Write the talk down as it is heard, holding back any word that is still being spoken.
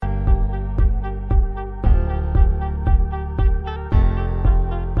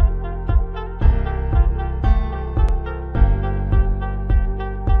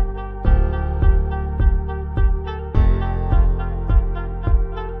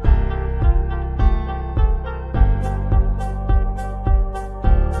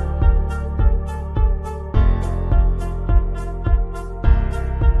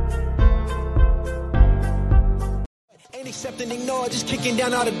kicking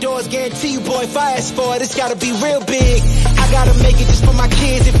down all the doors, guarantee you, boy, if I ask for it, it's gotta be real big. I gotta make it just for my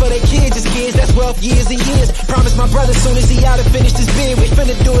kids and for their kids' kids. That's wealth years and years. Promise my brother soon as he out and finished his bid, we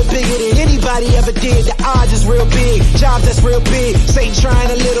finna do it bigger than anybody ever did. The odds is real big, jobs that's real big. Satan trying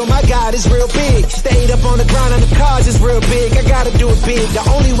a little, my God is real big. Stayed up on the grind on the cars is real big. I gotta do it big, the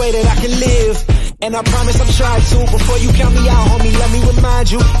only way that I can live. And I promise I'm trying to. Before you count me out, homie, let me remind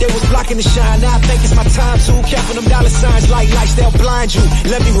you, they was blocking the shine. Now I think it's my time to. Counting them dollar signs like lights, they'll blind you.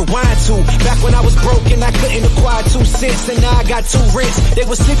 Let me rewind to back when I was broke and I couldn't acquire 2 cents, and now I got 2 rents. They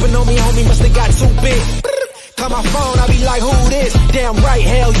was sleeping on me, homie, must have got too big. Call my phone, I be like, who this? Damn right,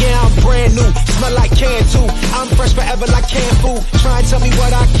 hell yeah, I'm brand new. Smell like can too. I'm fresh forever like canned food. Try and tell me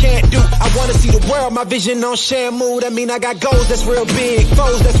what I can't do. I wanna see the world, my vision on Shamu. That mean I got goals that's real big,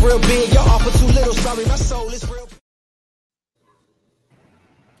 foes that's real big. Y'all offer too little, sorry, my soul is real.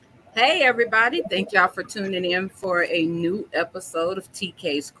 Hey everybody, thank y'all for tuning in for a new episode of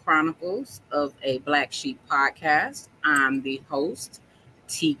TK's Chronicles of a Black Sheep podcast. I'm the host,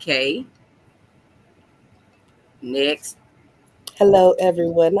 TK. Next. Hello,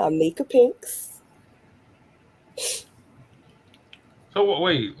 everyone. I'm Nika Pinks. So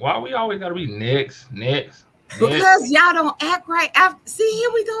wait, why we always gotta be next? Because y'all don't act right. See, here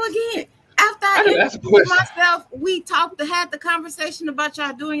we go again. After I introduced myself, we had the conversation about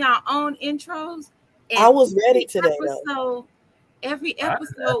y'all doing your own intros. And I was ready today. Every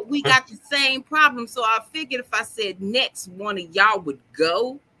episode, we got the same problem. So I figured if I said next, one of y'all would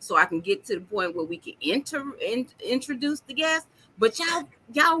go, so I can get to the point where we can introduce the guest. But y'all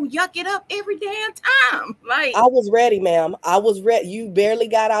yuck it up every damn time. Like, I was ready, ma'am. I was ready. You barely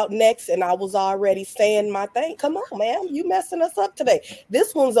got out next, and I was already saying my thing. Come on, ma'am. You messing us up today.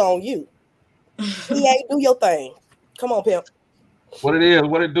 This one's on you. EA, do your thing. Come on, pimp. What it is,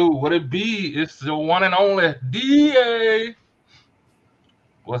 what it do, what it be, it's the one and only DA.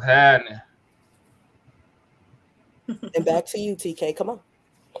 What's happening? And back to you, TK. Come on.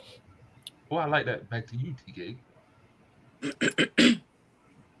 Oh, I like that. Back to you, TK.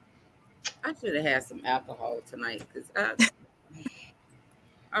 I should have had some alcohol tonight because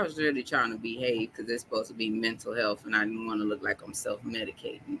I was really trying to behave because it's supposed to be mental health and I didn't want to look like I'm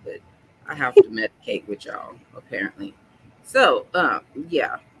self-medicating, but I have to medicate with y'all, apparently. So,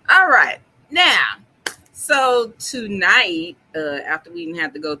 yeah. All right. Now, so tonight, after we didn't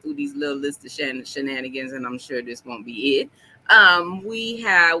have to go through these little list of shenanigans, and I'm sure this won't be it,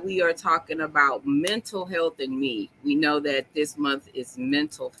 we are talking about mental health and me. We know that this month is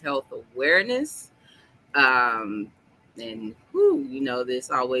mental health awareness. And there's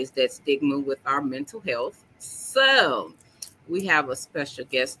always that stigma with our mental health. So we have a special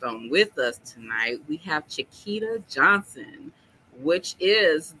guest on with us tonight. We have Chiquita Johnson, which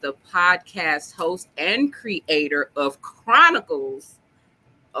is the podcast host and creator of Chronicles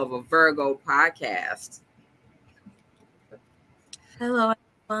of a Virgo podcast. Hello,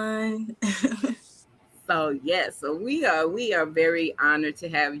 everyone. So we are very honored to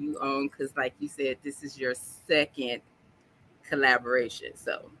have you on because, like you said, this is your second collaboration.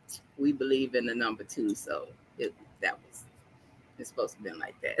 So we believe in the number 2. So it's supposed to be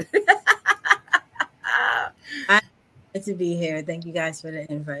like that. I'm glad to be here. Thank you guys for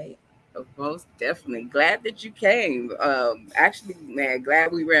the invite. Most definitely glad that you came. Actually, man,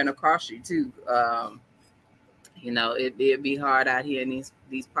 glad we ran across you too. It'd be hard out here in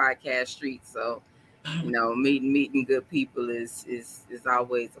these podcast streets. So, meeting good people is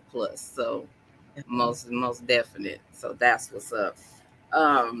always a plus. So, most definite. So that's what's up.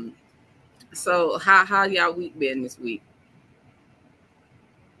 So how y'all week been this week?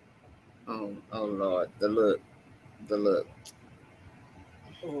 Oh Lord, the look.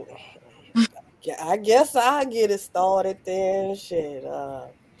 Yeah, I guess I'll get it started then. Shit.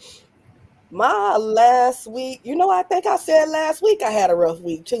 My last week, I think I said last week I had a rough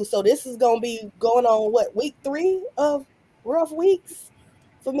week too. So this is gonna be going on week 3 of rough weeks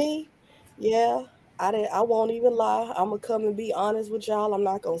for me. Yeah, I won't even lie. I'm gonna come and be honest with y'all. I'm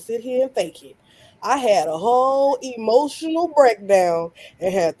not gonna sit here and fake it. I had a whole emotional breakdown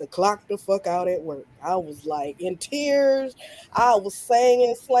and had to clock the fuck out at work. I was like in tears. I was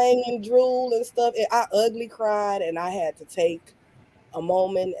singing, slanging, drool and stuff. And I ugly cried and I had to take a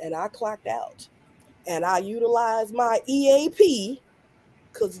moment and I clocked out. And I utilized my EAP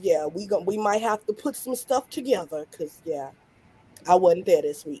because, yeah, we might have to put some stuff together because, yeah, I wasn't there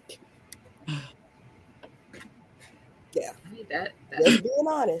this week. Yeah. Just being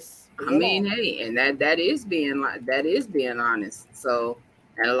honest. Hey, and that is being honest. So,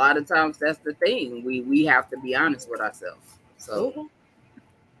 and a lot of times that's the thing. We have to be honest with ourselves. So,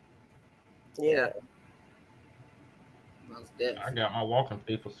 yeah. Most I definitely. got my walking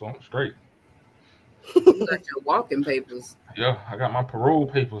papers, so I'm straight. You got your walking papers. Yeah, I got my parole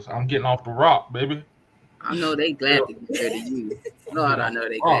papers. I'm getting off the rock, baby. I know they Yeah, glad to get rid of you. I'm Lord, getting I off know the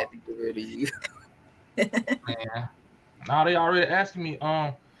they glad rock, to get rid of you. man. Now they already asking me,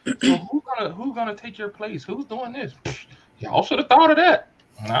 so who's gonna take your place? Who's doing this? Y'all should have thought of that.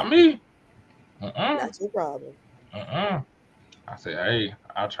 Not me. Uh-uh. Not your problem. Uh-uh. I said, hey,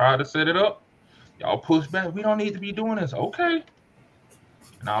 I tried to set it up. Y'all push back. We don't need to be doing this. Okay.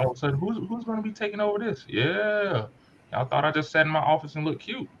 And all of a sudden, who's gonna be taking over this? Yeah. Y'all thought I just sat in my office and looked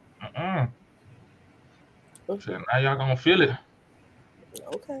cute. Uh-uh. So now y'all gonna feel it.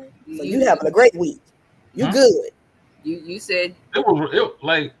 Okay. So you You having a great week. You Hmm? good. you said It was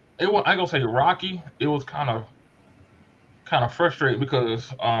I ain't gonna say rocky. It was kind of frustrating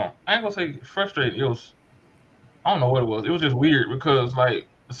because I ain't gonna say frustrating. It was I don't know what it was. It was just weird because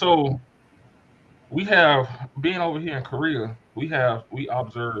so we have being over here in Korea, we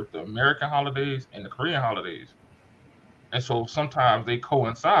observe the American holidays and the Korean holidays. And so sometimes they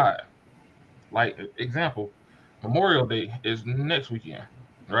coincide. Like example, Memorial Day is next weekend,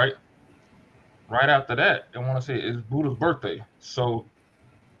 right? Right after that, I want to say it's Buddha's birthday. So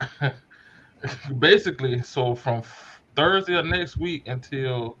basically, so from Thursday of next week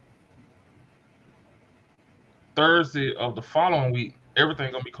until Thursday of the following week,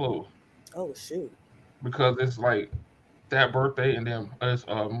 everything gonna be closed Oh shoot. because it's like that birthday and then it's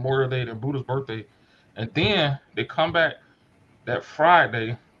Memorial Day, then Buddha's birthday, and then they come back that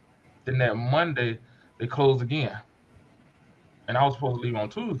Friday, then that Monday they close again. And I was supposed to leave on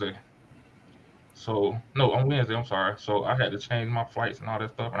Tuesday, so no, on Wednesday. I'm sorry. So I had to change my flights and all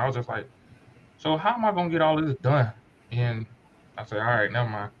that stuff, and I was just like, so how am I gonna get all this done? And I said, all right, never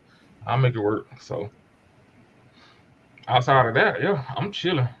mind. I'll make it work. So outside of that, yeah, I'm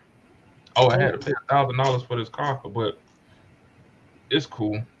chilling. Oh, I had to pay $1,000 for this car, but it's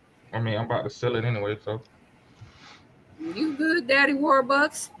cool. I mean, I'm about to sell it anyway, so you good, Daddy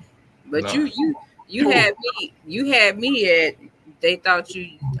Warbucks. But no. you had me at they thought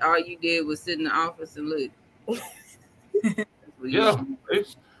you all you did was sit in the office and look. That's what you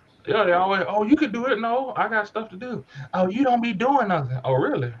Yeah, they always. Oh, you could do it. No, I got stuff to do. Oh, you don't be doing nothing. Oh,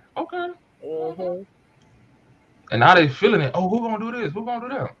 really? Okay. Mhm. Mm-hmm. And now they feeling it. Oh, who gonna do this? Who gonna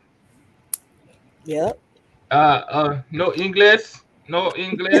do that? Yep. No English. No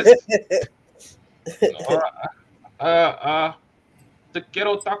English. Uh, uh, Te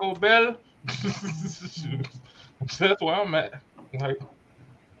quiero Taco Bell. That's where I'm at. Like,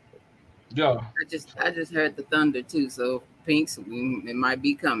 yeah, I just heard the thunder too. So Pinks, it might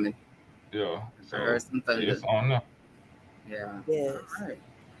be coming. yeah. I So heard some thunder. it's on now. Yeah. Yes.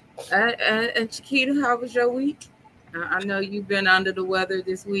 All right. And Chiquita, how was your week? I know you've been under the weather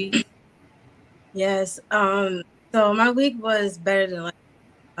this week. Yes. So my week was better than last.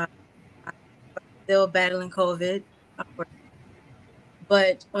 I'm still battling COVID,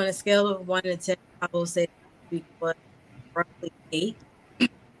 but on a scale of 1 to 10, I will say this week was roughly 8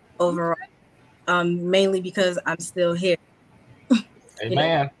 overall. Mainly because I'm still here. Hey You know,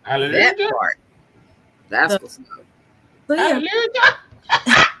 man, That hallelujah, part. That's So- what's up. So yeah.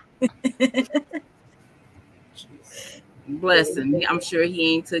 hallelujah. Bless him. I'm sure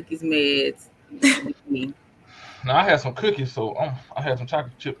he ain't took his meds. Me. Now I had some cookies, so I had some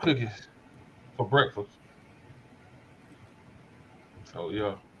chocolate chip cookies for breakfast. So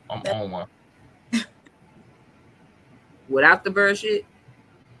yeah, I'm on one. Without the bird shit.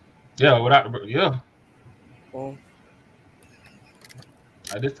 Yeah, without the yeah. Well,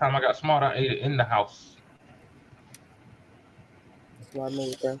 At this time I got smart. I ate it in the house. smart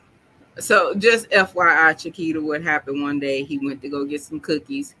move, bro. So just FYI, Chiquita, what happened one day, he went to go get some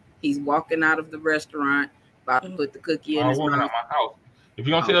cookies. He's walking out of the restaurant, about to put the cookie in I his walking out mouth. my house. If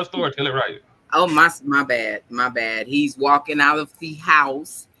you're gonna tell a story, tell it right. Oh, my bad. He's walking out of the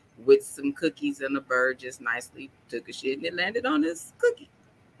house with some cookies, and the bird just nicely took a shit and it landed on his cookie.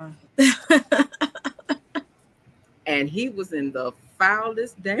 And he was in the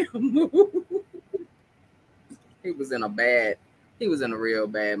foulest damn mood. He was in a real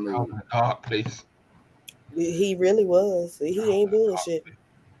bad mood. Oh my God, please. He really was. He ain't bullshit.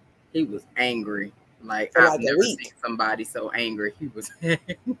 He was angry. Like For I've like a never week. seen somebody so angry. He was angry.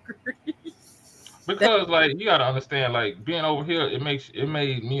 Because like you gotta understand, like being over here, it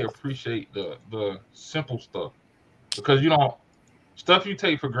made me appreciate the simple stuff. Because you don't stuff you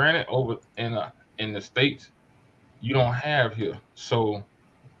take for granted over in the States, you don't have here. So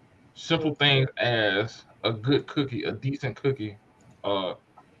simple things as a good cookie, a decent cookie, uh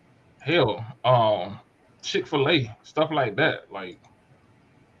hell, Chick-fil-A, stuff like that. Like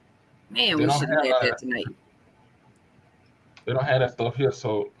Man, they we don't should have have had that tonight. They don't have that stuff here.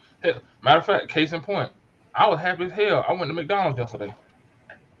 So, matter of fact, case in point, I was happy as hell. I went to McDonald's yesterday.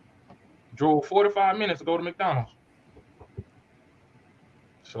 Drove 45 minutes to go to McDonald's.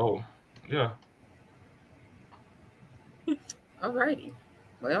 So, yeah. Alrighty.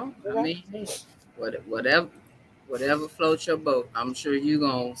 Well, I Okay. mean, hey, whatever floats your boat. I'm sure you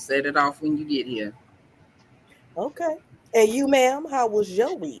gonna set it off when you get here. Okay. And you, ma'am, how was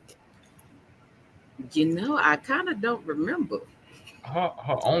your week? You know, I kind of don't remember. Her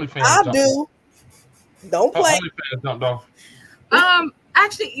OnlyFans I jumped off. do. Don't Her play. OnlyFans jumped off.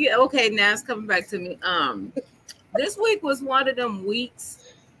 Actually, yeah, okay, now it's coming back to me. This week was one of them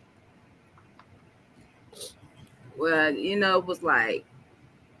weeks where it was like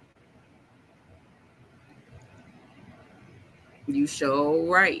you show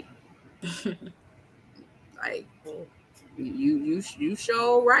right, like you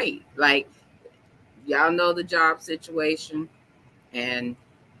show right, like y'all know the job situation, and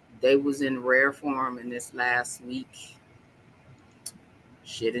they was in rare form in this last week.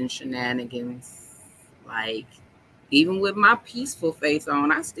 Shit and shenanigans, like even with my peaceful face on,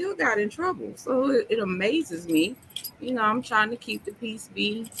 I still got in trouble. So it amazes me. I'm trying to keep the peace,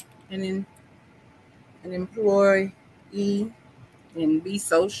 be an employee and be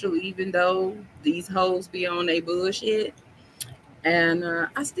social, even though these hoes be on their bullshit. And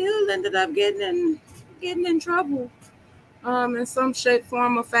I still ended up getting in trouble, in some shape,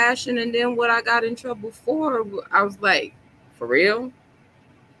 form, or fashion. And then what I got in trouble for, I was like, for real?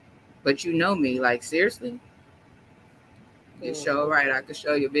 But you know me, like seriously? You show right, I could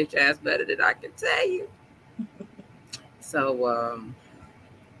show your bitch ass better than I can tell you. So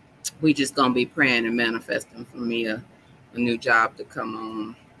we just gonna be praying and manifesting for me a new job to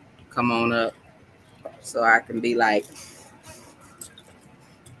come on up, so I can be like,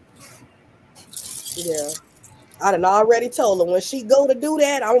 Yeah. I done already told her when she go to do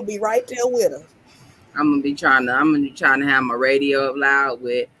that, I'm gonna be right there with her. I'm gonna be trying to have my radio up loud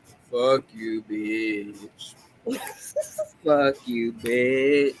with "fuck you, bitch." Fuck you,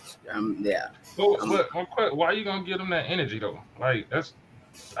 bitch. Yeah. But why are you gonna give them that energy though? Like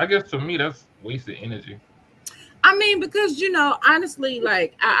I guess to me that's wasted energy. I mean, because honestly,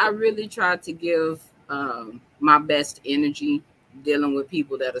 like I really try to give my best energy dealing with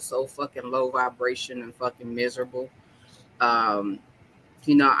people that are so fucking low vibration and fucking miserable. Um,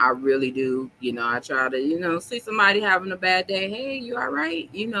 I really do. I try to, see somebody having a bad day. Hey, you all right?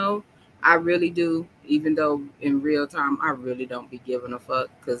 I really do. Even though in real time, I really don't be giving a fuck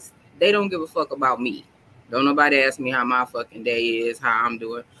because they don't give a fuck about me. Don't nobody ask me how my fucking day is, how I'm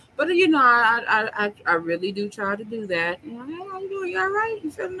doing. But I really do try to do that. Hey, how you doing? You all right? You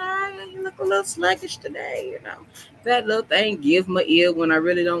feeling all right? You look a little sluggish today. That little thing gives my ear when I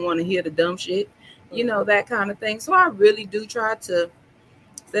really don't want to hear the dumb shit. That kind of thing. So I really do try to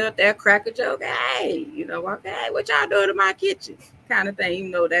sit up there, crack a joke. Hey, okay, what y'all doing in my kitchen? Kind of thing.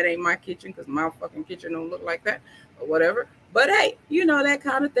 Even though that ain't my kitchen because my fucking kitchen don't look like that or whatever. But hey, that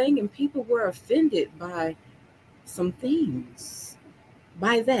kind of thing. And people were offended by some things.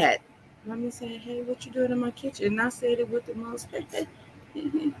 By that. Let me say, hey, what you doing in my kitchen? And I said it with the most,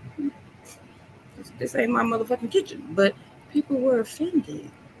 this ain't my motherfucking kitchen. But people were offended.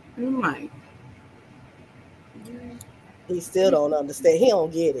 And I'm like, He still don't understand. He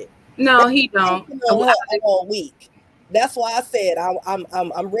don't get it. no, he don't. On her all week. That's why I said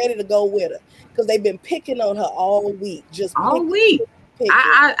I'm ready to go with her because they've been picking on her all week. Just all week.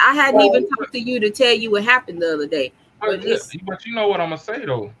 I hadn't even talked to you to tell you what happened the other day. But you know what I'm gonna say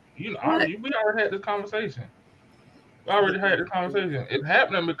though. We already had this conversation. It's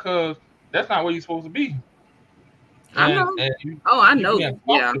happening because that's not where you're supposed to be. I know. I know.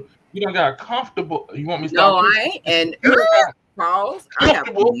 Yeah. You don't got comfortable. You want me to stop? No, I ain't. And pause.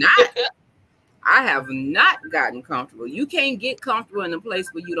 I have not gotten comfortable. You can't get comfortable in a place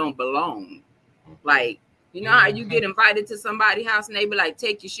where you don't belong. Like, how you get invited to somebody's house and they be like,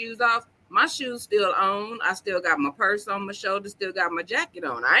 take your shoes off. My shoes still on. I still got my purse on my shoulder, still got my jacket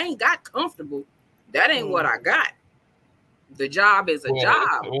on. I ain't got comfortable. That ain't what I got. The job is a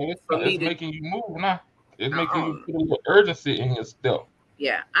job. It's making you move now. It's making you put a little urgency in your step.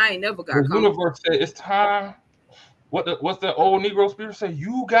 Yeah, I ain't never got comfortable. The universe said it's time. What's that old Negro spirit say?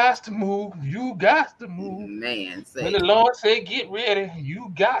 You got to move. You got to move. Man, when the Lord said get ready,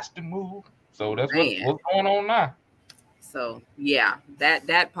 you got to move. So that's what's going on now. So yeah,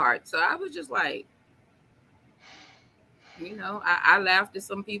 that part. So I was just like, I laughed at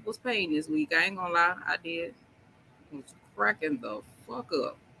some people's pain this week. I ain't gonna lie, I did. I was cracking the fuck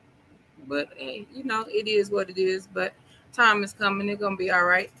up. But hey, it is what it is. But time is coming. It's gonna be all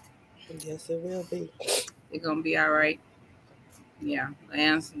right. Yes, it will be. It's gonna be all right. Yeah,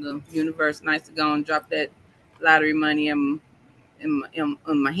 and the universe nice to go and drop that lottery money in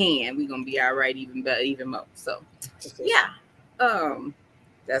my hand. We're gonna be all right, even better, even more. So, yeah,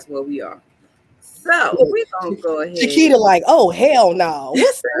 that's where we are. So we're gonna go ahead. Chiquita, like, oh hell no.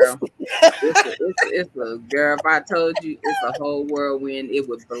 What's it's a girl. If I told you it's a whole whirlwind, it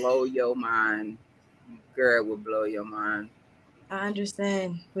would blow your mind. Girl, it would blow your mind. I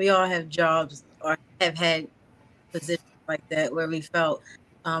understand. We all have jobs or have had positions like that where we felt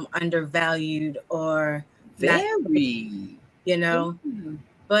undervalued or not, Very. you know.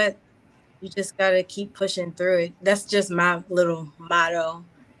 But you just gotta keep pushing through it. That's just my little motto.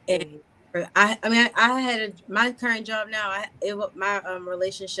 And I mean, I had my current job now. My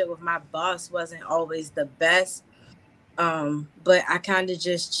relationship with my boss wasn't always the best, but I kind of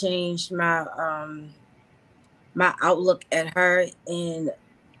just changed my outlook at her and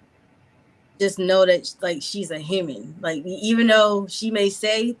just know that like she's a human. Like even though she may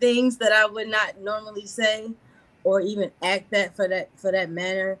say things that I would not normally say, or even act for that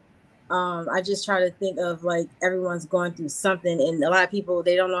manner. I just try to think of like everyone's going through something, and a lot of people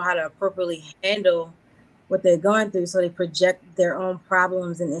they don't know how to appropriately handle what they're going through, so they project their own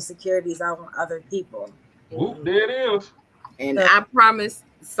problems and insecurities out on other people. Whoop, there it is. And I promise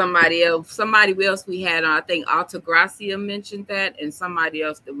somebody else we had on, I think Altagracia mentioned that, and somebody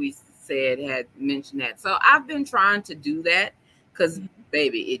else that we said had mentioned that. So I've been trying to do that because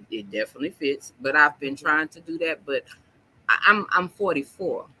baby, it definitely fits. But I've been trying to do that. But I'm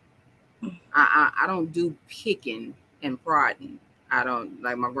 44. I don't do picking and prodding. I don't,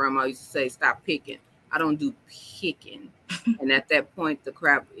 like my grandma used to say, stop picking. I don't do picking. And at that point, the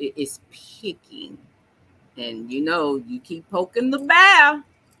crap is picking. And you keep poking the bear.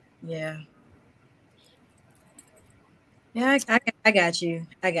 Yeah. Yeah, I got you.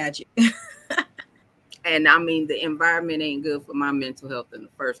 I got you. And I mean, the environment ain't good for my mental health in the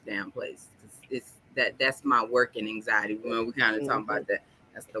first damn place. That's my working anxiety. When we kind of talk about that,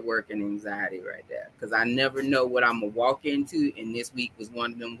 that's the working anxiety right there. Because I never know what I'm gonna walk into, and this week was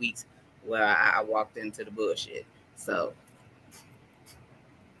one of them weeks where I walked into the bullshit. So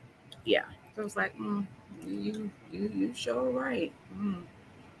yeah, so it's like, you sure right.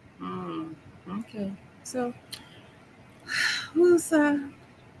 Okay, so who's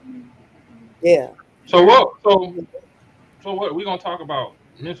yeah. So what? So what? We're gonna talk about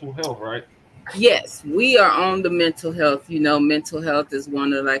mental health, right? Yes, we are on the mental health. Mental health is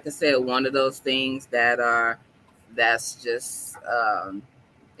one of, like I said, one of those things that's just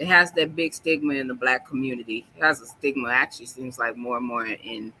it has that big stigma in the Black community. It has a stigma, actually seems like more and more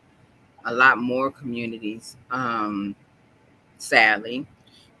in a lot more communities. Sadly,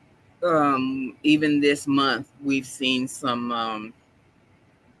 even this month we've seen some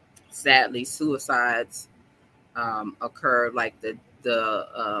sadly suicides occur, like the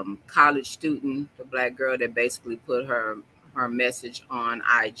college student, the Black girl that basically put her message on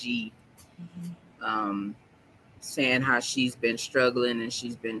IG, saying how she's been struggling and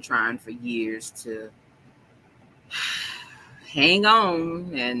she's been trying for years to hang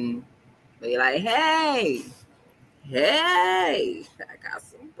on and be like, hey, I got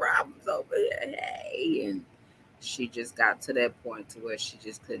some problems over here, hey. And she just got to that point to where she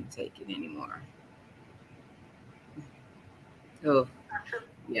just couldn't take it anymore. Oh,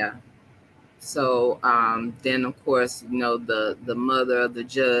 yeah. So then, of course, the mother of the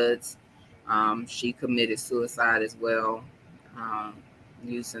judge, she committed suicide as well,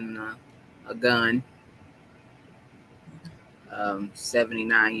 using a gun.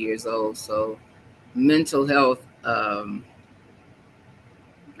 79 years old. So mental health,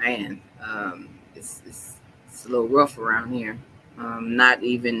 man, it's a little rough around here. Not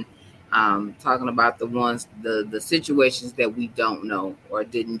even talking about the situations that we don't know or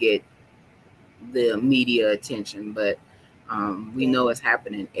didn't get the media attention, but we know it's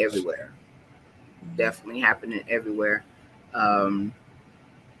happening everywhere. Definitely happening everywhere.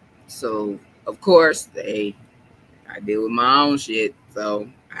 So of course I deal with my own shit, so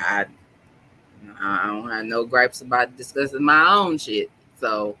I don't have no gripes about discussing my own shit.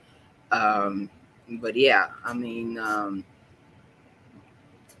 So, but yeah, I mean,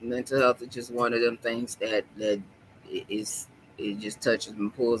 mental health is just one of them things that it just touches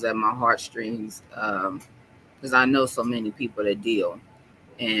and pulls at my heartstrings. Because I know so many people that deal,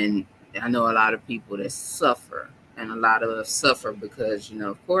 and I know a lot of people that suffer, and a lot of us suffer because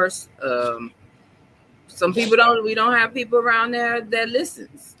of course, some people don't. We don't have people around there that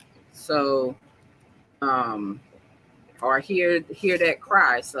listens, so or hear that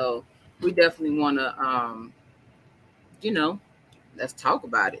cry. So we definitely want to, let's talk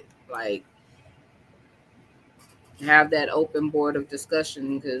about it. Like, have that open board of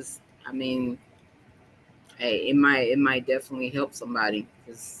discussion, because I mean, hey, it might definitely help somebody,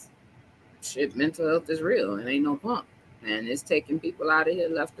 because shit, mental health is real and ain't no punk, and it's taking people out of here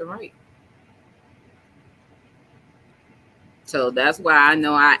left and right. So that's why I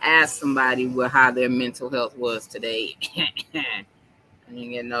know I asked somebody how their mental health was today. I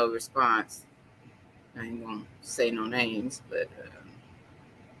didn't get no response. I ain't gonna say no names, but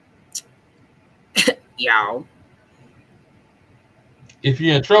y'all. If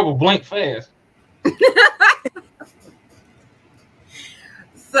you're in trouble, blink fast.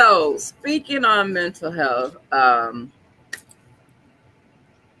 So speaking on mental health, I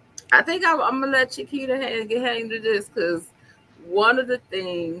think I'm gonna let Chiquita hang to this, because one of the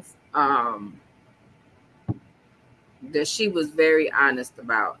things that she was very honest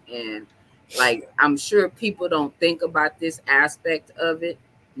about, and like I'm sure people don't think about this aspect of it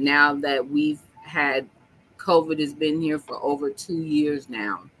now that we've had COVID has been here for over 2 years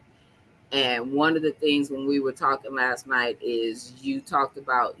now. And one of the things when we were talking last night is you talked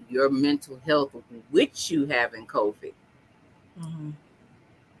about your mental health with you having COVID. Mm-hmm.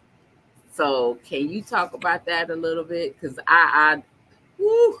 So can you talk about that a little bit? Because I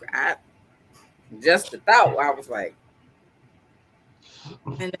just the thought, I was like,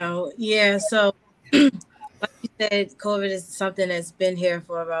 I know. Yeah. So like you said, COVID is something that's been here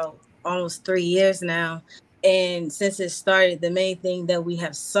for about almost 3 years now. And since it started, the main thing that we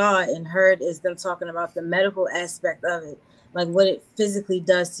have saw and heard is them talking about the medical aspect of it, like what it physically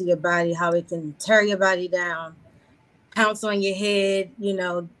does to your body, how it can tear your body down, pounce on your head,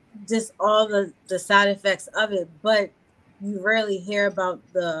 just all the side effects of it. But you rarely hear about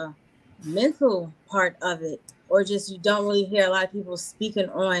the mental part of it, or just you don't really hear a lot of people speaking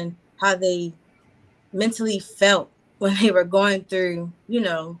on how they mentally felt when they were going through,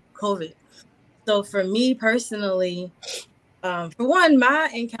 COVID. So for me personally, for one,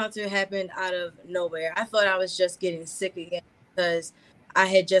 my encounter happened out of nowhere. I thought I was just getting sick again because I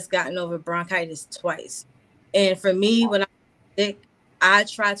had just gotten over bronchitis twice. And for me, when I'm sick, I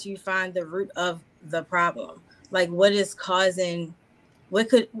try to find the root of the problem. Like what is causing, what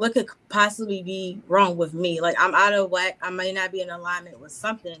could possibly be wrong with me? Like I'm out of whack. I may not be in alignment with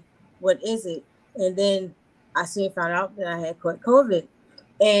something. What is it? And then I soon found out that I had caught COVID.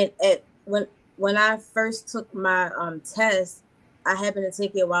 And when I first took my test, I happened to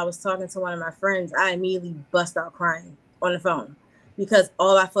take it while I was talking to one of my friends. I immediately bust out crying on the phone because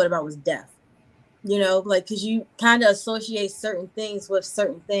all I thought about was death. Because you kind of associate certain things with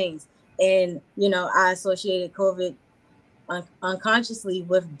certain things. And, I associated COVID unconsciously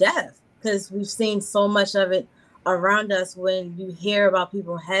with death because we've seen so much of it around us when you hear about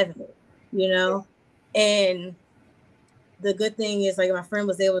people having it, And the good thing is, like, my friend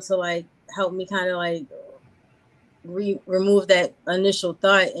was able to, help me kind of, remove that initial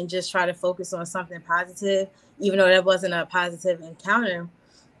thought and just try to focus on something positive, even though that wasn't a positive encounter.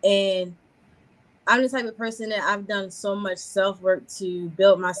 And I'm the type of person that I've done so much self-work to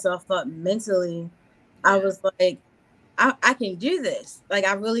build myself up mentally. I was like, I can do this. Like,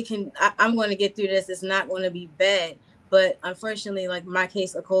 I really can. I'm going to get through this. It's not going to be bad. But unfortunately, like, my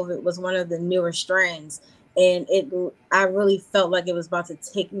case of COVID was one of the newer strands. And I really felt like it was about to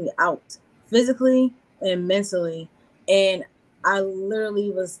take me out physically and mentally. And I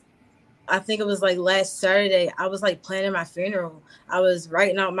literally I think it was like last Saturday, I was like planning my funeral. I was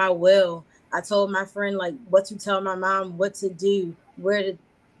writing out my will. I told my friend like what to tell my mom, what to do, where to,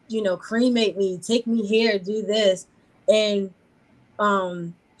 cremate me, take me here, do this. And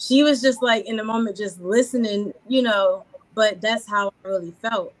she was just like in the moment, just listening, but that's how I really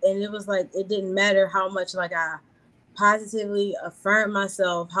felt. And it was like, it didn't matter how much like I positively affirmed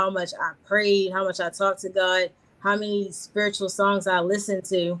myself, how much I prayed, how much I talked to God, how many spiritual songs I listened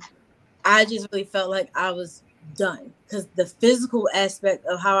to. I just really felt like I was done because the physical aspect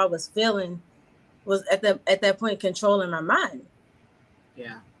of how I was feeling was at that point controlling my mind.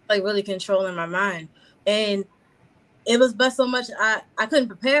 Yeah. Like really controlling my mind. And it was but so much I couldn't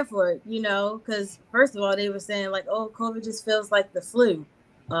prepare for it, because first of all, they were saying like, oh, COVID just feels like the flu.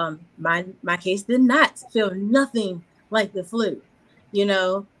 My case did not feel nothing like the flu,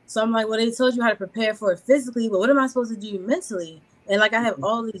 So I'm like, well, they told you how to prepare for it physically, but what am I supposed to do mentally? And like, I have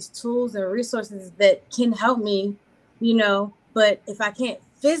all these tools and resources that can help me, but if I can't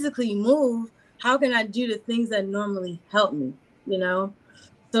physically move, how can I do the things that normally help me,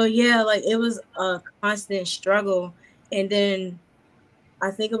 So yeah, like it was a constant struggle. And then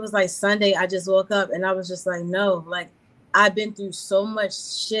I think it was like Sunday, I just woke up and I was just like, no, like I've been through so much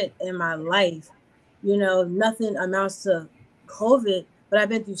shit in my life, nothing amounts to COVID, but I've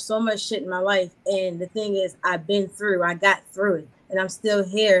been through so much shit in my life. And the thing is, I got through it, and I'm still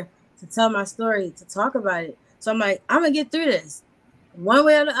here to tell my story, to talk about it. So I'm like, I'm gonna get through this one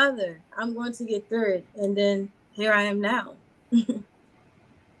way or the other. I'm going to get through it. And then here I am now. Here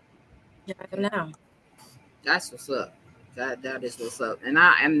I am now. That's what's up. That is what's up. And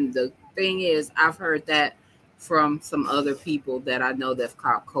the thing is, I've heard that from some other people that I know that've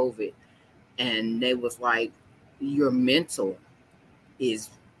caught COVID, and they was like, your mental is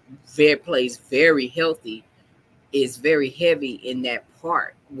plays very healthy, is very heavy in that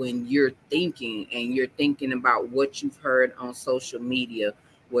part when you're thinking about what you've heard on social media,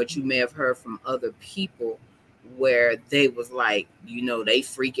 what you may have heard from other people, where they was like, they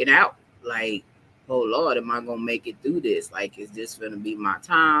freaking out, like, oh Lord, am I gonna make it through this? Like, is this gonna be my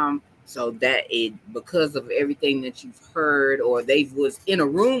time? So that because of everything that you've heard, or they was in a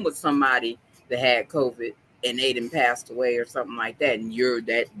room with somebody that had COVID and they didn't passed away or something like that, and your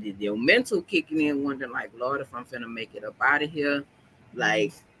mental kicking in, wondering like, Lord, if I'm finna make it up out of here,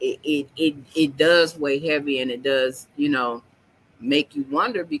 like it does weigh heavy, and it does make you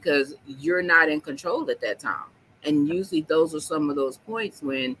wonder, because you're not in control at that time. And usually those are some of those points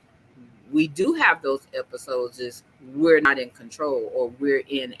when we do have those episodes, is we're not in control, or we're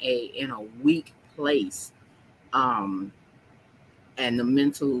in a weak place, and the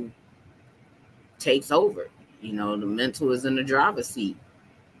mental takes over. The mental is in the driver's seat,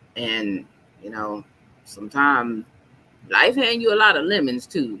 and sometimes life hand you a lot of lemons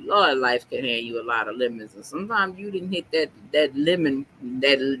too. Lord, life can hand you a lot of lemons, and sometimes you didn't hit that lemon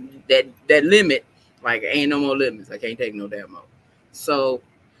that limit. Like, ain't no more lemons. I can't take no damn more. So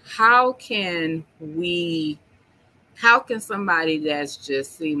how can somebody that's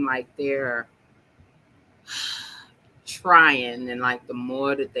just seem like they're trying, and like the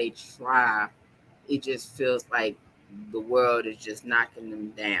more that they try, it just feels like the world is just knocking them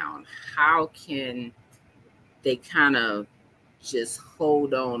down? How can they kind of just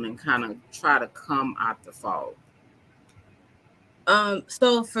hold on and kind of try to come out the fog?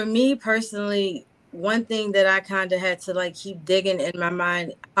 So for me personally, one thing that I kind of had to like keep digging in my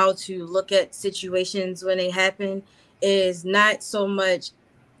mind, how to look at situations when they happen, is not so much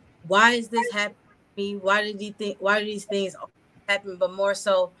why is this happening to me? Why do these things happen? But more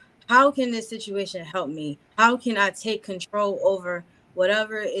so, how can this situation help me? How can I take control over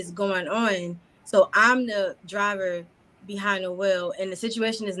whatever is going on? So I'm the driver behind the wheel, and the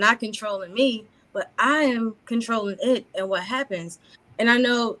situation is not controlling me, but I am controlling it and what happens. And I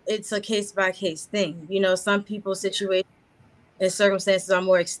know it's a case by case thing. Some people's situations and circumstances are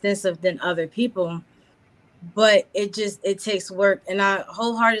more extensive than other people, but it takes work. And I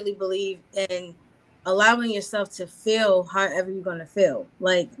wholeheartedly believe in allowing yourself to feel however you're going to feel.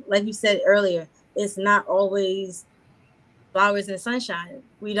 Like you said earlier, it's not always flowers and sunshine.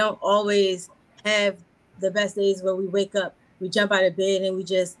 We don't always have the best days where we wake up, we jump out of bed, and we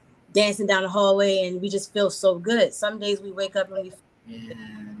just dancing down the hallway, and we just feel so good. Some days we wake up and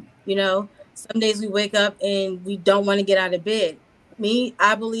some days we wake up and we don't want to get out of bed.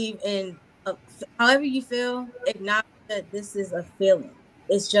 I believe in however you feel, acknowledge that this is a feeling.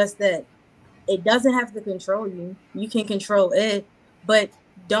 It's just that it doesn't have to control you. You can control it, but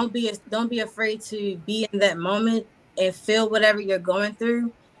don't be afraid to be in that moment and feel whatever you're going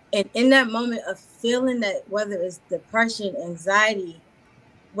through. And in that moment of feeling that, whether it's depression, anxiety,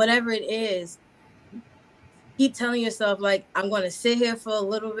 whatever it is, keep telling yourself, like, I'm going to sit here for a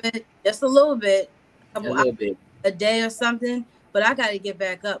little bit, just a little bit, a day or something, but I got to get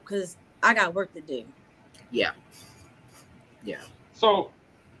back up because I got work to do. Yeah. So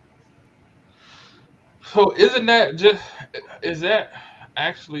is that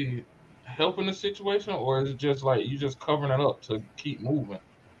actually helping the situation, or is it just like you just covering it up to keep moving?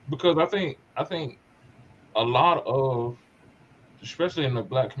 Because I think a lot of, especially in the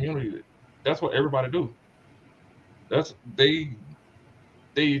Black community, that's what everybody do.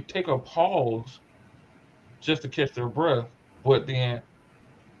 They take a pause just to catch their breath, but then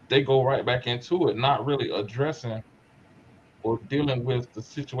they go right back into it, not really addressing or dealing with the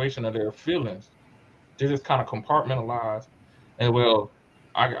situation of their feelings. They just kind of compartmentalize, and well,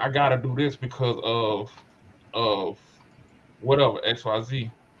 I gotta do this because of whatever XYZ,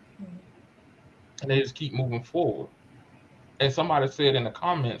 and they just keep moving forward. And somebody said in the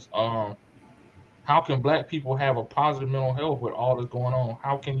comments, how can Black people have a positive mental health with all that's going on?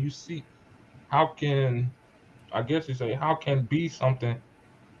 How can I guess you say, how can be something?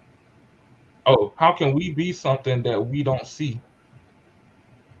 Oh, how can we be something that we don't see?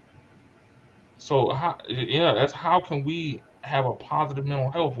 So that's how can we have a positive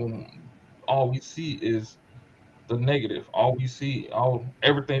mental health when all we see is the negative. All we see, all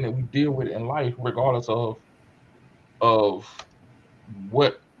everything that we deal with in life, regardless of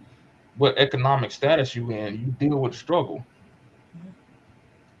what what economic status you in, you deal with struggle.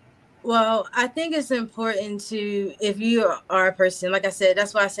 Well, I think it's important to, if you are a person, like I said,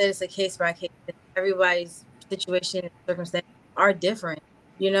 that's why I said it's a case by case. Everybody's situation and circumstances are different,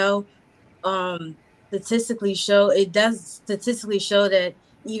 you know. Um, it does statistically show that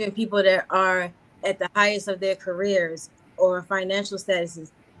even people that are at the highest of their careers or financial statuses,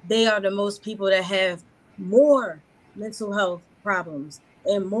 they are the most people that have more mental health problems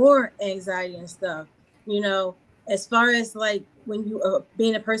and more anxiety and stuff, you know. As far as like when you are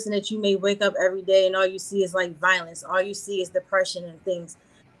being a person that you may wake up every day and all you see is like violence, all you see is depression and things.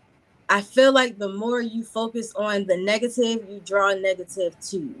 I feel like the more you focus on the negative, you draw negative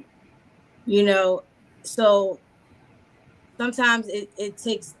to you, you know. So sometimes it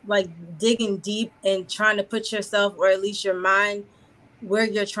takes like digging deep and trying to put yourself, or at least your mind, where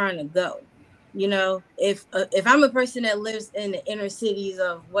you're trying to go. You know, if I'm a person that lives in the inner cities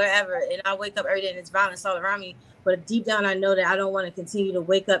of wherever and I wake up every day and it's violence all around me, but deep down I know that I don't want to continue to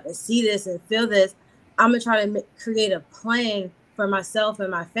wake up and see this and feel this, I'm gonna try to create a plan for myself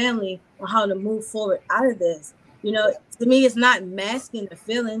and my family on how to move forward out of this. You know, to me, it's not masking the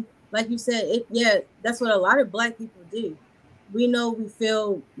feeling. Like you said, that's what a lot of Black people do. We know we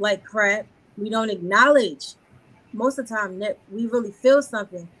feel like crap. We don't acknowledge most of the time that we really feel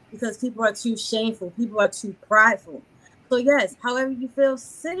something because people are too shameful. People are too prideful. So yes, however you feel,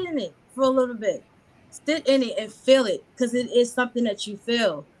 sit in it for a little bit. Sit in it and feel it because it is something that you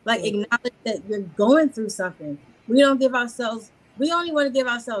feel. Like acknowledge that you're going through something. We only want to give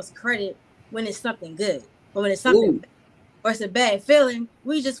ourselves credit when it's something good. But when it's something bad, or it's a bad feeling,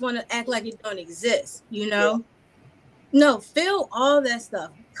 we just want to act like it don't exist, you know? No, feel all that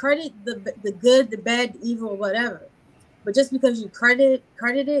stuff. Credit the good, the bad, the evil, whatever. But just because you credit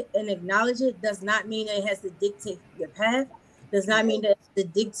it and acknowledge it does not mean that it has to dictate your path. Does not mean that it has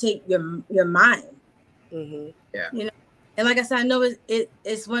to dictate your mind. Yeah. You know, and like I said, I know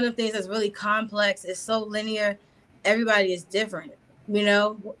it's one of the things that's really complex. It's so linear. Everybody is different. You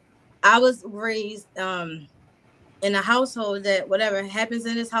know, I was raised in a household that whatever happens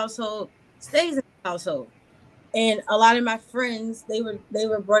in this household stays in this household. And a lot of my friends, they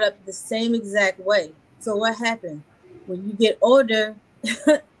were brought up the same exact way. So what happened? When you get older,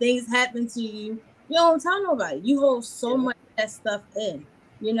 things happen to you. You don't tell nobody. You hold so much of that stuff in.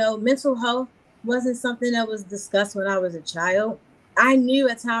 You know, mental health wasn't something that was discussed when I was a child. I knew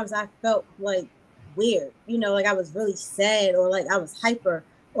at times I felt like weird. You know, like I was really sad or like I was hyper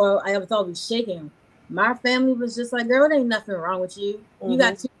or I was always shaking. My family was just like, girl, it ain't nothing wrong with you. You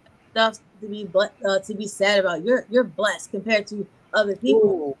got too much stuff to be sad about. You're blessed compared to other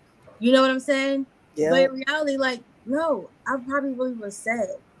people. You know what I'm saying? Yeah. But in reality, like, no, I probably really was sad.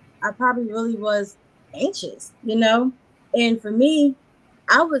 I probably really was anxious, you know? And for me,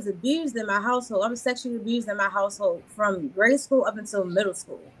 I was abused in my household. I was sexually abused in my household from grade school up until middle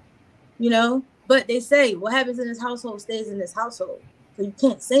school, you know? But they say what happens in this household stays in this household. So you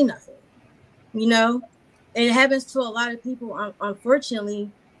can't say nothing, you know? And it happens to a lot of people,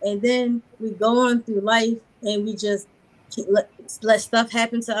 unfortunately. And then we go on through life and we just let stuff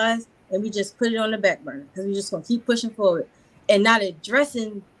happen to us and we just put it on the back burner because we're just going to keep pushing forward and not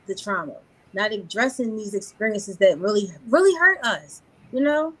addressing the trauma, not addressing these experiences that really, really hurt us, you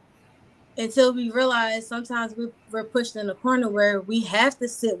know, until we realize sometimes we're pushed in a corner where we have to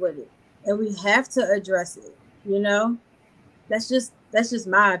sit with it and we have to address it, you know. That's just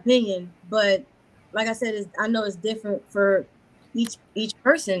my opinion. But like I said, I know it's different for each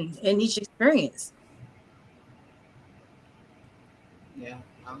person and each experience. Yeah,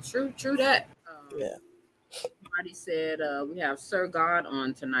 true that. Somebody said we have Sir God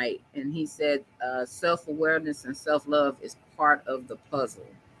on tonight, and he said self-awareness and self-love is part of the puzzle.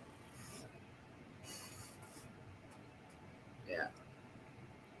 Yeah.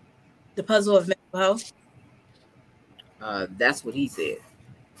 The puzzle of mental health. That's what he said.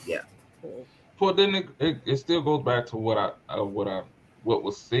 Yeah. But then it still goes back to what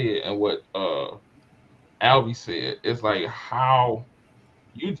was said and what Albie said. It's like how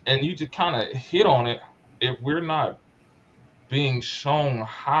you just kind of hit on it. If we're not being shown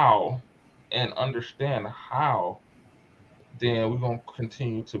how and understand how, then we're gonna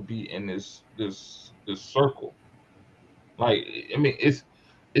continue to be in this circle. Like, I mean, it's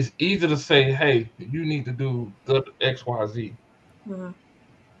easy to say, hey, you need to do the XYZ.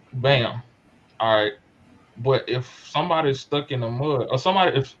 Bam. All right. But if somebody's stuck in the mud, or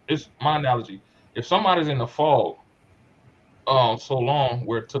if it's my analogy, if somebody's in the fog so long,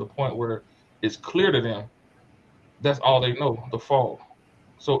 where to the point where it's clear to them, that's all they know, the fall.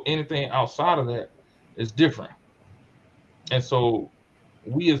 So anything outside of that is different. And so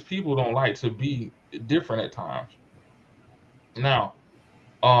we as people don't like to be different at times. Now,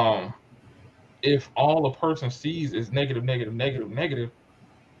 um, if all a person sees is negative, negative, negative, negative,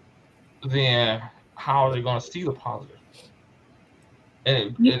 then how are they going to see the positive?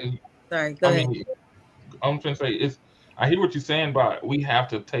 And Sorry, go I ahead. mean, I'm trying to say it's. I hear what you're saying, but we have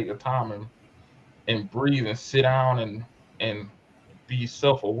to take a time and breathe and sit down and be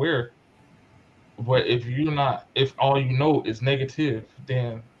self-aware. But if all you know is negative,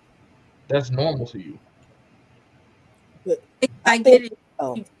 then that's normal to you. But I think- get it.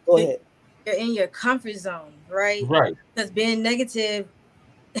 Oh, go ahead. You're in your comfort zone, right? Right. Because being negative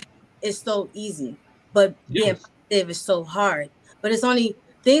is so easy, but being Yes. positive is so hard. But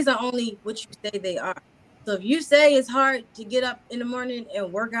things are only what you say they are. So if you say it's hard to get up in the morning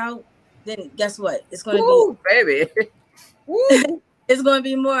and work out, then guess what? It's going to Ooh, baby. it's going to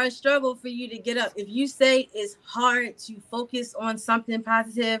be more a struggle for you to get up. If you say it's hard to focus on something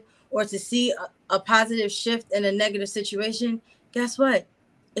positive or to see a positive shift in a negative situation, guess what?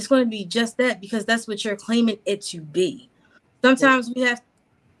 It's going to be just that, because that's what you're claiming it to be. Sometimes we have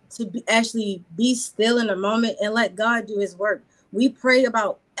to actually be still in the moment and let God do his work. We pray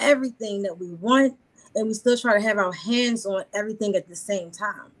about everything that we want, and we still try to have our hands on everything at the same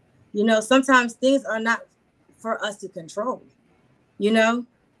time. You know, sometimes things are not for us to control, you know?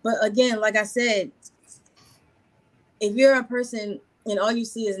 But again, like I said, if you're a person and all you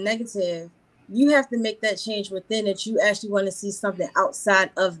see is negative, you have to make that change within, that you actually want to see something outside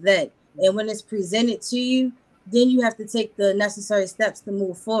of that. And when it's presented to you, then you have to take the necessary steps to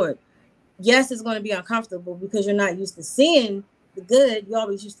move forward. Yes, it's going to be uncomfortable because you're not used to seeing the good. You're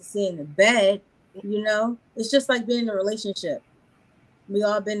always used to seeing the bad, you know? It's just like being in a relationship. We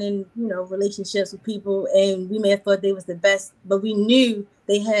all been in, you know, relationships with people, and we may have thought they was the best, but we knew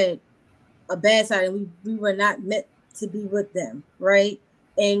they had a bad side, and we were not meant to be with them, right?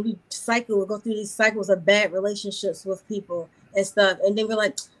 And we go through these cycles of bad relationships with people and stuff. And then we're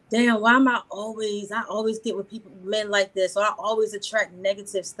like, damn, why am I always get with men like this, or I always attract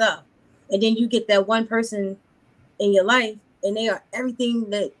negative stuff. And then you get that one person in your life, and they are everything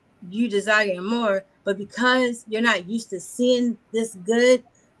that you desire and more. But because you're not used to seeing this good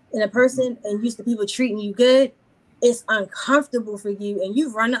in a person and used to people treating you good, it's uncomfortable for you, and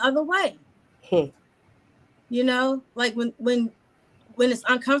you run the other way. You know, like when it's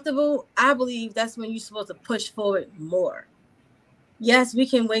uncomfortable, I believe that's when you're supposed to push forward more. Yes, we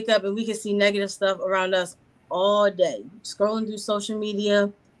can wake up and we can see negative stuff around us all day, scrolling through social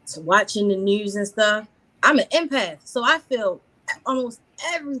media, watching the news and stuff. I'm an empath, so I feel almost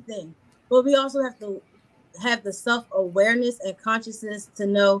everything. But we also have to have the self-awareness and consciousness to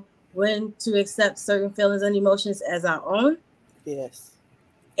know when to accept certain feelings and emotions as our own. Yes.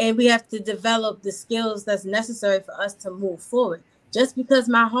 And we have to develop the skills that's necessary for us to move forward. Just because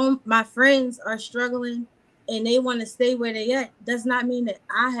my friends are struggling and they want to stay where they at, does not mean that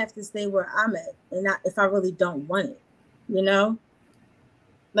I have to stay where I'm at, and not if I really don't want it. You know,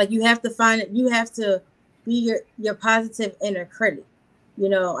 like you have to find it. You have to be your positive inner critic. You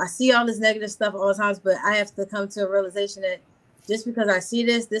know, I see all this negative stuff all the times, but I have to come to a realization that just because I see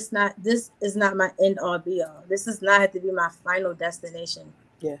this is not my end all be all. This does not have to be my final destination.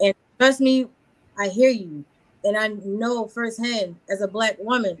 Yeah. And trust me, I hear you. And I know firsthand, as a Black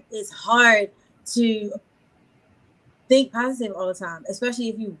woman, it's hard to think positive all the time, especially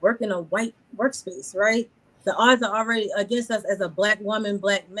if you work in a white workspace, right? The odds are already against us as a Black woman,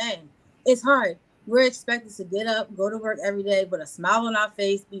 Black man. It's hard. We're expected to get up, go to work every day with a smile on our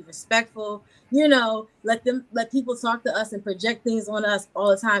face, be respectful, you know, let people talk to us and project things on us all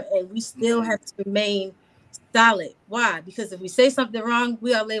the time. And we still have to remain solid. Why? Because if we say something wrong,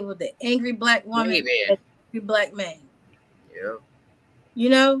 we are labeled the angry Black woman, and the angry Black man. Yeah. You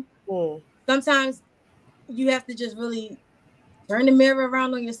know, sometimes you have to just really turn the mirror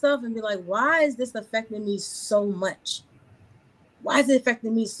around on yourself and be like, why is this affecting me so much? Why is it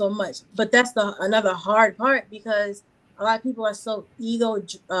affecting me so much? But that's another hard part, because a lot of people are so ego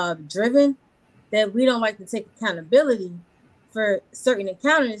driven that we don't like to take accountability for certain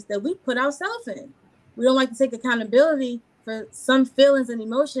encounters that we put ourselves in. We don't like to take accountability for some feelings and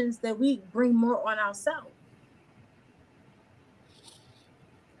emotions that we bring more on ourselves.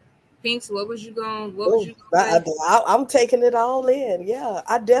 Pinks, what was you going? I'm taking it all in. Yeah,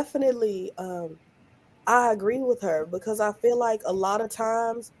 I definitely I agree with her, because I feel like a lot of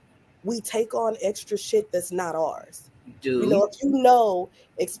times we take on extra shit that's not ours. You know, if you know,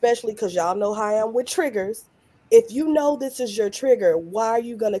 especially because y'all know how I am with triggers, if you know this is your trigger, why are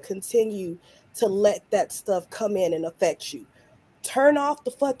you going to continue to let that stuff come in and affect you. Turn off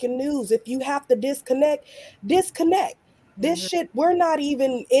the fucking news. If you have to disconnect, disconnect. This shit, we're not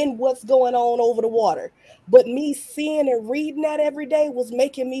even in what's going on over the water. But me seeing and reading that every day was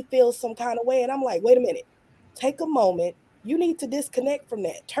making me feel some kind of way. And I'm like, wait a minute, take a moment. You need to disconnect from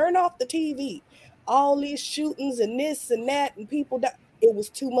that. Turn off the TV. All these shootings and this and that and people die. It was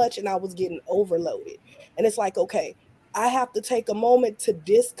too much and I was getting overloaded. And it's like, okay, I have to take a moment to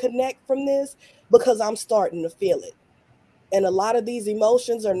disconnect from this because I'm starting to feel it. And a lot of these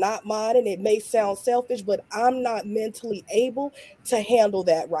emotions are not mine, and it may sound selfish, but I'm not mentally able to handle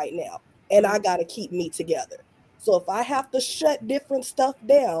that right now. And I got to keep me together. So if I have to shut different stuff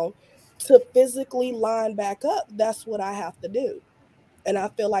down to physically line back up, that's what I have to do. And I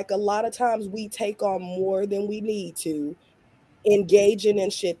feel like a lot of times we take on more than we need to, engaging in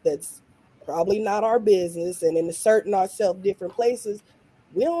shit that's probably not our business and inserting ourselves different places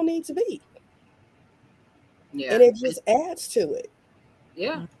we don't need to be. Yeah. And it just adds to it.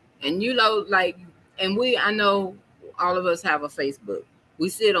 Yeah. And you know, like, and I know all of us have a Facebook. We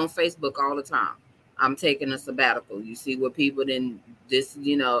sit on Facebook all the time. I'm taking a sabbatical. You see what people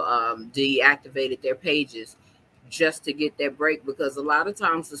deactivated their pages just to get that break, because a lot of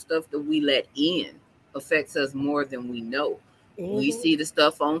times the stuff that we let in affects us more than we know. Mm-hmm. We see the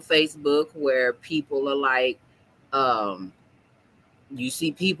stuff on Facebook where people are like, you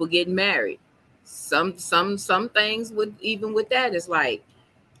see people getting married. Some things with that is like,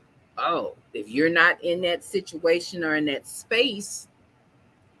 oh, if you're not in that situation or in that space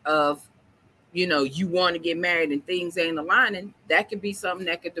of, you want to get married and things ain't aligning, that could be something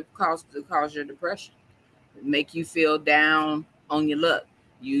that could cause your depression, make you feel down on your luck.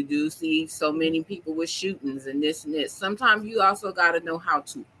 You do see so many people with shootings and this and this. Sometimes you also got to know how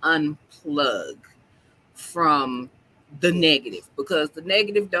to unplug from the negative, because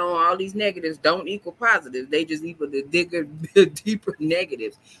all these negatives don't equal positive. They just equal the deeper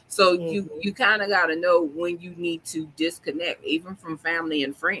negatives. So you kind of got to know when you need to disconnect, even from family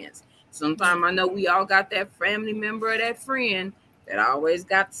and friends. Sometimes I know we all got that family member or that friend that always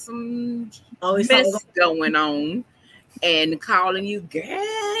got some mess going on and calling you, girl,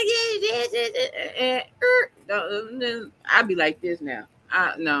 I'd be like this now.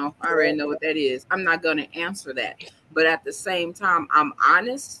 I already know what that is. I'm not going to answer that. But at the same time, I'm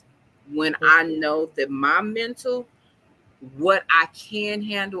honest when I know that my mental, what I can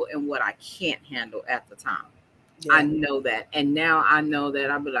handle and what I can't handle at the time. Yeah. I know that. And now I know that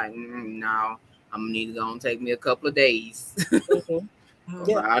I'll be like, no, I'm going to need to go and take me a couple of days. Mm-hmm.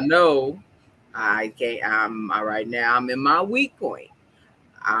 Yeah. I know I can't. Right now I'm in my weak point.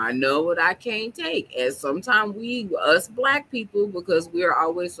 I know what I can't take. And sometimes us Black people, because we're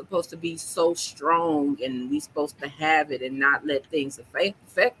always supposed to be so strong and we supposed to have it and not let things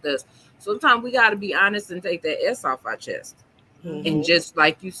affect us. Sometimes we got to be honest and take that S off our chest. Mm-hmm. And just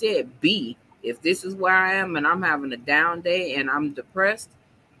like you said, if this is where I am and I'm having a down day and I'm depressed,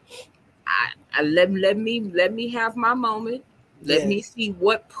 I let me have my moment. Let me see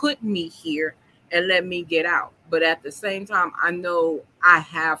what put me here and let me get out. But at the same time, I know I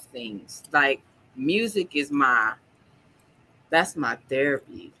have things like music is that's my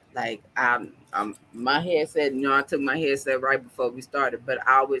therapy. Like my headset, I took my headset right before we started, but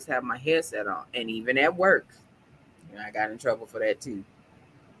I always have my headset on. And even at work, I got in trouble for that too.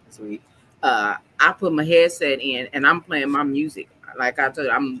 Sweet. I put my headset in and I'm playing my music. Like I told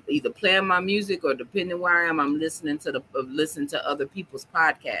you, I'm either playing my music or depending where I am, I'm listening to other people's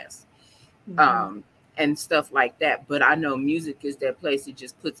podcasts. Mm-hmm. And stuff like that. But I know music is that place. It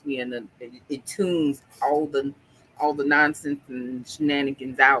just puts me it tunes all the nonsense and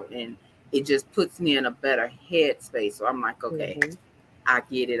shenanigans out, and it just puts me in a better headspace. So I'm like, okay, mm-hmm. I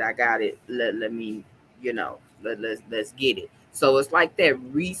get it, I got it. Let me, let's get it. So it's like that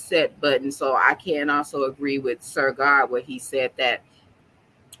reset button. So I can also agree with Sir God where he said that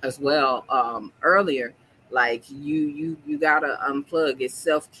as well earlier. Like you gotta unplug. It's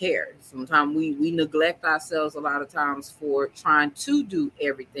self-care. Sometimes we neglect ourselves a lot of times for trying to do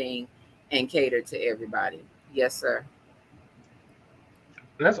everything and cater to everybody. Yes, sir.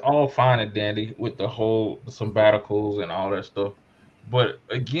 That's all fine and dandy with the whole sabbaticals and all that stuff. But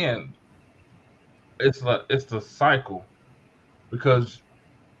again, it's the cycle, because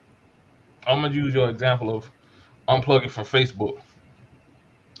I'm gonna use your example of unplugging from Facebook.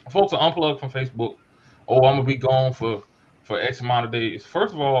 Folks are unplugged from Facebook. Oh, I'm gonna be gone for X amount of days.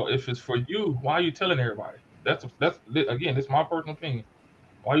 First of all, if it's for you, why are you telling everybody? That's again, it's my personal opinion.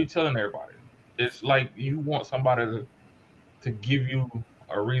 Why are you telling everybody? It's like you want somebody to give you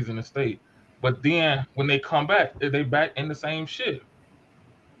a reason to stay. But then when they come back, they back in the same shit.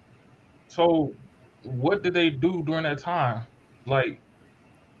 So what did they do during that time? Like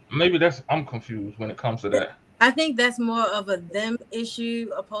maybe I'm confused when it comes to that. I think that's more of a them issue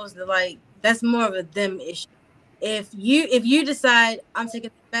opposed to like that's more of a them issue. If you decide I'm taking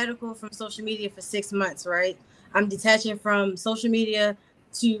a sabbatical from social media for 6 months, right? I'm detaching from social media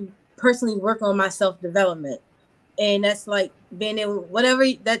to personally work on my self-development. And that's like being able whatever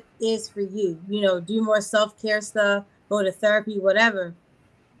that is for you, do more self-care stuff, go to therapy, whatever.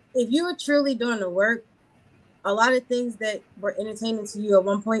 If you are truly doing the work, a lot of things that were entertaining to you at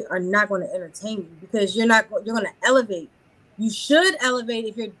one point are not going to entertain you because you're going to elevate. You should elevate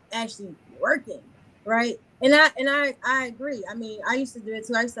if you're actually working, right? And I agree. I mean, I used to do it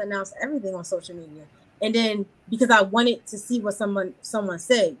too. I used to announce everything on social media, and then because I wanted to see what someone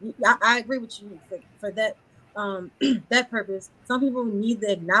said. I agree with you for that that purpose. Some people need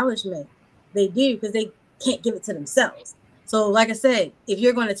the acknowledgement. They do because they can't give it to themselves. So, like I said, if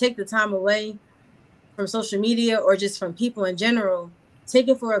you're going to take the time away from social media or just from people in general, take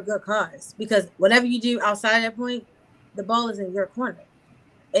it for a good cause, because whatever you do outside of that point, the ball is in your corner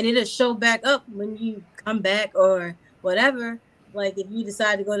and it'll show back up when you come back or whatever. Like if you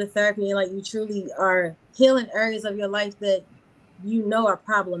decide to go to therapy and like you truly are healing areas of your life that are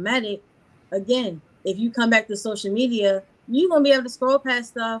problematic, again, if you come back to social media, you're going to be able to scroll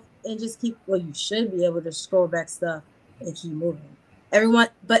past stuff and just you should be able to scroll back stuff and keep moving.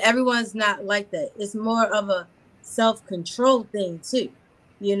 Everyone's not like that. It's more of a self-control thing too.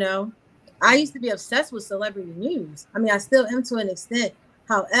 I used to be obsessed with celebrity news. I mean, I still am to an extent.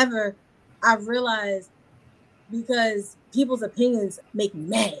 However, I realized because people's opinions make me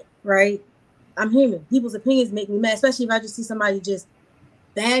mad, right? I'm human. People's opinions make me mad, especially if I just see somebody just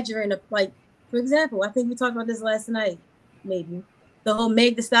badgering for example, I think we talked about this last night, maybe. The whole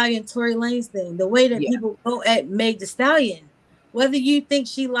Meg Thee Stallion, Tory Lanez thing, the way that people go at Meg Thee Stallion. Whether you think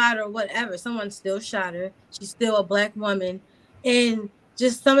she lied or whatever, someone still shot her. She's still a Black woman. And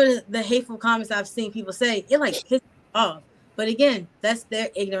just some of the hateful comments I've seen people say, it pisses me off. But again, that's their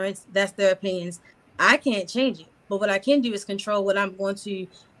ignorance. That's their opinions. I can't change it. But what I can do is control what I'm going to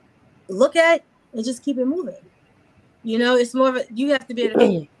look at and just keep it moving. It's more of you have to be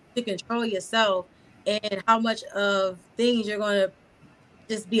able to control yourself and how much of things you're going to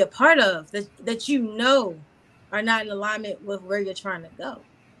just be a part of that are not in alignment with where you're trying to go.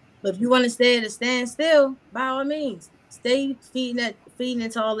 But if you want to stay at a standstill, by all means, stay feeding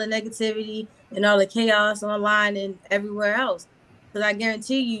into all the negativity and all the chaos online and everywhere else. Because I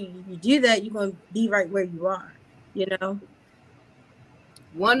guarantee you do that, you're going to be right where you are,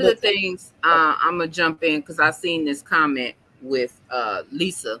 One of the things I'm going to jump in because I seen this comment with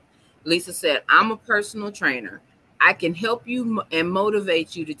Lisa. Lisa said, I'm a personal trainer. I can help you and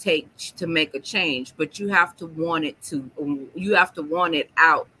motivate you to make a change, but you have to want it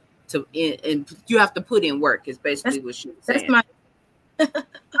out and you have to put in work is basically what she was saying.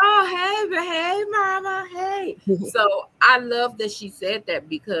 Oh, hey, mama, hey. So I love that she said that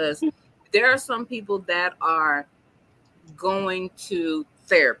because there are some people that are going to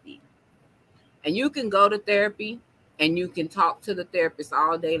therapy and you can go to therapy and you can talk to the therapist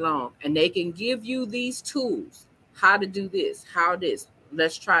all day long and they can give you these tools. How to do this,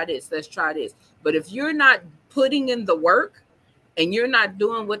 let's try this. But if you're not putting in the work and you're not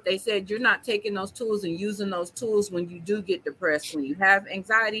doing what they said, you're not taking those tools and using those tools when you do get depressed, when you have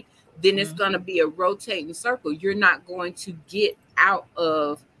anxiety, then it's going to be a rotating circle. You're not going to get out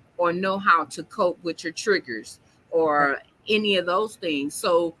of or know how to cope with your triggers or any of those things.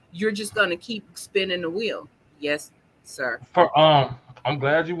 So you're just going to keep spinning the wheel. Yes, sir. I'm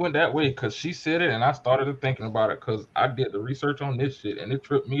glad you went that way because she said it and I started thinking about it because I did the research on this shit and it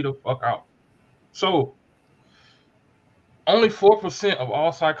tripped me the fuck out. So only 4% of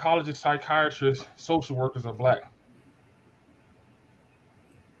all psychologists, psychiatrists, social workers are Black.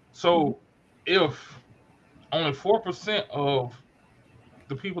 So if only 4% of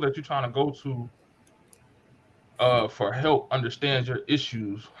the people that you're trying to go to for help understands your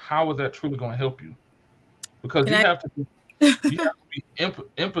issues, how is that truly going to help you? Because you have to be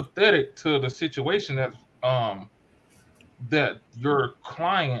empathetic to the situation that your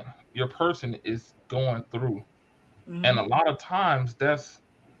client, your person is going through. Mm-hmm. And a lot of times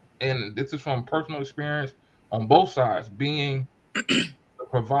and this is from personal experience on both sides, being a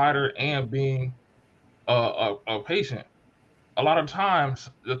provider and being a patient. A lot of times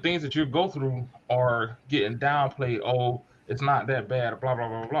the things that you go through are getting downplayed. Oh, it's not that bad, blah, blah,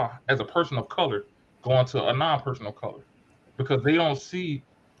 blah, blah, as a person of color going to a non-person of color. Because they don't see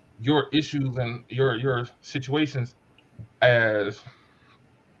your issues and your situations as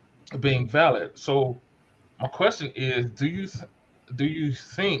being valid. So my question is, do you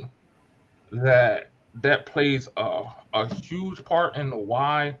think that plays a huge part in the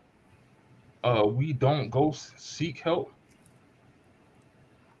why we don't go seek help?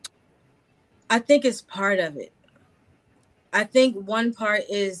 I think it's part of it. I think one part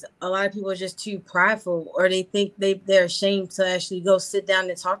is a lot of people are just too prideful, or they think they're ashamed to actually go sit down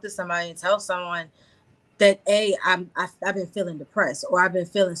and talk to somebody and tell someone that I've been feeling depressed or I've been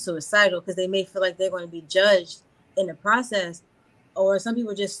feeling suicidal, because they may feel like they're going to be judged in the process. Or some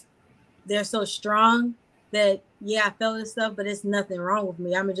people just, they're so strong that, yeah, I felt this stuff, but it's nothing wrong with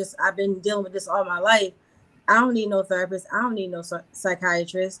me. I've been dealing with this all my life. I don't need no therapist. I don't need no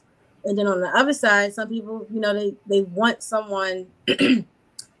psychiatrist. And then on the other side, some people, they want someone that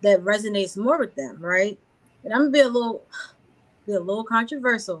resonates more with them, right? And I'm gonna be a little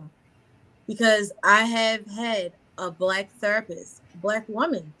controversial, because I have had a Black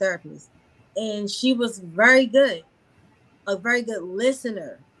woman therapist, and she was very good, a very good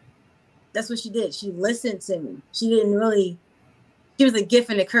listener. That's what she did. She listened to me. She was a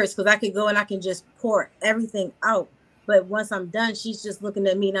gift and a curse, because I could go and I can just pour everything out. But once I'm done, she's just looking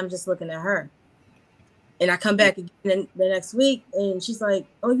at me and I'm just looking at her. And I come back again the next week and she's like,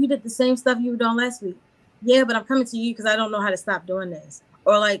 oh, you did the same stuff you were doing last week. Yeah, but I'm coming to you because I don't know how to stop doing this.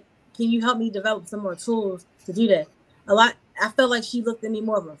 Or like, can you help me develop some more tools to do that? I felt like she looked at me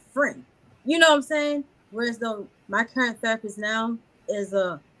more of a friend. You know what I'm saying? Whereas though my current therapist now is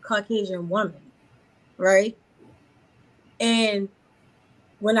a Caucasian woman, right? And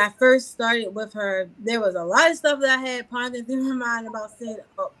when I first started with her, there was a lot of stuff that I had pondered through my mind about saying,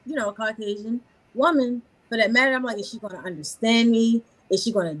 a Caucasian woman. For that matter, I'm like, is she going to understand me? Is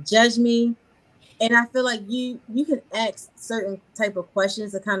she going to judge me? And I feel like you can ask certain type of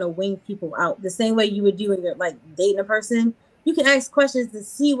questions to kind of wing people out. The same way you would do when you're like dating a person. You can ask questions to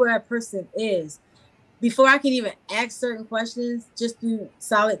see where a person is. Before I could even ask certain questions, just through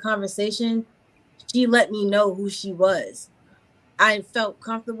solid conversation, she let me know who she was. I felt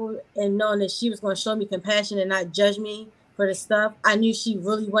comfortable in knowing that she was going to show me compassion and not judge me for the stuff. I knew she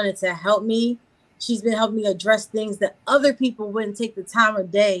really wanted to help me. She's been helping me address things that other people wouldn't take the time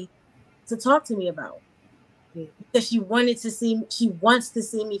of day to talk to me about. Because she wants to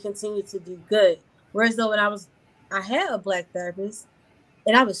see me continue to do good. Whereas though when I had a Black therapist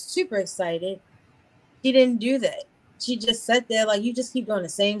and I was super excited, she didn't do that. She just sat there like, you just keep doing the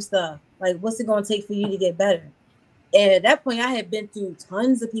same stuff. Like, what's it going to take for you to get better? And at that point, I had been through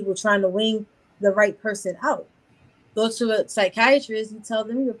tons of people trying to wing the right person out. Go to a psychiatrist, you tell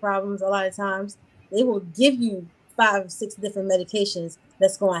them your problems. A lot of times, they will give you 5 or 6 different medications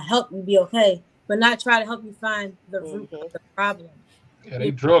that's going to help you be okay, but not try to help you find the root of the problem. Yeah,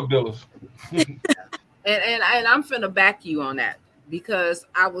 they drug dealers. and I'm finna back you on that, because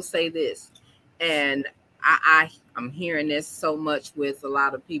I will say this, and I'm hearing this so much with a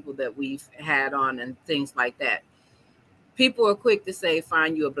lot of people that we've had on and things like that. People are quick to say,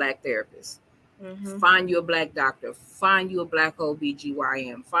 find you a Black therapist, find you a Black doctor, find you a Black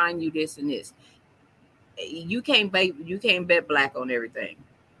OBGYN, find you this and this. You can't bet Black on everything.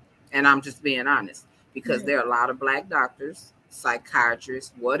 And I'm just being honest, because there are a lot of Black doctors,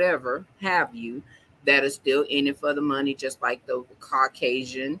 psychiatrists, whatever have you, that are still in it for the money, just like the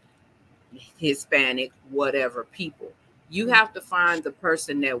Caucasian, Hispanic, whatever people. You have to find the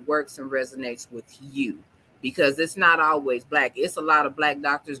person that works and resonates with you, because it's not always Black. It's a lot of Black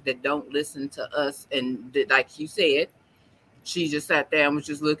doctors that don't listen to us. And like you said, she just sat there and was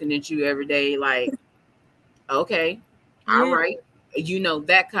just looking at you every day like, okay, all right.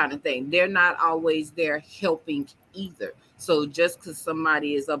 That kind of thing. They're not always there helping either. So just because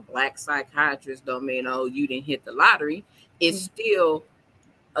somebody is a Black psychiatrist don't mean, you didn't hit the lottery. It's still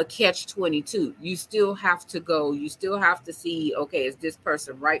a catch-22. You still have to go. You still have to see, okay, is this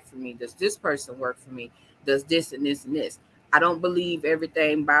person right for me? Does this person work for me? Does this and this and this? I don't believe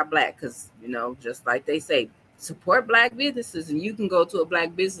everything by Black, because, just like they say, support Black businesses, and you can go to a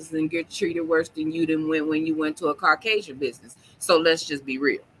Black business and get treated worse than you didn't when you went to a Caucasian business. So let's just be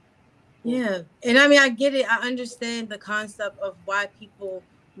real. Yeah. And I mean, I get it. I understand the concept of why people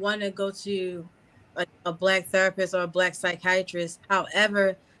want to go to a Black therapist or a Black psychiatrist.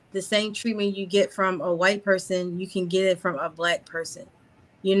 However, the same treatment you get from a white person, you can get it from a Black person.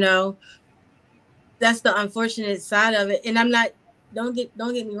 That's the unfortunate side of it. And I'm not, don't get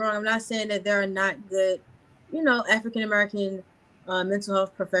me wrong, I'm not saying that there are not good, African American mental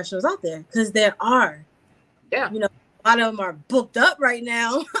health professionals out there, because there are. Yeah. A lot of them are booked up right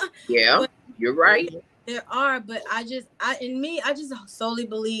now. Yeah, you're right. There are, but I just solely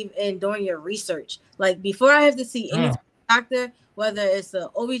believe in doing your research. Like, before I have to see any doctor, whether it's a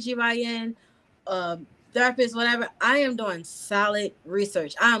OBGYN, therapists, whatever, I am doing solid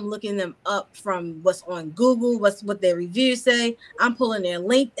research. I'm looking them up from what's on Google, what their reviews say. I'm pulling their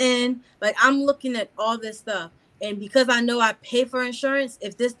LinkedIn. Like, I'm looking at all this stuff. And because I know I pay for insurance,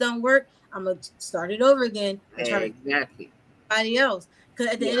 if this don't work, I'm gonna start it over again and try to Exactly. somebody else.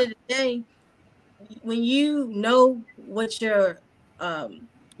 Because at the end of the day, when you know what your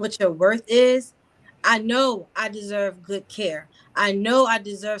worth is, I know I deserve good care. I know I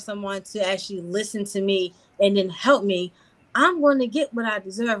deserve someone to actually listen to me and then help me. I'm going to get what I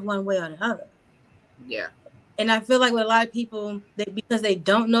deserve one way or the other. Yeah. And I feel like with a lot of people, because they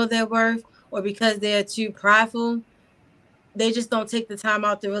don't know their worth or because they're too prideful, they just don't take the time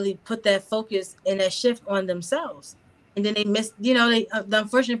out to really put that focus and that shift on themselves. And then they miss, the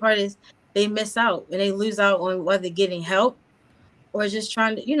unfortunate part is they miss out and they lose out on whether getting help or just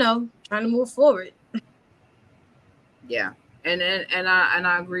trying to move forward. Yeah. And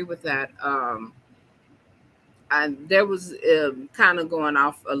I agree with that. There was kind of going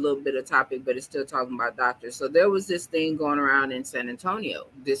off a little bit of topic, but it's still talking about doctors. So there was this thing going around in San Antonio,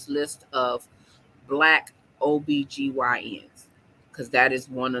 this list of Black OBGYNs, because that's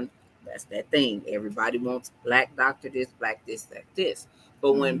that thing. Everybody wants Black doctor this, Black this, that this.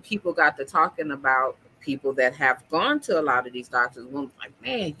 But when people got to talking about people that have gone to a lot of these doctors, one was like,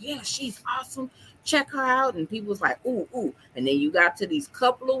 man, yeah, she's awesome. Check her out. And people was like, ooh, ooh. And then you got to these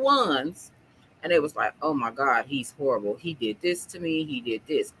couple of ones, and it was like, oh my God, he's horrible. He did this to me. He did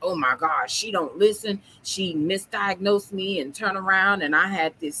this. Oh my God, she don't listen. She misdiagnosed me and turned around, and I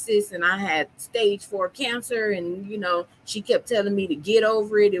had this cyst and I had stage 4 cancer. And, she kept telling me to get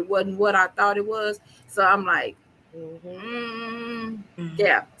over it. It wasn't what I thought it was. So I'm like,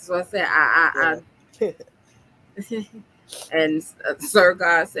 yeah. So I said, I and Sir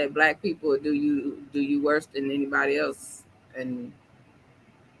God said, Black people do you worse than anybody else. And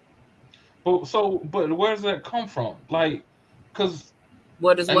but where does that come from? Like, because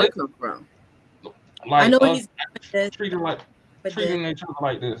where does what come from? Like, I know us he's treating each other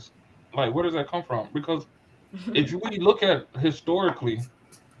like this. Like, where does that come from? Because if we look at historically,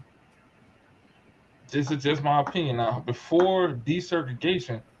 this is just my opinion now. Before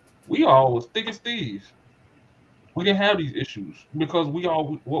desegregation, we all was thick as thieves. We didn't have these issues because we were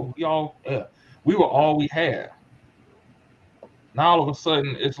all we had. Now all of a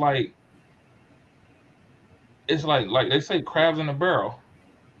sudden, it's like they say, crabs in a barrel.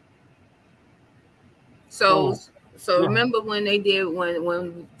 So remember when they did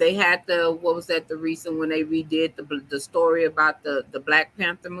when they had the recent when they redid the story about the Black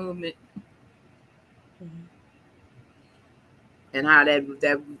Panther movement, and how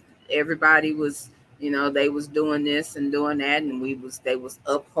that everybody was, they was doing this and doing that, and they was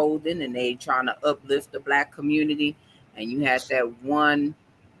upholding and they trying to uplift the Black community, and you had that one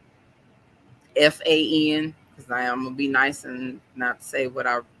FAN, because I'm gonna be nice and not say what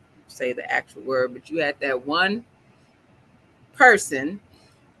I say the actual word, but you had that one person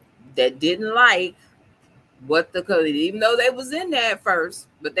that didn't like even though they was in there at first,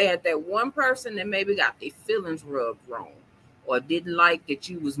 but they had that one person that maybe got their feelings rubbed wrong or didn't like that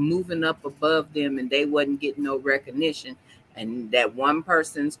you was moving up above them and they wasn't getting no recognition. And that one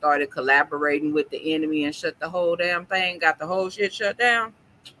person started collaborating with the enemy and shut the whole damn thing, got the whole shit shut down.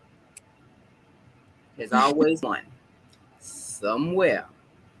 There's always one. Somewhere,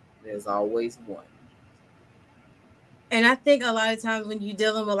 there's always one. And I think a lot of times when you're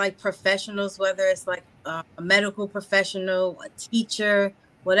dealing with like professionals, whether it's like a medical professional, a teacher,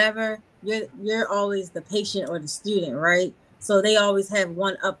 whatever, you're always the patient or the student, right? So they always have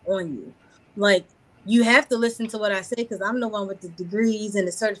one up on you. Like, you have to listen to what I say because I'm the one with the degrees and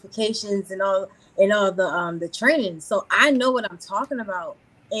the certifications and all the training. So I know what I'm talking about,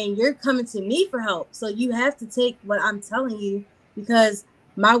 and you're coming to me for help. So you have to take what I'm telling you because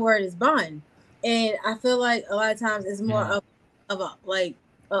my word is bond. And I feel like a lot of times it's more of a like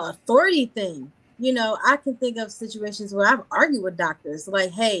authority thing. I can think of situations where I've argued with doctors like,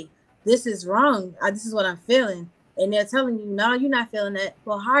 hey, this is wrong. This is what I'm feeling. And they're telling you, no, you're not feeling that.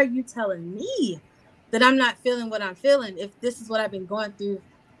 Well, how are you telling me that I'm not feeling what I'm feeling if this is what I've been going through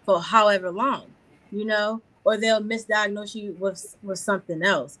for however long, or they'll misdiagnose you with something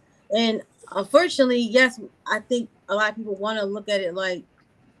else. And unfortunately, yes, I think a lot of people want to look at it like,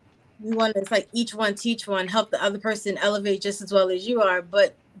 it's like each one teach one, help the other person elevate just as well as you are.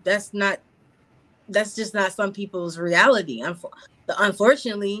 But that's just not some people's reality.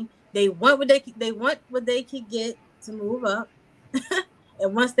 Unfortunately, they want what they could get to move up.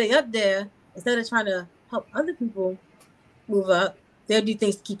 And once they up there, instead of trying to help other people move up, they'll do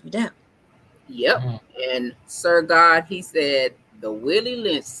things to keep you down. Yep. And Sir God, he said the Willie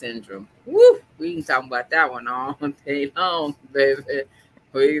Lynch syndrome. Woo, We can talk about that one all day long, baby.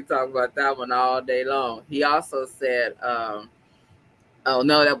 We can talk about that one all day long. He also said, oh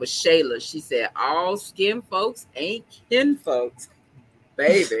no, that was Shayla. She said, all skin folks ain't kin folks,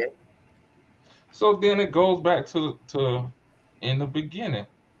 baby. So then it goes back to in the beginning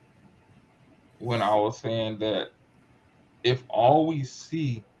when I was saying that if all we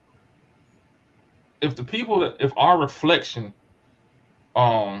see, if the people that, if our reflection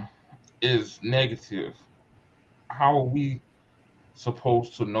is negative, how are we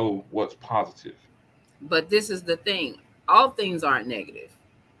supposed to know what's positive? But this is the thing. All things aren't negative.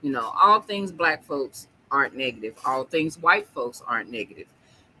 You know, all things black folks aren't negative. All things white folks aren't negative.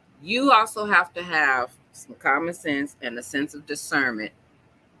 You also have to have some common sense and a sense of discernment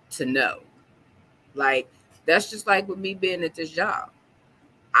to know. Like, that's just like with me being at this job.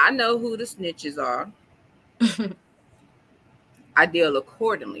 I know who the snitches are. I deal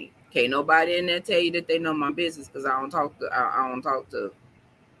accordingly. Can't nobody in there tell you that they know my business because I don't talk to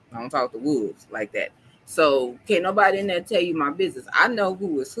wolves like that. So can't nobody in there tell you my business. I know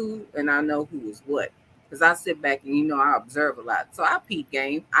who is who and I know who is what. Because I sit back and I observe a lot. So I peep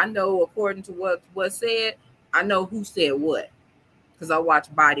game. I know according to what said, I know who said what. Because I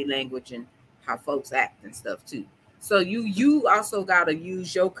watch body language and how folks act and stuff too. So you also gotta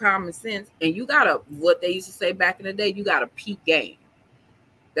use your common sense, and you gotta, what they used to say back in the day, you gotta peep game.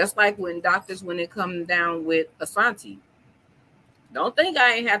 That's like when doctors, when it come down with Asante. Don't think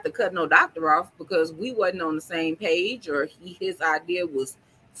I ain't have to cut no doctor off because we wasn't on the same page or his idea was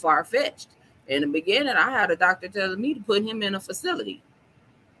far-fetched. In the beginning, I had a doctor telling me to put him in a facility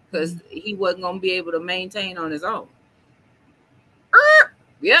because he wasn't going to be able to maintain on his own.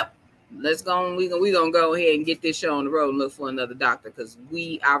 Yep. Let's go. We're going to go ahead and get this show on the road and look for another doctor because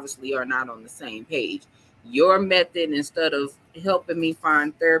we obviously are not on the same page. Your method, instead of helping me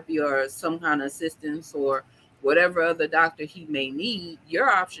find therapy or some kind of assistance or whatever other doctor he may need, your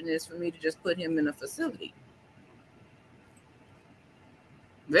option is for me to just put him in a facility.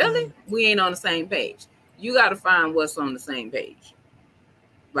 Really? We ain't on the same page. You got to find what's on the same page.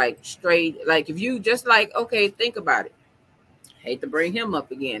 Like straight, like if you just like, okay, think about it. Hate to bring him up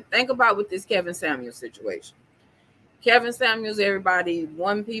again. Think about with this Kevin Samuels situation. Kevin Samuels, everybody,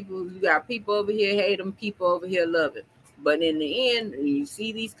 you got people over here hate him, people over here love him. But in the end, when you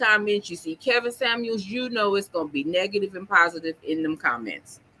see these comments, you see Kevin Samuels, you know it's going to be negative and positive in them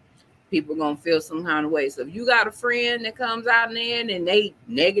comments. People going to feel some kind of way. So if you got a friend that comes out there and they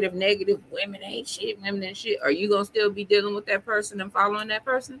negative, women ain't shit, are you going to still be dealing with that person and following that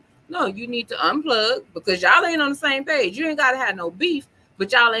person? No, you need to unplug because y'all ain't on the same page. You ain't got to have no beef,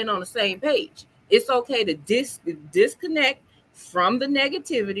 but y'all ain't on the same page. It's okay to disconnect from the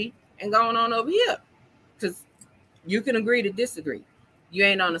negativity and going on over here because you can agree to disagree. You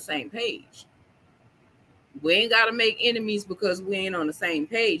ain't on the same page. We ain't got to make enemies because we ain't on the same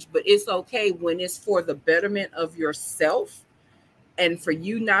page, but it's okay when it's for the betterment of yourself and for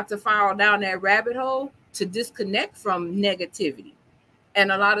you not to fall down that rabbit hole to disconnect from negativity. And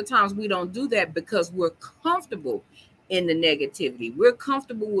a lot of times we don't do that because we're comfortable in the negativity. We're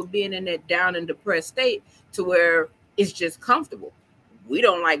comfortable with being in that down and depressed state to where it's just comfortable. We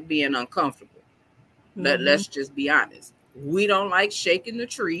don't like being uncomfortable. Let's just be honest. We don't like shaking the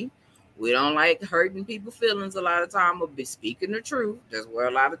tree. We don't like hurting people's feelings a lot of time or be speaking the truth. That's where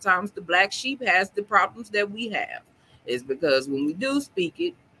a lot of times the black sheep has the problems that we have. Is because when we do speak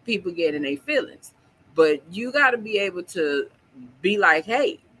it, people get in their feelings. But you got to be able to be like,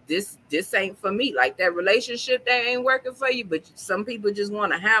 hey, this ain't for me. Like that relationship that ain't working for you, but some people just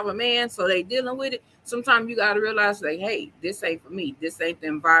want to have a man, so they dealing with it. Sometimes you got to realize, like, hey, this ain't for me. This ain't the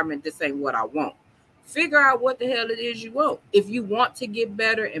environment. This ain't what I want. Figure out what the hell it is you want. If you want to get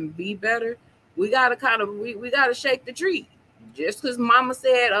better and be better, we got to we got to shake the tree. Just because mama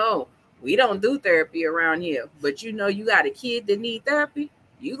said, oh, we don't do therapy around here, but you got a kid that need therapy,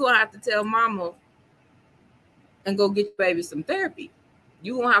 you going to have to tell mama and go get your baby some therapy.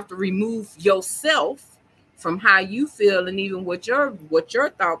 You going to have to remove yourself from how you feel and even what your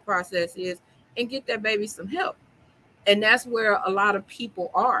thought process is and get that baby some help. And that's where a lot of people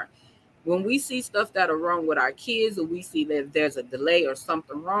are. When we see stuff that are wrong with our kids or we see that there's a delay or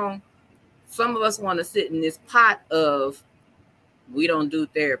something wrong, some of us want to sit in this pot of we don't do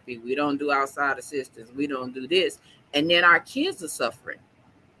therapy, we don't do outside assistance, we don't do this. And then our kids are suffering.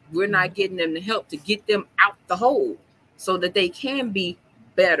 We're not getting them the help to get them out the hole so that they can be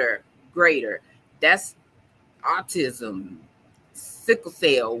better, greater. That's autism, sickle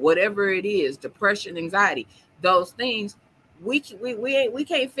cell, whatever it is, depression, anxiety, those things. We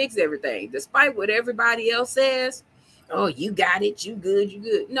can't fix everything, despite what everybody else says. oh, you got it, you good, you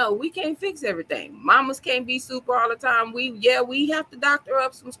good. No, we can't fix everything. Mamas can't be super all the time. We have to doctor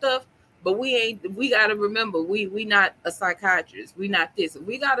up some stuff, but we gotta remember we not a psychiatrist. We not this.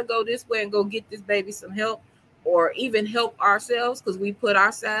 We gotta go this way and go get this baby some help, or even help ourselves, because we put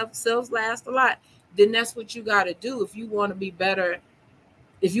ourselves last a lot. Then that's what you gotta do if you want to be better.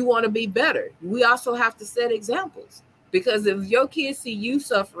 If you want to be better, we also have to set examples, because if your kids see you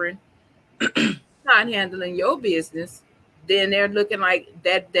suffering, not handling your business, then they're looking like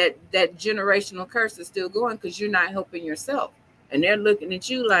that generational curse is still going, because you're not helping yourself, and they're looking at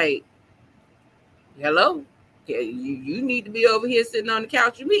you like, hello, okay, you need to be over here sitting on the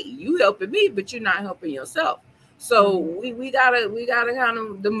couch with me. You helping me, but you're not helping yourself. So we gotta kind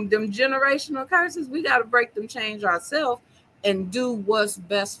of them generational curses. We gotta break them, change ourselves, and do what's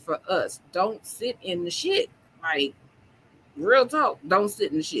best for us. Don't sit in the shit. Like, real talk, don't sit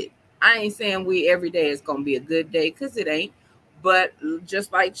in the shit. I ain't saying every day is gonna be a good day, because it ain't. But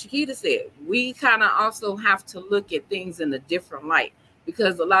just like Chiquita said, we kind of also have to look at things in a different light,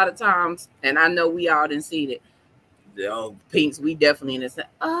 because a lot of times, and I know we all didn't see it, Pinks, we definitely in this.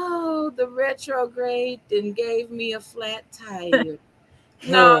 Oh, the retrograde then gave me a flat tire.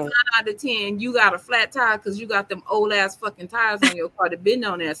 No, 9 out of 10, you got a flat tire because you got them old ass fucking tires on your car that been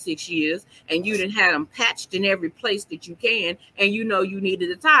on there 6 years, and you didn't have them patched in every place that you can, and you know you needed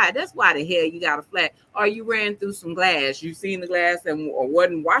a tire. That's why the hell you got a flat. Or you ran through some glass. You seen the glass and or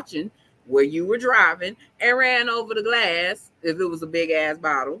wasn't watching where you were driving and ran over the glass. If it was a big ass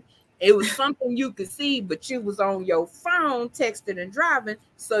bottle, it was something you could see, but you was on your phone texting and driving,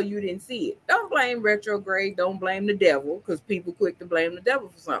 so you didn't see it. Don't blame retrograde. Don't blame the devil, because people quick to blame the devil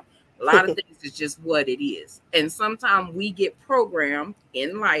for something. A lot of things is just what it is. And sometimes we get programmed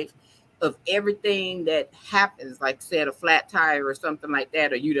in life of everything that happens, like said a flat tire or something like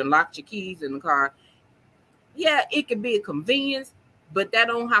that, or you done locked your keys in the car. Yeah, it could be a convenience, but that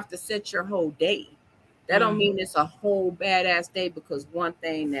don't have to set your whole day. That don't mean it's a whole badass day because one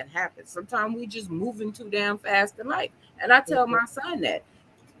thing that happens. Sometimes we just moving too damn fast in life. And I tell my son that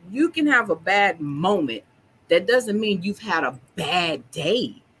you can have a bad moment. That doesn't mean you've had a bad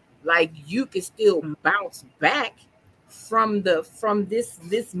day. Like, you can still bounce back from this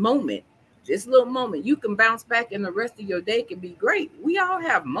moment, this little moment. You can bounce back, and the rest of your day can be great. We all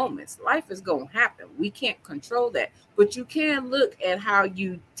have moments. Life is gonna happen. We can't control that, but you can look at how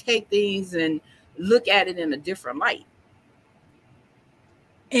you take things and look at it in a different light.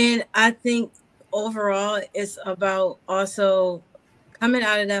 And I think overall it's about also coming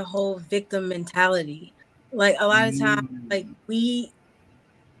out of that whole victim mentality. Like, a lot of times, like we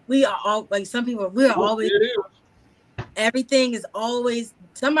are all like, some people, we are always, everything is always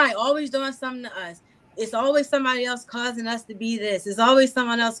somebody always doing something to us. It's always somebody else causing us to be this. It's always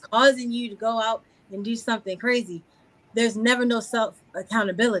someone else causing you to go out and do something crazy. There's never no self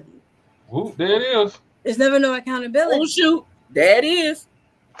accountability. Ooh, there it is. There's never no accountability. Oh shoot, there it is.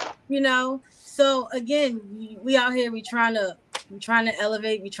 You know, so again, we out here, we trying to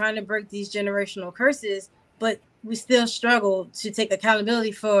elevate, we trying to break these generational curses, but we still struggle to take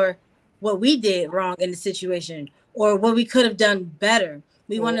accountability for what we did wrong in the situation or what we could have done better.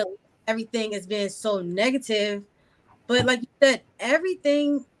 We want to everything as being so negative, but like you said,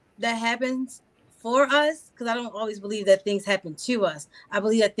 everything that happens for us, because I don't always believe that things happen to us. I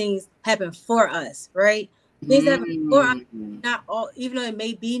believe that things happen for us, right? Things happen for us, not all, even though it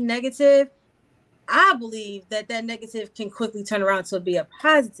may be negative. I believe that negative can quickly turn around to be a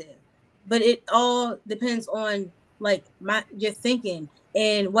positive, but it all depends on like your thinking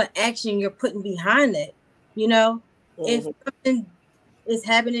and what action you're putting behind it. You know, if something is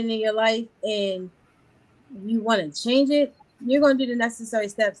happening in your life and you want to change it, you're going to do the necessary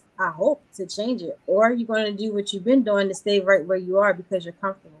steps, I hope, to change it. Or you're going to do what you've been doing to stay right where you are because you're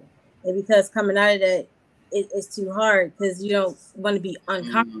comfortable. And because coming out of that, it's too hard because you don't want to be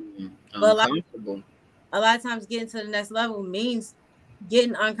uncomfortable. But a lot of times getting to the next level means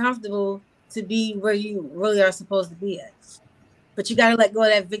getting uncomfortable to be where you really are supposed to be at. But you got to let go of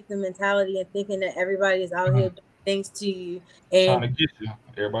that victim mentality and thinking that everybody is out here doing things to you. And trying to get you.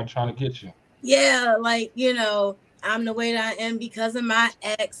 Everybody trying to get you. Yeah, like, you know, I'm the way that I am because of my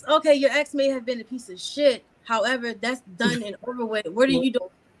ex. Okay, your ex may have been a piece of shit. However, that's done and over with. What are you doing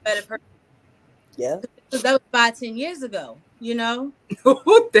for a better person? Yeah. Because that was 5-10 years ago, you know?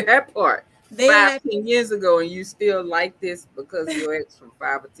 That part. They 5-10 years ago, and you still like this because of your ex from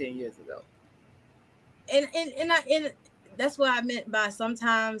 5 or 10 years ago. And that's what I meant by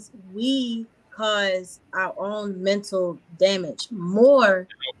sometimes we cause our own mental damage more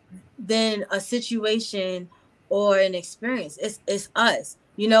than a situation or an experience. It's us.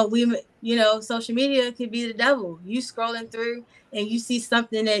 Social media could be the devil. You scrolling through and you see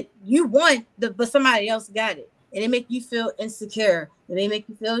something that you want, but somebody else got it, and it make you feel insecure. It may make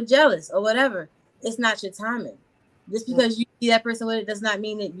you feel jealous or whatever. It's not your timing. Just because you see that person with it does not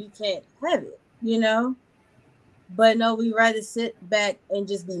mean that you can't have it. But no, we rather sit back and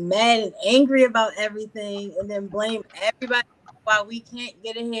just be mad and angry about everything and then blame everybody why we can't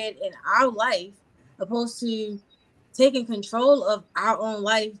get ahead in our life, opposed to taking control of our own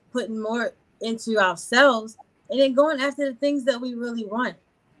life, putting more into ourselves, and then going after the things that we really want.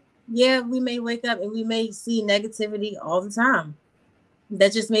 Yeah, we may wake up and we may see negativity all the time.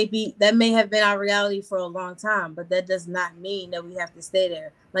 That may have been our reality for a long time, but that does not mean that we have to stay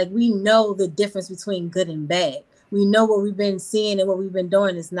there. Like, we know the difference between good and bad. We know what we've been seeing and what we've been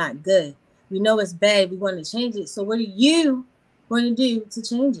doing is not good. We know it's bad. We want to change it. So what are you going to do to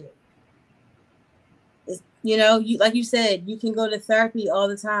change it? You like you said, you can go to therapy all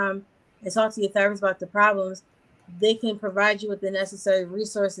the time and talk to your therapist about the problems. They can provide you with the necessary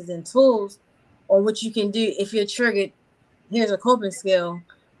resources and tools on what you can do. If you're triggered, here's a coping skill,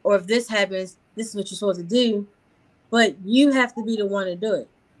 or if this happens, this is what you're supposed to do. But you have to be the one to do it.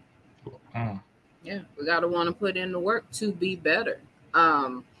 Yeah, we gotta want to put in the work to be better.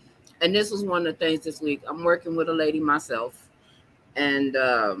 And this was one of the things this week. I'm working with a lady myself, and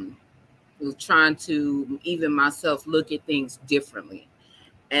was trying to even myself look at things differently.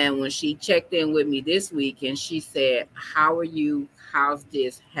 And when she checked in with me this week and she said, "How are you? How's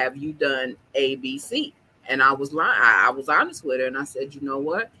this? Have you done ABC?" And I was lying. I was honest with her, and I said, "You know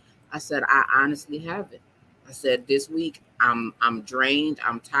what?" I said, "I honestly haven't." I said, "This week I'm drained.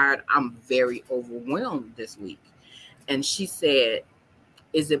 I'm tired. I'm very overwhelmed this week." And she said,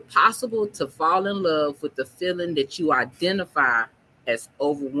 "Is it possible to fall in love with the feeling that you identify as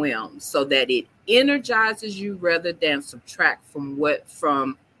overwhelmed, so that it energizes you rather than subtract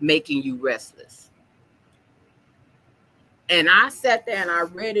from making you restless?" And I sat there and I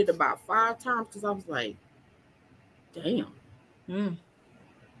read it about 5 times because I was like, damn. Damn.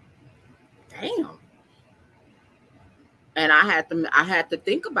 And I had to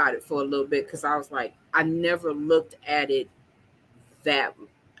think about it for a little bit, because I was like, I never looked at it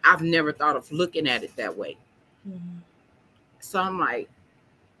I've never thought of looking at it that way. Mm-hmm. So I'm like,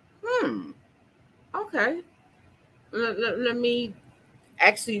 okay. Let me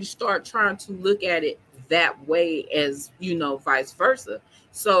actually start trying to look at it that way, as vice versa.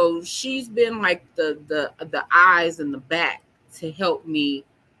 So she's been like the eyes and the back to help me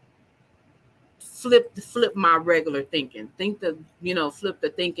flip my regular thinking. Flip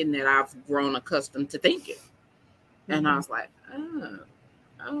the thinking that I've grown accustomed to thinking. Mm-hmm. And I was like,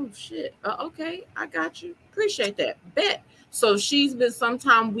 oh shit. Okay, I got you. Appreciate that. Bet. So she's been,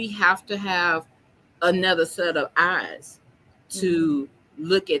 sometimes we have to have another set of eyes to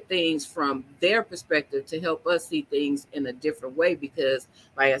look at things from their perspective, to help us see things in a different way. Because,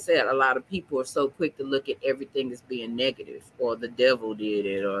 like I said, a lot of people are so quick to look at everything as being negative, or the devil did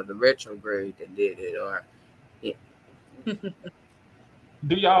it, or the retrograde that did it, or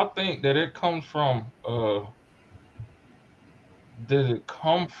Do y'all think that it comes from did it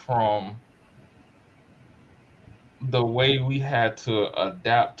come from the way we had to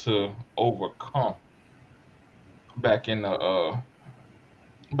adapt to overcome back in like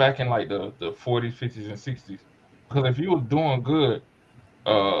the 40s, 50s, and 60s? Because if you were doing good,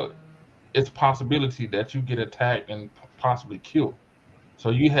 it's a possibility that you get attacked and possibly killed.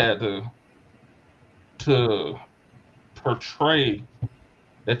 So you had to portray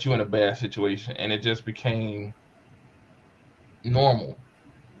that you're in a bad situation, and it just became normal.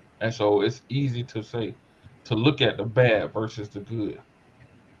 And so it's easy to look at the bad versus the good.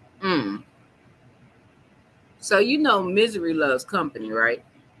 So misery loves company, right?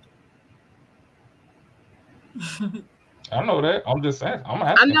 I know that. I'm just saying.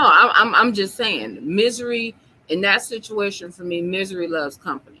 I know. I'm just saying. Misery in that situation, for me, misery loves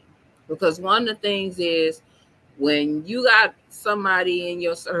company. Because one of the things is, when you got somebody in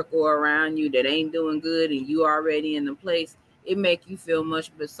your circle around you that ain't doing good, and you already in the place, it make you feel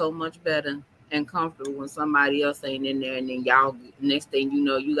so much better and comfortable when somebody else ain't in there. And then y'all, next thing you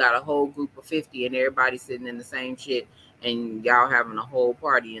know, you got a whole group of 50 and everybody sitting in the same shit, and y'all having a whole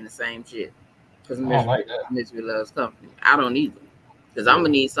party in the same shit. Because misery loves company. I don't either. Because I'm gonna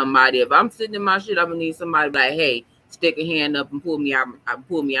need somebody. If I'm sitting in my shit, I'm gonna need somebody like, hey, stick a hand up and pull me out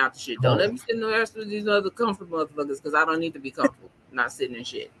the shit. Don't let me sit in the rest of these other comfortable motherfuckers, because I don't need to be comfortable not sitting in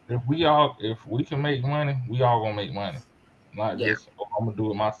shit. If we can make money, we all gonna make money. Not just, I'm gonna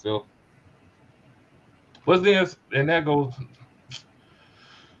do it myself. But then, and that goes,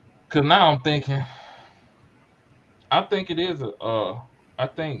 because now I'm thinking, I think it is I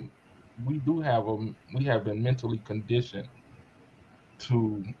think we have been mentally conditioned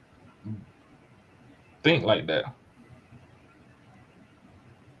to think like that.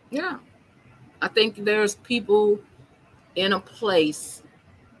 Yeah. I think there's people in a place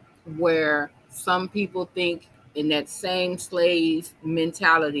where some people think in that same slave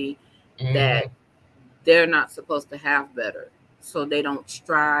mentality that Hmm. they're not supposed to have better. So they don't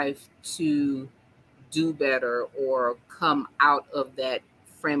strive to do better or come out of that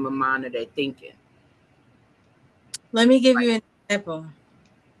frame of mind that they're thinking. Let me give you an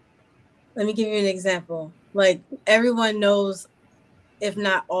example. Like everyone knows, if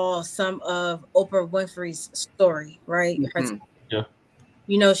not all, some of Oprah Winfrey's story, right? Mm-hmm.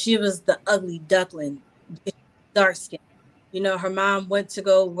 Yeah. She was the ugly duckling, dark skin. Her mom went to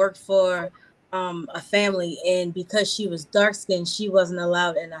go work for a family, and because she was dark skinned, she wasn't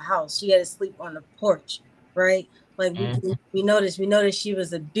allowed in the house. She had to sleep on the porch, right? Like Hmm. we noticed she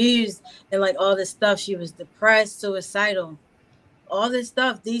was abused and like all this stuff. She was depressed, suicidal, all this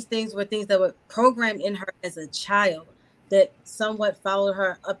stuff. These things were things that were programmed in her as a child that somewhat followed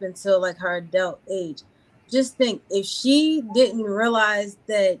her up until like her adult age. Just think, if she didn't realize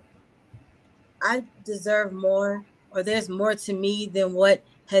that I deserve more, or there's more to me than what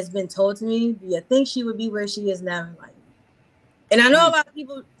has been told to me, do you think she would be where she is now in life? And I know a lot of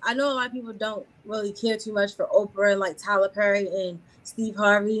people don't really care too much for Oprah and like Tyler Perry and Steve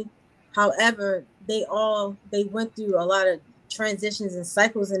Harvey. However, they went through a lot of transitions and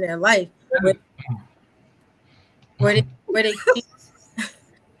cycles in their life where they where they came,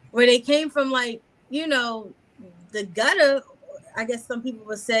 where they came from, like, the gutter. I guess some people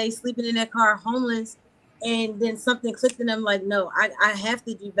would say sleeping in their car, homeless, and then something clicked in them like, no, I have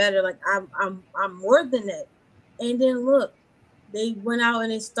to do better. Like I'm more than that. And then look, they went out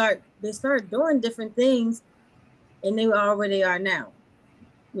and they started doing different things, and they are where they are now.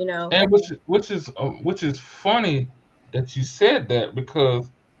 And which is funny that you said that,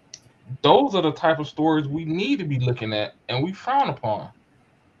 because those are the type of stories we need to be looking at and we frown upon.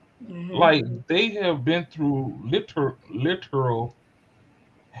 Mm-hmm. Like, they have been through literal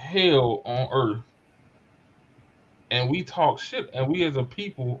hell on earth, and we talk shit, and we as a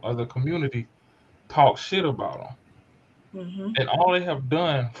people, as a community, talk shit about them. Mm-hmm. And all they have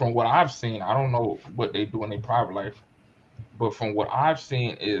done, from what I've seen, I don't know what they do in their private life, but from what I've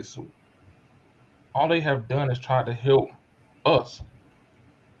seen is all they have done is try to help us,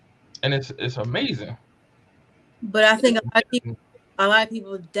 and it's amazing. But I think a lot of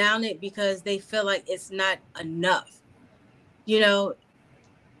people down it because they feel like it's not enough. You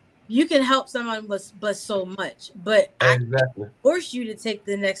can help someone but so much, but I Exactly. force you to take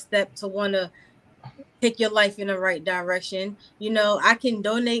the next step to want to take your life in the right direction. I can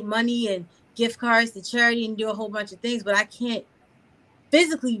donate money and gift cards to charity and do a whole bunch of things, but I can't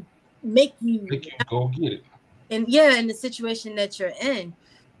physically make you, Make you go get it. in the situation that you're in.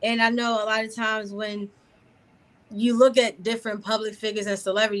 And I know a lot of times when you look at different public figures and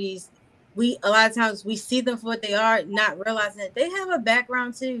celebrities, a lot of times we see them for what they are, not realizing that they have a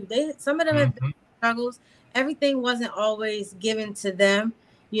background too. Some of them have Hmm. struggles. Everything wasn't always given to them,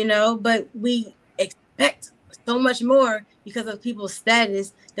 but we expect so much more because of people's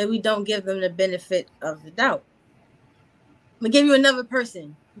status that we don't give them the benefit of the doubt. I'm gonna give you another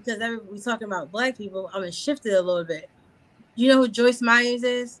person, because we're talking about Black people. I'm gonna shift it a little bit. You know who Joyce Myers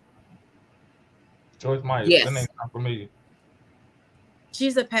is? Joyce Myers, that Yes. name's not familiar.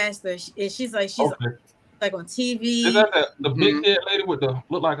 She's a pastor, and she's Okay. like on Is TV. that the big head lady with the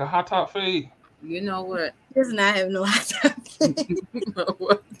look like a hot top fade? You know what? She does not have no hot top fade. You know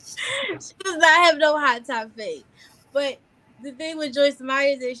what? She does not have no hot top fade. But the thing with Joyce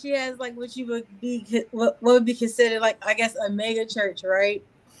Myers is she has like what would be considered, like, I guess, a mega church, right?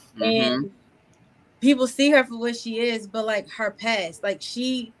 Mm-hmm. And people see her for what she is, but like her past, like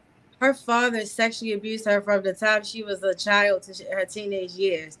her father sexually abused her from the time she was a child to her teenage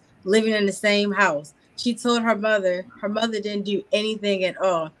years, living in the same house. She told her mother didn't do anything at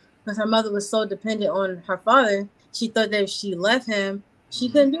all because her mother was so dependent on her father. She thought that if she left him, she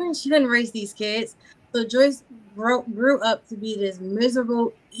couldn't do it. She couldn't raise these kids. So Joyce grew up to be this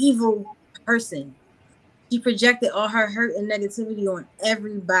miserable, evil person. She projected all her hurt and negativity on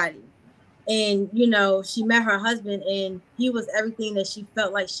everybody. And she met her husband, and he was everything that she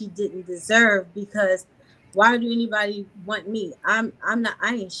felt like she didn't deserve, because why do anybody want me? I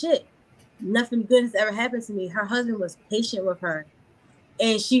ain't shit. Nothing good has ever happened to me. Her husband was patient with her,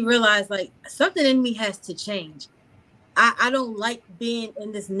 and she realized, like, something in me has to change. I don't like being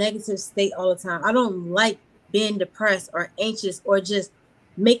in this negative state all the time. I don't like being depressed or anxious or just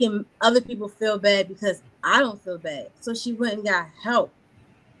making other people feel bad because I don't feel bad. So she went and got help.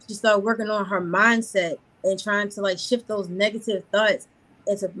 she started working on her mindset and trying to like shift those negative thoughts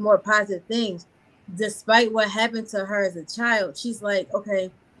into more positive things. Despite what happened to her as a child, she's like,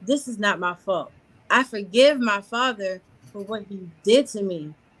 okay, this is not my fault. I forgive my father for what he did to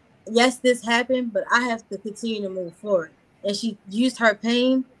me. Yes, this happened, but I have to continue to move forward. And she used her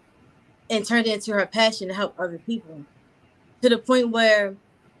pain and turned it into her passion to help other people, to the point where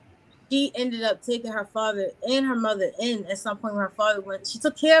she ended up taking her father and her mother in at some point when her father went. She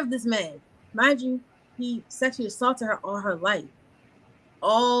took care of this man. Mind you, he sexually assaulted her all her life.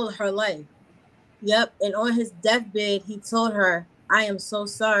 All her life. Yep. And on his deathbed, he told her, I am so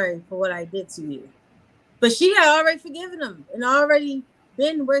sorry for what I did to you. But she had already forgiven him and already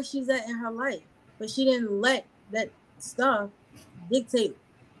been where she's at in her life. But she didn't let that stuff dictate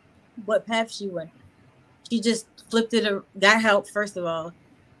what path she went. She just flipped it, got help, first of all,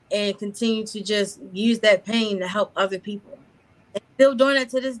 and continued to just use that pain to help other people. And still doing it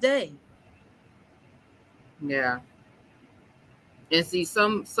to this day. Yeah. And see,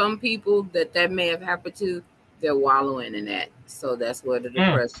 some people that may have happened to, they're wallowing in that. So that's where the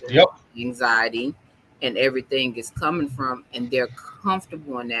depression, anxiety, and everything is coming from. And they're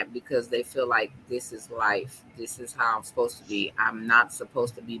comfortable in that because they feel like this is life. This is how I'm supposed to be. I'm not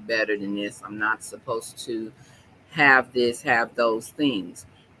supposed to be better than this. I'm not supposed to have this, have those things.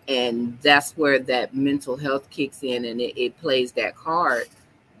 And that's where that mental health kicks in, and it plays that card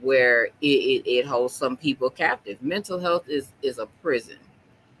where it holds some people captive. Mental health is a prison.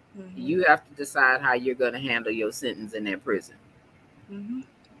 Mm-hmm. You have to decide how you're going to handle your sentence in that prison. Mm-hmm.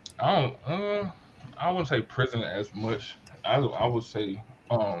 I wouldn't say prison as much. I would say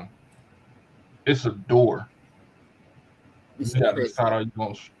it's a door. You got to decide, are you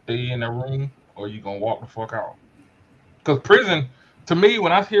going to stay in that room or you going to walk the fuck out? Because prison, to me,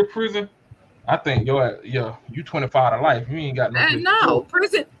 when I hear prison, I think you 25 to life. You ain't got no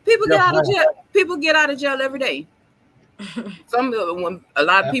prison. People get out of jail. People get out of jail every day. When a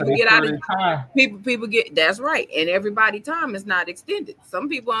lot of people get out of time. People get, that's right. And everybody's time is not extended. Some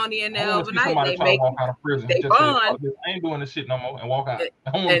people only in there overnight. They make walk out of prison. They bond. I ain't doing this shit no more and walk out.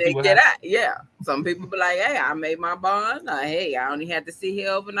 And they get out. Yeah. Some people be like, hey, I made my bond. Hey, I only had to sit here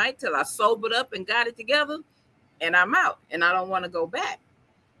overnight till I sobered up and got it together, and I'm out. And I don't want to go back.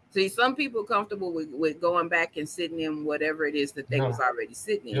 See, some people comfortable with going back and sitting in whatever it is that they was already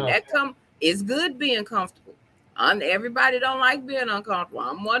sitting in. It's good being comfortable. Everybody don't like being uncomfortable.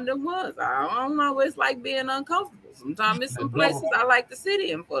 I'm one of them ones. I don't always like being uncomfortable. Sometimes there's some places I like to sit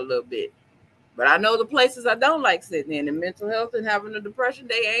in for a little bit. But I know the places I don't like sitting in, and mental health and having a depression,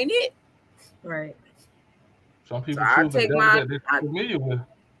 they ain't it. Right. Some people choose the devil that they're familiar with.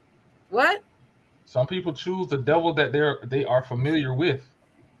 What? Some people choose the devil that they are familiar with.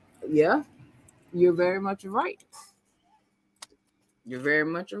 Yeah, you're very much right. You're very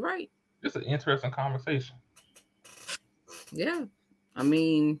much right. It's an interesting conversation. Yeah, I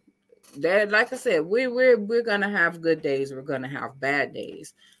mean, that, like I said, we're gonna have good days. We're gonna have bad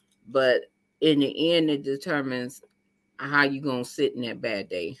days, but in the end, it determines how you gonna sit in that bad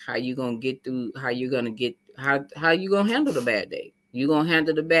day. How you gonna get through? How you gonna handle the bad day? You gonna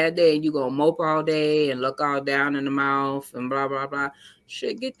handle the bad day and you gonna mope all day and look all down in the mouth and blah blah blah.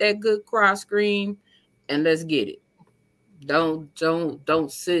 Shit, get that good cry, scream, and let's get it. Don't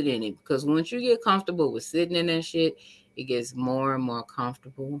sit in it, because once you get comfortable with sitting in that shit, it gets more and more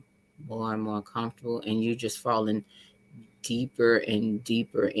comfortable, and you just falling deeper and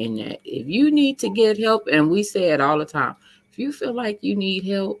deeper in that. If you need to get help, and we say it all the time, if you feel like you need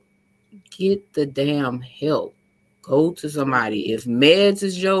help, get the damn help. Go to somebody. If meds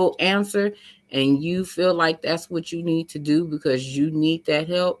is your answer and you feel like that's what you need to do because you need that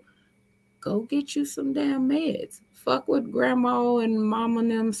help, go get you some damn meds. Fuck what grandma and mama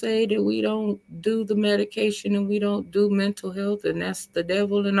and them say that we don't do the medication and we don't do mental health and that's the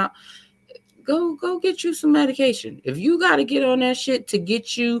devil and all. Go get you some medication. If you got to get on that shit to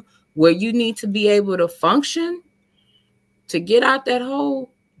get you where you need to be able to function, to get out that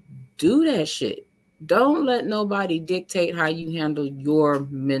hole, do that shit. Don't let nobody dictate how you handle your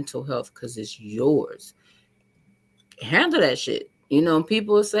mental health, because it's yours. Handle that shit. You know,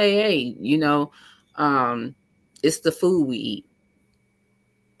 people say, hey, you know, it's the food we eat.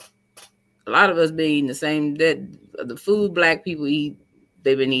 A lot of us been eating the same, that the food black people eat,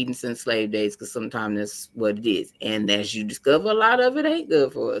 they've been eating since slave days, because sometimes that's what it is. And as you discover, a lot of it ain't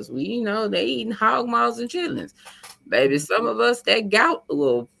good for us. We, you know, they eating hog maws and chitlins. Baby, some of us, that gout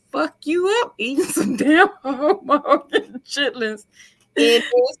will fuck you up eating some damn hog maws and chitlins in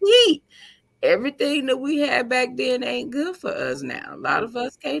this heat. Everything that we had back then ain't good for us now. A lot of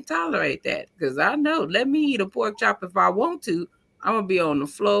us can't tolerate that, because I know, let me eat a pork chop if I want to. I'm gonna be on the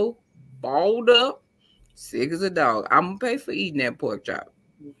floor, balled up, sick as a dog. I'm gonna pay for eating that pork chop.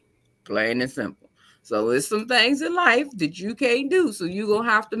 Plain and simple. So there's some things in life that you can't do. So you're gonna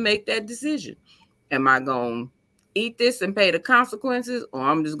have to make that decision. Am I gonna eat this and pay the consequences, or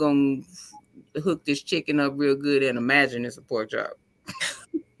I'm just gonna hook this chicken up real good and imagine it's a pork chop?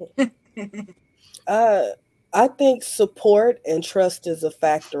 I think support and trust is a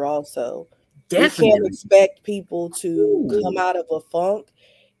factor also. Definitely. We can't expect people to Ooh. come out of a funk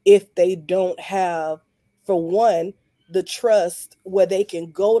if they don't have, for one, the trust where they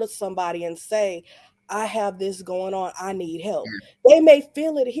can go to somebody and say, I have this going on, I need help. They may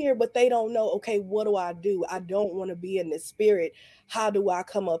feel it here, but they don't know, okay, what do? I don't want to be in this spirit. How do I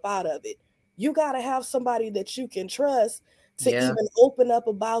come up out of it? You got to have somebody that you can trust to even open up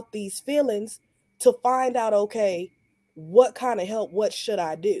about these feelings, to find out, okay, what kind of help, what should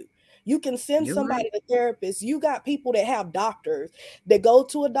I do? You can send somebody to therapists. You got people that have doctors that go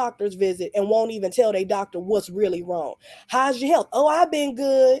to a doctor's visit and won't even tell their doctor what's really wrong. How's your health? Oh, I've been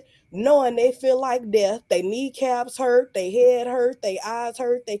good. Knowing they feel like death. They kneecaps hurt, they head hurt, they eyes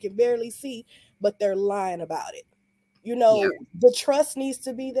hurt, they can barely see, but they're lying about it. You know, the trust needs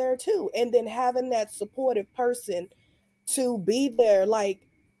to be there too. And then having that supportive person to be there, like,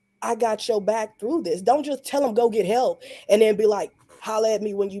 I got your back through this. Don't just tell them go get help and then be like, holla at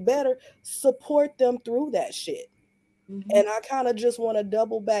me when you better. Support them through that shit. And I kind of just want to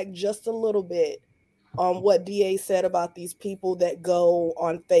double back just a little bit on what DA said about these people that go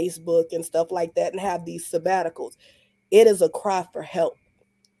on Facebook and stuff like that and have these sabbaticals. It is a cry for help.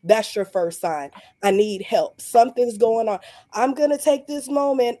 That's your first sign. I need help. Something's going on. I'm going to take this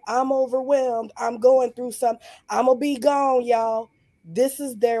moment. I'm overwhelmed. I'm going through something. I'm going to be gone, y'all. This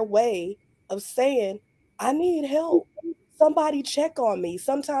is their way of saying, I need help. Somebody check on me.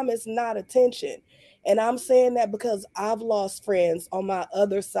 Sometimes it's not attention. And I'm saying that because I've lost friends on my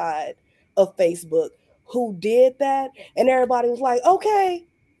other side of Facebook who did that. And everybody was like, okay.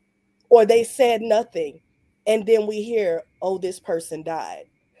 Or they said nothing. And then we hear, oh, this person died.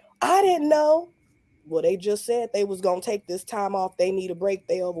 I didn't know. Well, they just said they was going to take this time off. They need a break.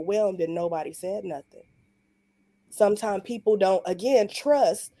 They overwhelmed and nobody said nothing. Sometimes people don't, again,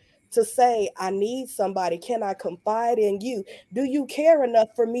 trust to say, I need somebody. Can I confide in you? Do you care enough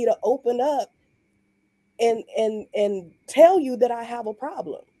for me to open up and tell you that I have a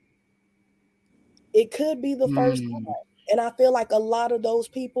problem? It could be the first time. And I feel like a lot of those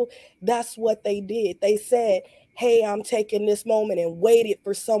people, that's what they did. They said, hey, I'm taking this moment, and waited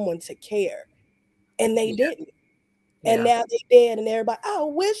for someone to care. And they didn't. And now they dead and everybody, I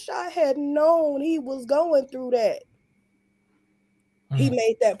wish I had known he was going through that. He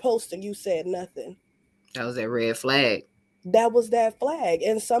made that post and you said nothing. That was that red flag. That was that flag.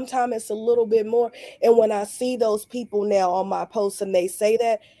 And sometimes it's a little bit more. And when I see those people now on my posts and they say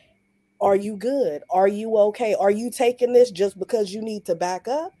that, are you good? Are you okay? Are you taking this just because you need to back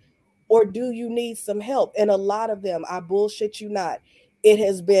up? Or do you need some help? And a lot of them, I bullshit you not, it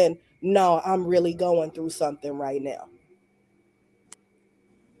has been, no, I'm really going through something right now.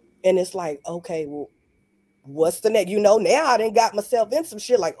 And it's like, okay, well, what's the next? You know, now I done got myself in some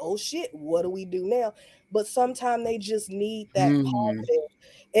shit like, oh shit, what do we do now? But sometimes they just need that positive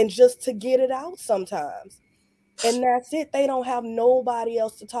and just to get it out sometimes. And that's it. They don't have nobody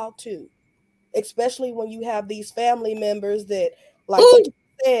else to talk to. Especially when you have these family members that, like you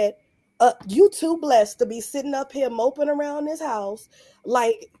said, you too blessed to be sitting up here moping around this house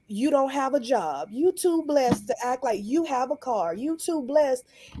like you don't have a job. You too blessed to act like you have a car. You too blessed.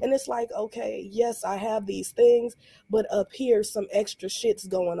 And it's like, okay, yes, I have these things, but up here some extra shit's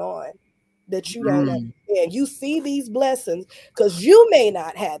going on that you don't understand. You see these blessings because you may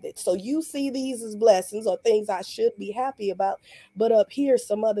not have it. So you see these as blessings or things I should be happy about, but up here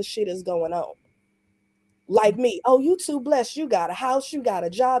some other shit is going on. Like me, oh, you too blessed. You got a house, you got a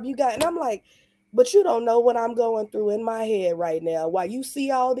job, you got, and I'm like, but you don't know what I'm going through in my head right now. While you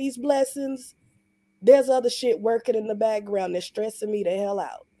see all these blessings, there's other shit working in the background that's stressing me the hell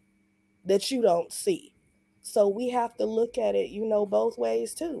out that you don't see. So we have to look at it, you know, both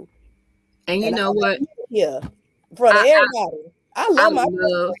ways too. And you know what? Yeah, for everybody. I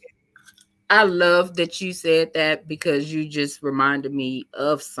love that you said that because you just reminded me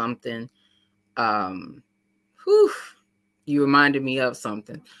of something. You reminded me of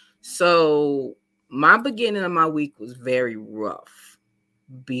something. So my beginning of my week was very rough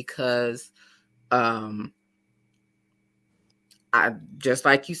because I, just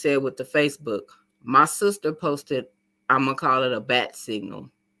like you said with the Facebook, my sister posted, I'm gonna call it a bat signal,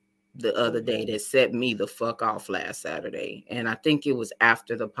 the other day that set me the fuck off last Saturday. And I think it was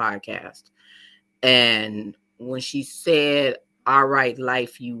after the podcast. And when she said, all right,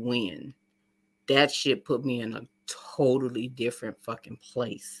 life, you win. That shit put me in a totally different fucking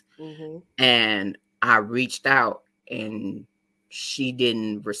place. Mm-hmm. And I reached out and she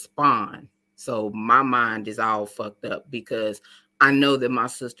didn't respond. So my mind is all fucked up because I know that my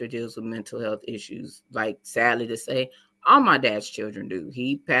sister deals with mental health issues. Like, sadly to say, all my dad's children do.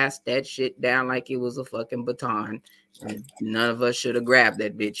 He passed that shit down like it was a fucking baton. And none of us should have grabbed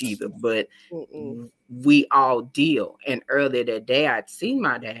that bitch either. But we all deal. And earlier that day, I'd seen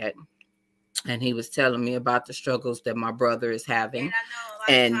my dad. And he was telling me about the struggles that my brother is having.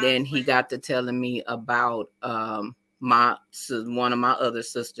 And then he got to telling me about one of my other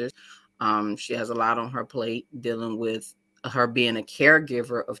sisters. She has a lot on her plate dealing with her being a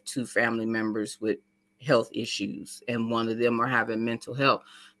caregiver of 2 family members with health issues. And one of them are having mental health.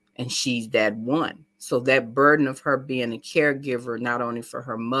 And she's that one. So that burden of her being a caregiver, not only for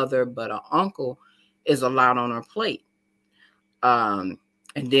her mother, but her uncle, is a lot on her plate. And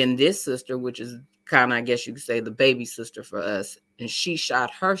then this sister, which is kind of, I guess you could say, the baby sister for us, and she shot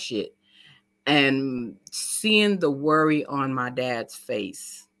her shit. And seeing the worry on my dad's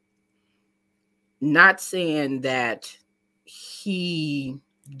face, not saying that he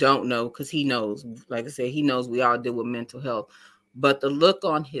don't know, because he knows, like I said, he knows we all deal with mental health, but the look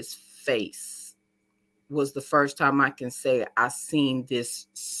on his face was the first time I can say I seen this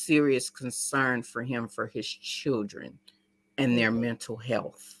serious concern for him, for his children and their mental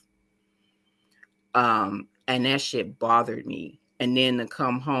health. And that shit bothered me. And then to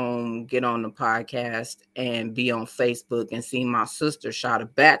come home, get on the podcast and be on Facebook and see my sister shot a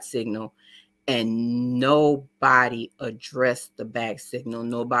bat signal and nobody addressed the bat signal.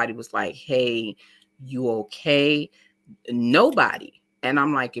 Nobody was like, hey, you okay? Nobody. And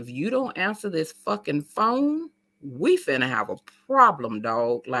I'm like, if you don't answer this fucking phone, we finna have a problem,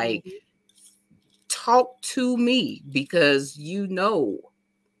 dog. Like, talk to me, because you know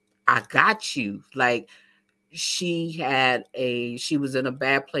I got you. Like, she was in a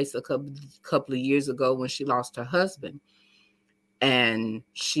bad place a couple of years ago when she lost her husband. And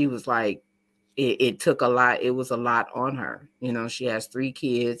she was like, it took a lot. It was a lot on her. You know, she has 3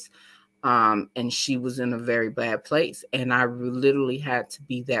 kids. And she was in a very bad place. And I literally had to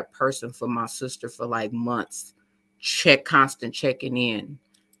be that person for my sister for like months, constant checking in,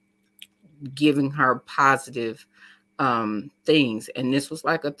 giving her positive things. And this was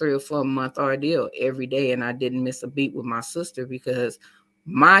like a 3 or 4 month ordeal every day. And I didn't miss a beat with my sister, because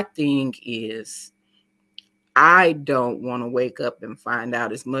my thing is, I don't want to wake up and find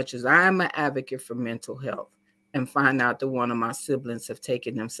out, as much as I'm an advocate for mental health, and find out that one of my siblings have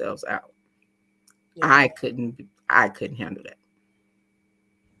taken themselves out. Yeah. I couldn't handle that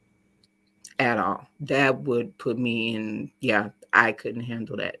at all. That would put me in, I couldn't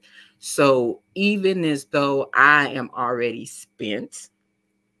handle that. So even as though I am already spent,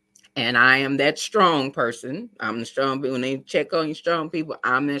 and I am that strong person, I'm the strong, when they check on you strong people,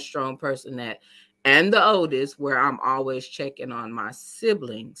 I'm that strong person and the oldest, where I'm always checking on my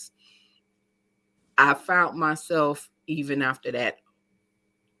siblings. I found myself, even after that,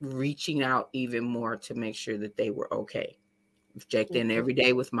 reaching out even more to make sure that they were okay. I've checked in every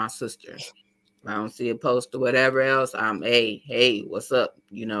day with my sister. If I don't see a post or whatever else, I'm, hey, what's up?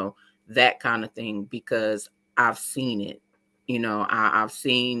 You know, that kind of thing, because I've seen it. You know, I've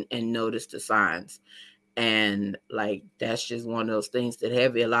seen and noticed the signs. And like, that's just one of those things that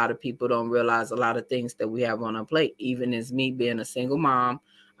heavy. A lot of people don't realize a lot of things that we have on our plate. Even as me being a single mom,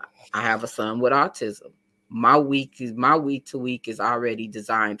 I have a son with autism. My week to week is already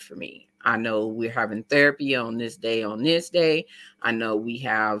designed for me. I know we're having therapy on this day. I know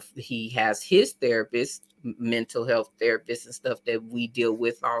he has his therapist, mental health therapist and stuff that we deal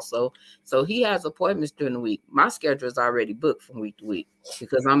with also. So he has appointments during the week. My schedule is already booked from week to week,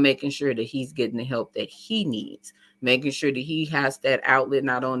 because I'm making sure that he's getting the help that he needs, making sure that he has that outlet,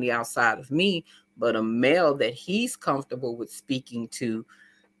 not only outside of me, but a male that he's comfortable with speaking to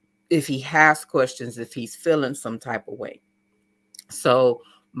if he has questions, if he's feeling some type of way. So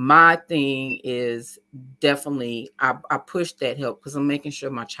my thing is definitely, I push that help, because I'm making sure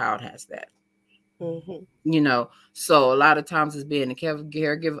my child has that. You know, so a lot of times as being a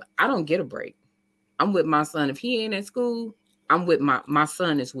caregiver, I don't get a break. I'm with my son. If he ain't at school, I'm with my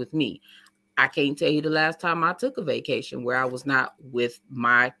son is with me. I can't tell you the last time I took a vacation where I was not with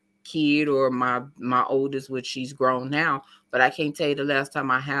my kid or my oldest, which she's grown now, but I can't tell you the last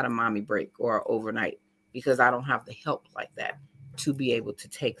time I had a mommy break or overnight, because I don't have the help like that to be able to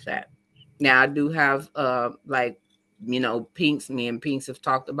take that. Now I do have like me and Pinks have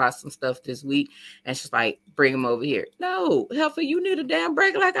talked about some stuff this week, and she's like, bring him over here. No, Heifer, you need a damn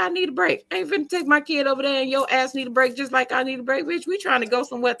break like I need a break. I ain't finna take my kid over there and your ass need a break just like I need a break, bitch. We trying to go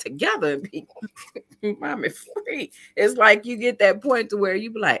somewhere together and be mommy free. It's like you get that point to where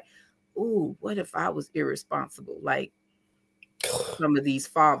you be like, ooh, what if I was irresponsible? Like some of these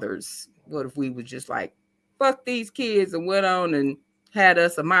fathers, what if we was just like, fuck these kids and went on and had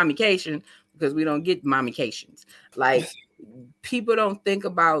us a mommycation, because we don't get mommycations. Like, people don't think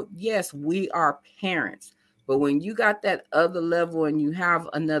about, yes, we are parents, but when you got that other level and you have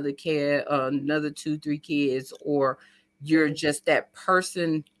another kid, another 2-3 kids, or you're just that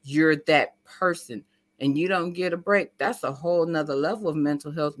person, and you don't get a break, that's a whole nother level of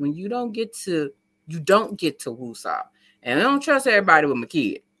mental health when you don't get to woosah. And I don't trust everybody with my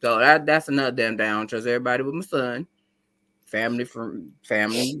kid. So that's another damn thing. I don't trust everybody with my son. Family,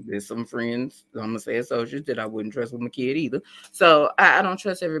 there's some friends, I'm gonna say associates, that I wouldn't trust with my kid either. So I don't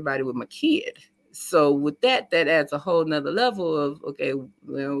trust everybody with my kid. So with that adds a whole nother level of, okay,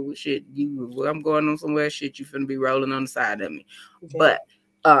 well, shit, I'm going on somewhere, shit, you finna be rolling on the side of me. Okay. But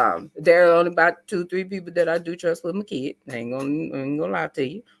there are only about 2-3 people that I do trust with my kid. I ain't gonna lie to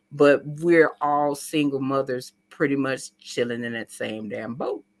you. But we're all single mothers pretty much chilling in that same damn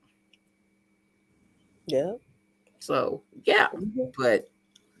boat. Yeah. So yeah, but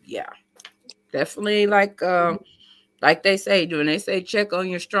yeah, definitely like they say, when they say check on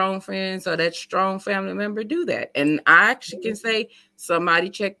your strong friends or that strong family member, do that. And I actually can say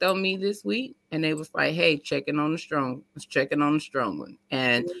somebody checked on me this week and they was like, hey, checking on the strong one.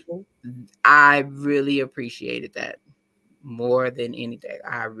 And I really appreciated that more than anything.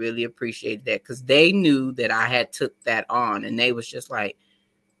 I really appreciated that because they knew that I had took that on, and they was just like,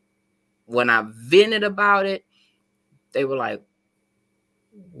 when I vented about it, they were like,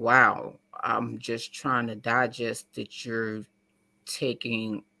 wow, I'm just trying to digest that you're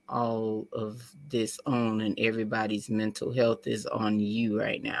taking all of this on and everybody's mental health is on you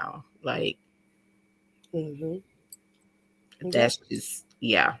right now. Like, that's just,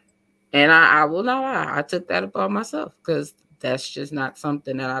 yeah. And I will not lie, I took that upon myself because that's just not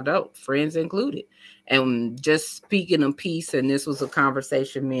something that I don't, friends included. And just speaking of peace, and this was a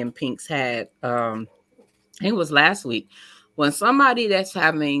conversation me and Pinks had, it was last week. When somebody that's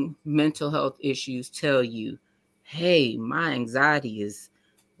having mental health issues tell you, hey, my anxiety is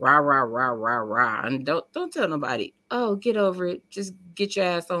rah, rah, rah, rah, rah. And don't tell nobody, oh, get over it. Just get your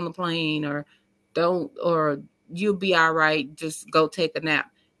ass on the plane, or you'll be all right. Just go take a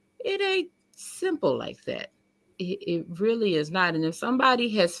nap. It ain't simple like that. It really is not. And if somebody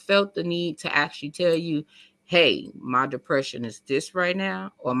has felt the need to actually tell you, hey, my depression is this right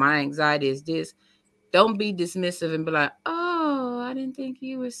now, or my anxiety is this, don't be dismissive and be like, oh, I didn't think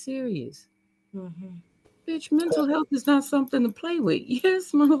you were serious. Bitch, mental health is not something to play with.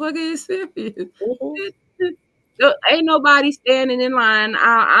 Yes, motherfucker, is serious. Ain't nobody standing in line.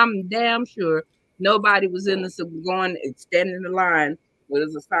 I'm damn sure nobody was in the standing in the line where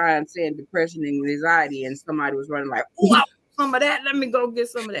there's a sign saying depression and anxiety, and somebody was running like, oh, I want some of that. Let me go get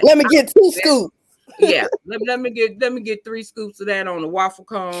some of that. Let me get 2 scoops. Yeah, let me get 3 scoops of that on a waffle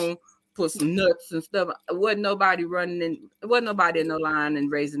cone. Put some nuts and stuff. Wasn't nobody in the line and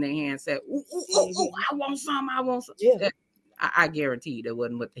raising their hand said, ooh, I want some. Yeah. I guarantee that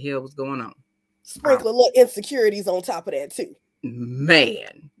wasn't what the hell was going on. Sprinkle a little insecurities on top of that too.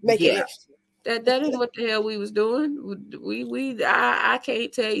 Man. Make it extra. That is what the hell we was doing. I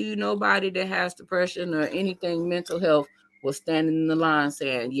can't tell you nobody that has depression or anything mental health was standing in the line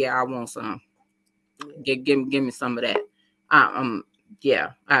saying, yeah, I want some. Give me some of that. I'm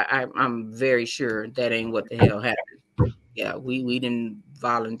very sure that ain't what the hell happened. Yeah, we didn't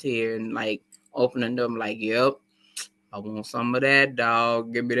volunteer and like opening them like, yep, I want some of that,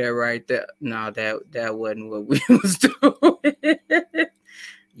 dog. Give me that right there. No, that wasn't what we was doing.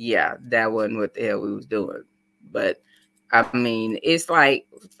 Yeah, that wasn't what the hell we was doing. But I mean, it's like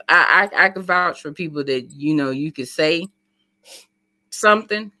I can vouch for people that, you could say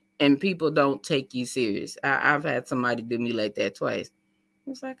something and people don't take you serious. I've had somebody do me like that twice.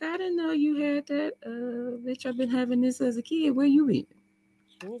 It's like, I didn't know you had that. Bitch, I've been having this as a kid. Where you been?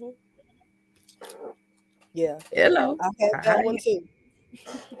 Yeah. Hello. I had that one too.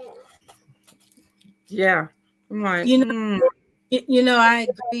 Yeah. I'm like, I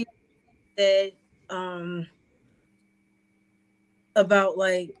agree that about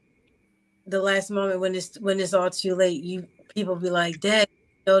like the last moment when it's all too late, people be like, Dad,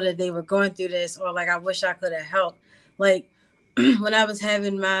 know that they were going through this, or like, I wish I could have helped. Like when I was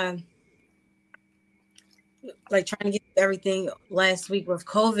having my trying to get everything last week with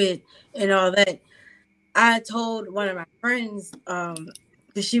COVID and all that, I told one of my friends,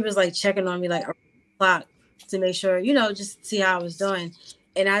 because she was like checking on me like around the clock to make sure, you know, just see how I was doing.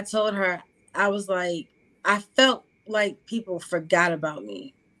 And I told her, I was like, I felt like people forgot about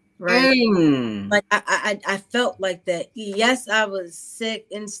me, right? Like I felt like that. Yes, I was sick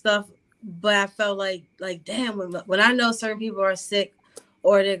and stuff, but I felt like damn, when I know certain people are sick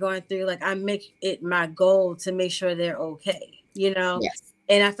or they're going through, like I make it my goal to make sure they're okay, you know. Yes.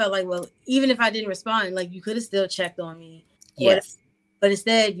 And I felt like, well, even if I didn't respond, like you could have still checked on me, Yes. but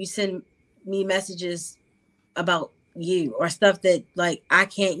instead you send me messages about you or stuff that like I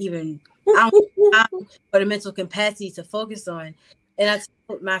can't even, I don't have time or the mental capacity to focus on. And I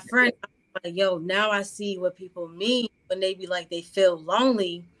told my friend, I was like, yo, now I see what people mean when they be like they feel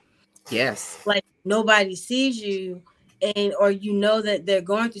lonely, Yes. like nobody sees you, and or you know that they're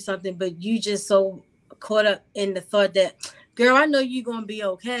going through something, but you just so caught up in the thought that, girl, I know you're gonna be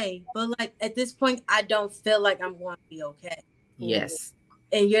okay, but like at this point I don't feel like I'm going to be okay. Yes.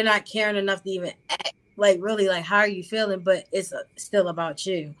 And you're not caring enough to even act like really like how are you feeling, but it's still about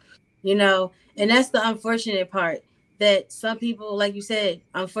you, you know. And that's the unfortunate part, that some people, like you said,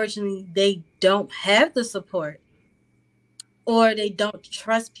 unfortunately they don't have the support or they don't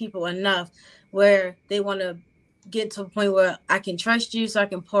trust people enough where they want to get to a point where I can trust you so I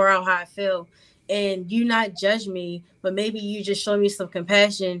can pour out how I feel and you not judge me, but maybe you just show me some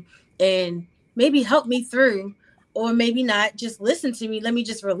compassion and maybe help me through, or maybe not, just listen to me. Let me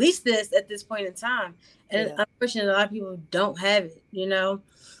just release this at this point in time. And unfortunately, a lot of people don't have it, you know?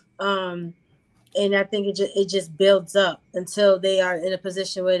 And I think it just builds up until they are in a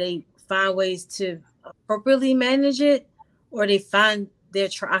position where they find ways to appropriately manage it, or they find their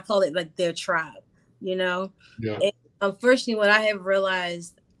I call it like their tribe, you know. Yeah. And unfortunately, what I have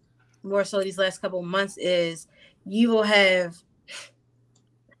realized more so these last couple of months is you will have,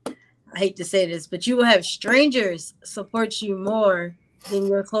 I hate to say this, but you will have strangers support you more than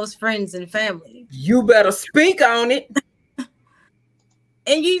your close friends and family. You better speak on it.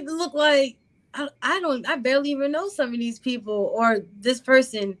 And you look like, I barely even know some of these people or this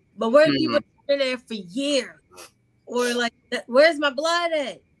person, but where people have been there for years, or like, where's my blood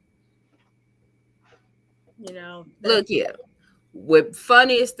at? You know, look here, with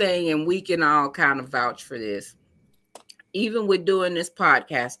funniest thing, and we can all kind of vouch for this, even with doing this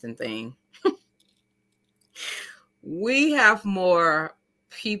podcasting thing, we have more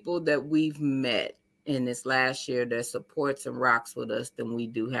people that we've met in this last year that supports and rocks with us than we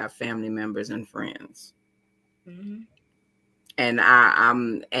do have family members and friends. Mm-hmm. And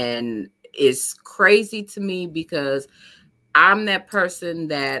and it's crazy to me because I'm that person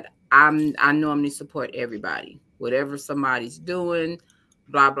that I normally support everybody, whatever somebody's doing,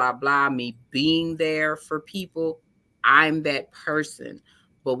 blah, blah, blah, me being there for people. I'm that person.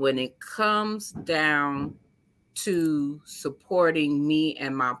 But when it comes down to supporting me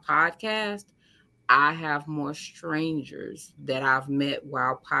and my podcast, I have more strangers that I've met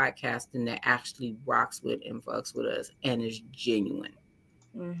while podcasting that actually rocks with and fucks with us and is genuine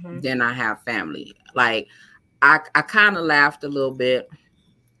than I have family. Like, I kind of laughed a little bit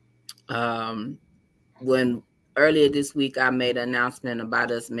when earlier this week I made an announcement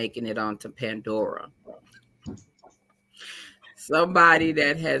about us making it onto Pandora. Somebody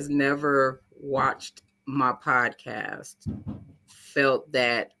that has never watched my podcast felt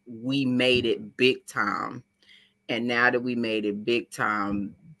that we made it big time. And now that we made it big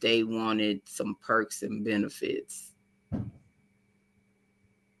time, they wanted some perks and benefits.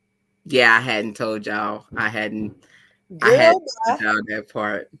 Yeah, I hadn't told y'all. I hadn't told y'all that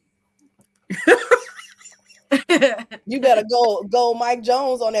part. You better go Mike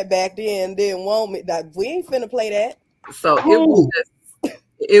Jones on that back then. Didn't want me. We ain't finna play that. So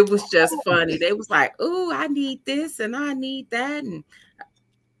it was just funny. They was like, "Oh, I need this and I need that,"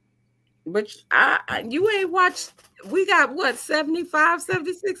 but you ain't watched. We got what 75,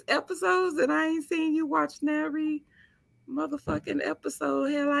 76 episodes, and I ain't seen you watch every motherfucking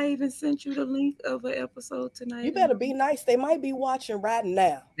episode. Hell, I even sent you the link of an episode tonight. You better be nice. They might be watching right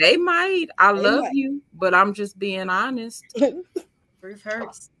now. They might. I love you, but I'm just being honest. Truth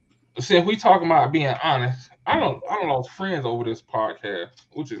hurts. See, if we talking about being honest, I don't lost friends over this podcast,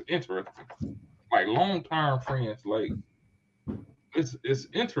 which is interesting. Like long-term friends, like it's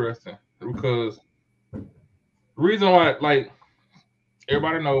interesting because the reason why, like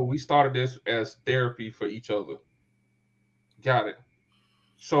everybody know, we started this as therapy for each other. Got it.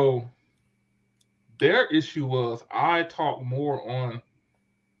 So their issue was I talk more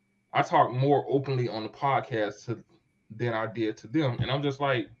openly on the podcast than I did to them, and I'm just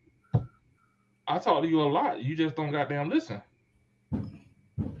like, I talk to you a lot. You just don't goddamn listen.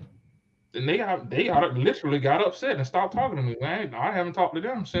 And they literally got upset and stopped talking to me. Man, I haven't talked to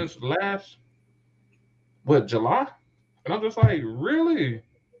them since last July, and I'm just like, really?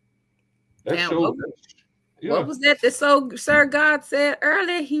 That Damn, showed. what Yeah. was that? So Sir God said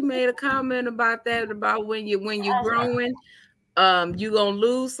earlier. He made a comment about that, about when you're growing, you gonna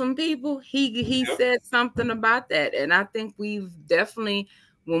lose some people. He Yep. said something about that, and I think we've definitely,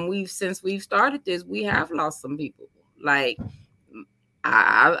 since we've started this, we have lost some people. Like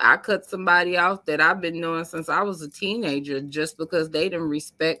I cut somebody off that I've been knowing since I was a teenager just because they didn't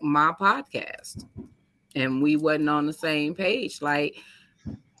respect my podcast, and we wasn't on the same page. Like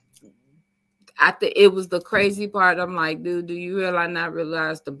I think it was the crazy part. I'm like, dude, do you not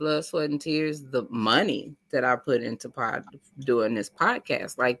realize the blood, sweat, and tears, the money that I put into doing this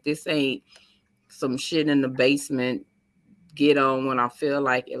podcast? Like, this ain't some shit in the basement. Get on when I feel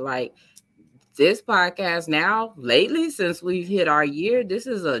like it. Like, this podcast now, lately, since we've hit our year, this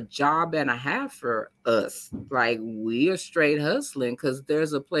is a job and a half for us. Like, we are straight hustling because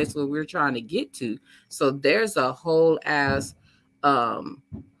there's a place where we're trying to get to. So there's a whole ass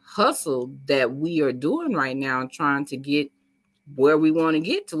hustle that we are doing right now, trying to get where we want to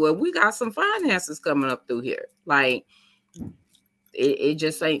get to. Where we got some finances coming up through here. Like, it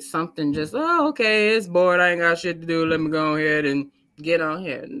just ain't something just, oh, okay, it's bored, I ain't got shit to do, let me go ahead and get on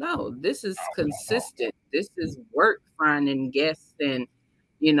here. No, this is consistent. This is work, finding guests and,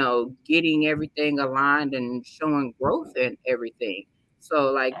 getting everything aligned and showing growth and everything.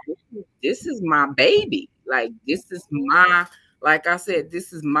 So, like, this is my baby. Like, this is my, like I said,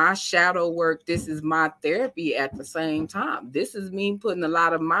 this is my shadow work. This is my therapy at the same time. This is me putting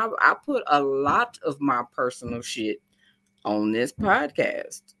I put a lot of my personal shit on this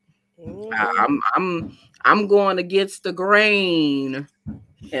podcast. I'm going against the grain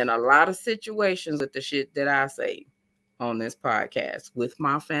in a lot of situations with the shit that I say on this podcast with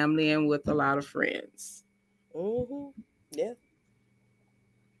my family and with a lot of friends. Yeah.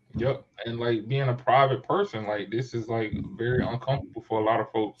 Yep. And like being a private person, like this is like very uncomfortable for a lot of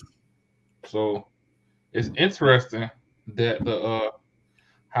folks. So it's interesting that the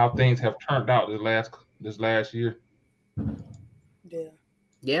how things have turned out this last year.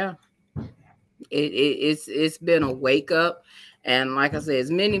 Yeah. It's been a wake up. And like I said, as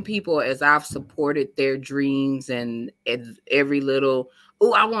many people as I've supported their dreams and every little,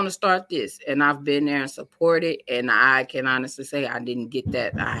 oh, I want to start this. And I've been there and supported. And I can honestly say I didn't get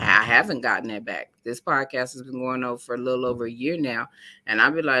that. I haven't gotten that back. This podcast has been going on for a little over a year now. And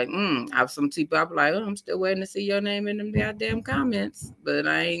I'll be like, I've some people, I'll be like, oh, I'm still waiting to see your name in them goddamn comments. But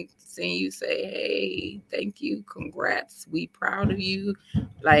I ain't seen you say, hey, thank you, congrats, we proud of you.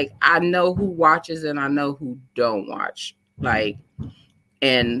 Like, I know who watches and I know who don't watch. Like,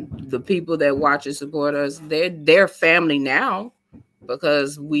 and the people that watch and support us, they're family now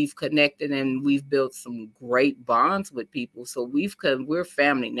because we've connected and we've built some great bonds with people. So we're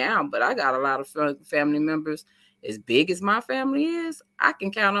family now. But I got a lot of family members. As big as my family is, I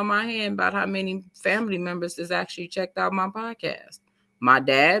can count on my hand about how many family members has actually checked out my podcast. My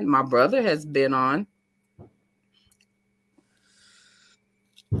dad, my brother has been on.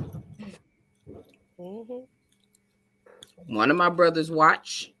 One of my brothers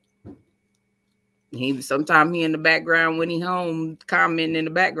watch. Sometimes he in the background when he home, commenting in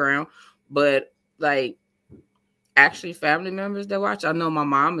the background. But like, actually family members that watch, I know my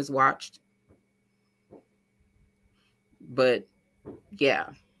mom has watched. But yeah,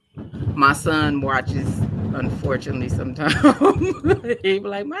 my son watches, unfortunately, sometimes. He be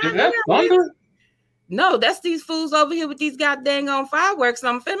like, is that thunder? No, that's these fools over here with these goddamn on fireworks.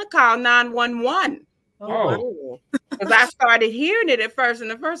 I'm finna call 911. Oh. Because I started hearing it at first.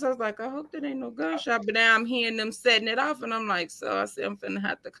 And at first I was like, I hope that ain't no gunshot. But now I'm hearing them setting it off. And I'm like, so I said, I'm finna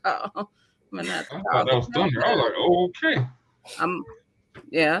have to call. I'm gonna have to call. That was thunder. I was like, oh, okay.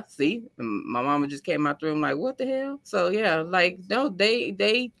 Yeah, see, my mama just came out the room like, what the hell? So yeah, like, no,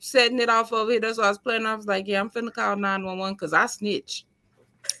 they setting it off over here. That's what I was playing. I was like, yeah, I'm finna call 911 because I snitch.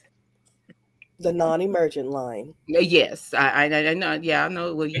 The non-emergent line. Yes, I know. Yeah, I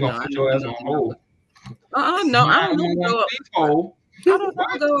know. Well, you know, put your ass on hold. No, I don't know. I don't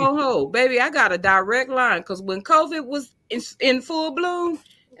want to go on hold, baby. I got a direct line because when COVID was in full bloom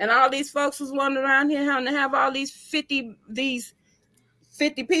and all these folks was wandering around here having to have all these 50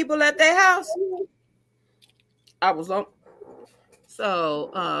 people at their house, I was on.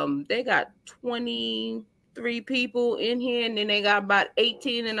 So they got 23 people in here, and then they got about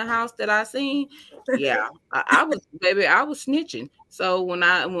 18 in the house that I seen. Yeah, I was snitching. So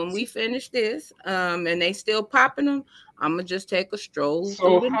when we finish this, and they still popping them, I'm gonna just take a stroll.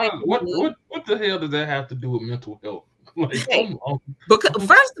 So what the hell does that have to do with mental health? Like, Hey, come on. because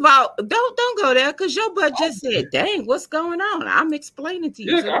first of all, don't go there because your butt just said, "Dang, what's going on?" I'm explaining to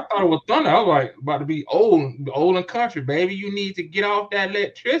you. Yeah, So I thought it was thunder. I was like, about to be old and country, baby. You need to get off that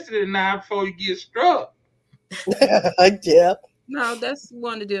electricity now before you get struck. Yeah. no, that's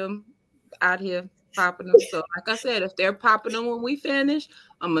one of them out here popping them. So like I said, if they're popping them when we finish,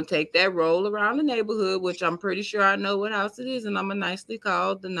 I'm gonna take that roll around the neighborhood, which I'm pretty sure I know what house it is, and I'm gonna nicely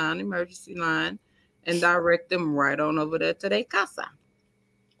call the non-emergency line and direct them right on over there to their casa.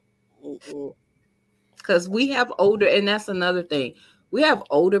 Mm-mm. Because we have older, and that's another thing. We have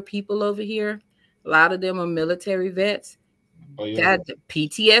older people over here. A lot of them are military vets. Oh yeah, That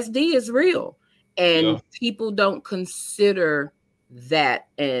PTSD is real, yeah. and people don't consider that.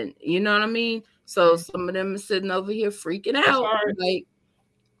 And you know what I mean? So some of them are sitting over here freaking That's all out, right. like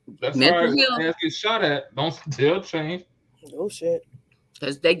That's all mental right. When health. ass get shot at, don't they'll change. Oh shit.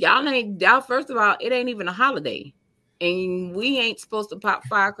 Because y'all, first of all, it ain't even a holiday. And we ain't supposed to pop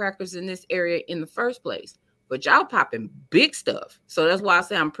firecrackers in this area in the first place. But y'all popping big stuff. So that's why I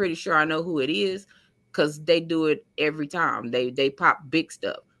say I'm pretty sure I know who it is. Because they do it every time. They pop big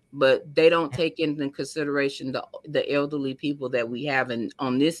stuff. But they don't take into consideration the elderly people that we have. And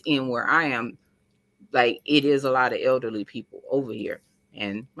on this end where I am, like it is a lot of elderly people over here.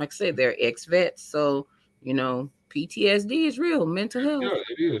 And like I said, they're ex-vets. So, PTSD is real, mental Yeah, health.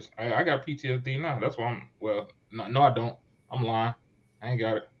 it is. I got PTSD now. That's why I'm no, I don't. I'm lying. I ain't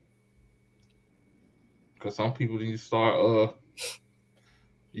got it. Cause some people need to start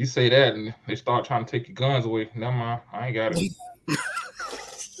you say that and they start trying to take your guns away. Never mind. I ain't got it.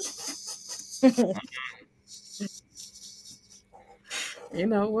 You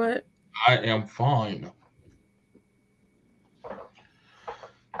know what? I am fine.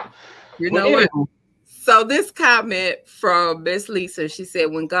 You But know what? anywho, So this comment from Miss Lisa, she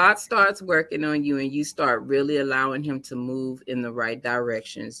said, when God starts working on you and you start really allowing him to move in the right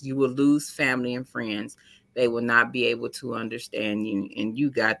directions, you will lose family and friends. They will not be able to understand you. And you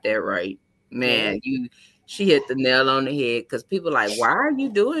got that right. Man, she hit the nail on the head because people are like, why are you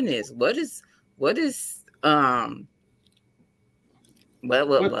doing this? What's this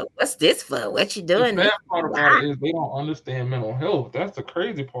for? What you the doing sad this part for? about Why? it is they don't understand mental health. That's the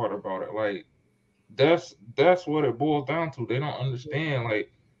crazy part about it. Like that's what it boils down to. They don't understand.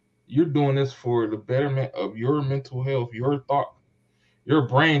 Like you're doing this for the betterment of your mental health, your thought, your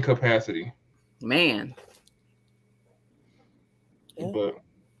brain capacity. Man. Yeah. But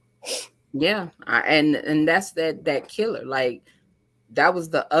Yeah. And that's that killer. Like that was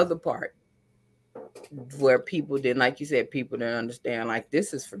the other part where people didn't, like you said, people didn't understand. Like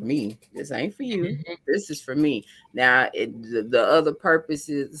this is for me. This ain't for you. This is for me. Now, the other purpose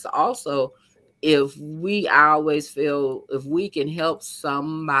is also I always feel if we can help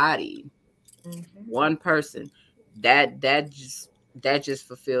somebody, one person, that just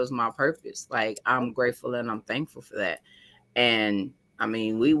fulfills my purpose. Like I'm grateful and I'm thankful for that. And I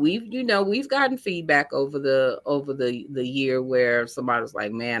mean, we've gotten feedback over the year where somebody was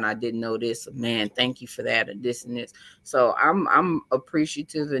like, "Man, I didn't know this. Man, thank you for that," or this and this. So I'm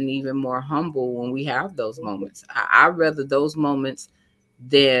appreciative and even more humble when we have those moments. I rather those moments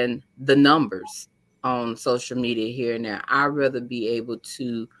than the numbers on social media here and there. I'd rather be able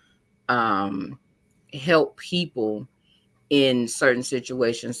to um, help people in certain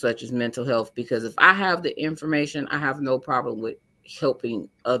situations such as mental health, because if I have the information, I have no problem with helping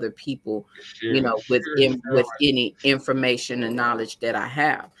other people, share, with any information and knowledge that I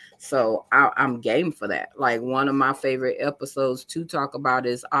have. So I'm game for that. Like one of my favorite episodes to talk about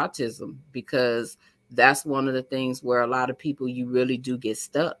is autism, because that's one of the things where a lot of people, you really do get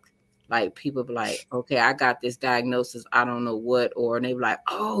stuck. Like people be like, okay, I got this diagnosis, I don't know what, or they be like,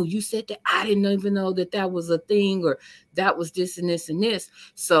 oh, you said that, I didn't even know that was a thing, or that was this and this and this.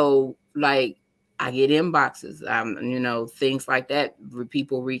 So like I get inboxes, things like that, where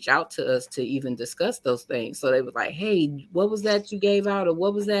people reach out to us to even discuss those things. So they was like, hey, what was that you gave out? Or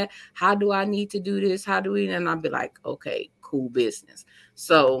what was that? How do I need to do this? How do we? And I'd be like, okay, cool business.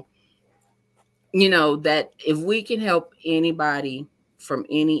 So, that if we can help anybody from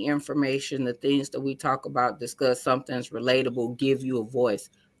any information, the things that we talk about, discuss, something's relatable, give you a voice,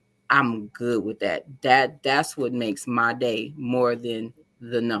 I'm good with that. That's what makes my day more than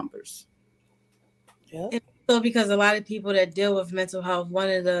the numbers. Yeah. So because a lot of people that deal with mental health, one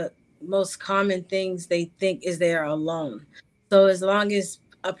of the most common things they think is they are alone. So as long as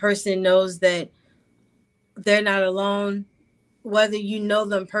a person knows that they're not alone, whether you know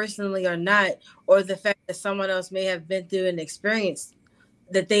them personally or not, or the fact that someone else may have been through an experience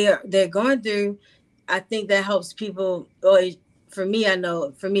that they're going through, I think that helps people, or for me, I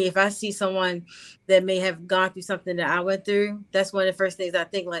know for me, if I see someone that may have gone through something that I went through, that's one of the first things I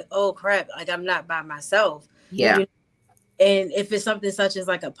think, like, oh crap, like I'm not by myself. Yeah. And if it's something such as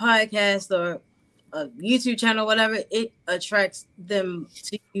like a podcast or a YouTube channel, whatever, it attracts them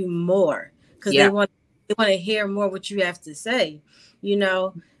to you more because they want to hear more what you have to say. You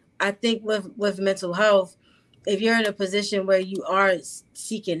know, I think with mental health, if you're in a position where you are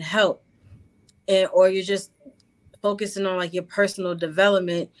seeking help or you're just focusing on like your personal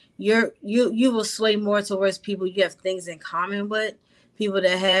development, you will sway more towards people you have things in common with, people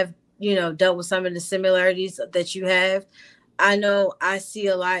that have, you know, dealt with some of the similarities that you have. I know I see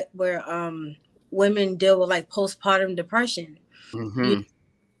a lot where women deal with like postpartum depression. Mm-hmm.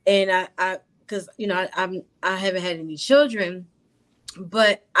 And I because you know I haven't had any children,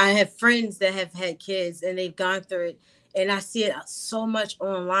 but I have friends that have had kids and they've gone through it, and I see it so much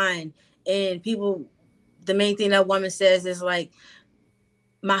online. And people, the main thing that woman says is like,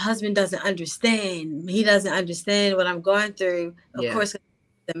 my husband doesn't understand. He doesn't understand what I'm going through. Of course,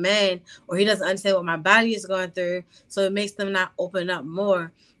 the man, or he doesn't understand what my body is going through. So it makes them not open up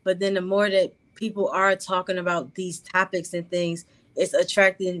more. But then the more that people are talking about these topics and things, it's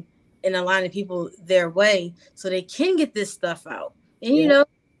attracting and aligning people their way so they can get this stuff out. And, you know,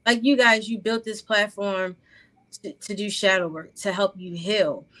 like you guys, you built this platform to do shadow work, to help you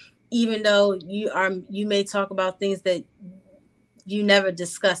heal. Even though you may talk about things that you never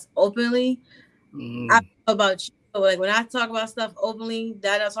discuss openly. I don't know about you, but like when I talk about stuff openly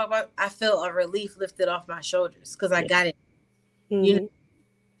that I talk about, I feel a relief lifted off my shoulders because I got it. Mm-hmm. You know,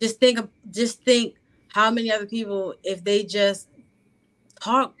 just think how many other people, if they just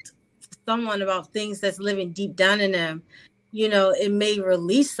talked to someone about things that's living deep down in them, you know, it may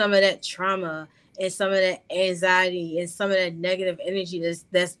release some of that trauma and some of that anxiety and some of that negative energy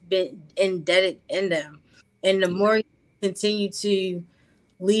that's been embedded in them. And the more you continue to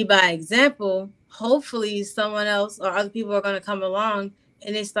lead by example, hopefully someone else or other people are going to come along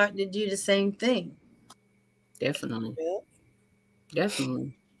and they start to do the same thing. Definitely.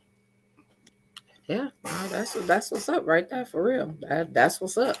 Yeah, that's what's up right there, for real. That's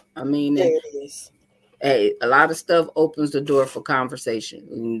what's up. I mean, hey, a lot of stuff opens the door for conversation.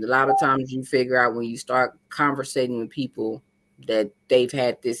 And a lot of times you figure out when you start conversating with people that they've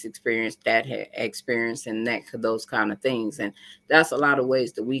had this experience, that experience, and those kind of things. And that's a lot of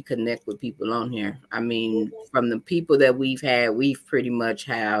ways that we connect with people on here. I mean, from the people that we've had, we've pretty much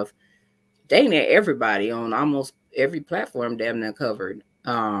have dang near everybody on almost every platform damn near covered.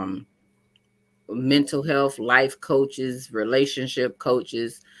 Mental health, life coaches, relationship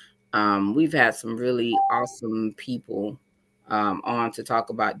coaches. We've had some really awesome people on to talk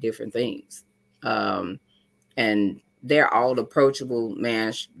about different things. And they're all approachable,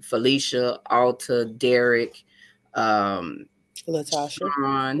 man. Felicia, Alta, Derek, Latasha.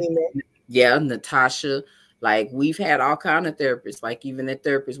 Sean, Natasha. Like, we've had all kind of therapists. Like, even the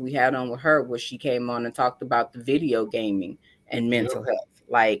therapist we had on with her, where she came on and talked about the video gaming and mental health.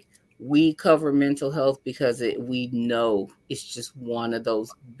 Like, we cover mental health because we know it's just one of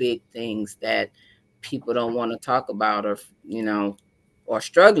those big things that people don't want to talk about, or, you know, or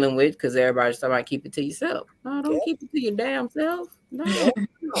struggling with, because everybody's talking about keep it to yourself. No, don't keep it to your damn self. No.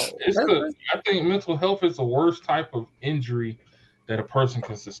 I think mental health is the worst type of injury that a person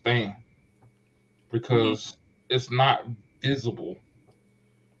can sustain because it's not visible.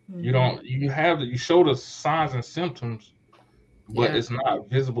 You show the signs and symptoms, but it's not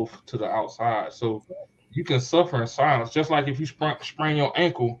visible to the outside. So you can suffer in silence. Just like if you sprain your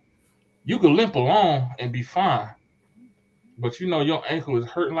ankle, you can limp along and be fine. But you know your ankle is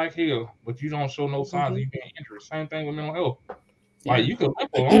hurting like hell, but you don't show no signs of you being injured. Same thing with mental health. Like, you can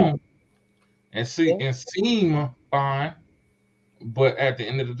limp along and seem fine, but at the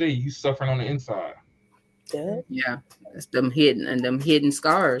end of the day, you suffering on the inside. Yeah, it's them hidden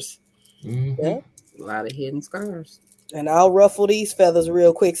scars. Mm-hmm. A lot of hidden scars. And I'll ruffle these feathers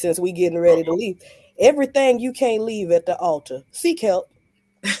real quick since we getting ready to leave. Everything you can't leave at the altar. Seek help.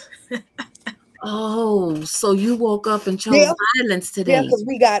 Oh, so you woke up and chose violence today? Yeah, because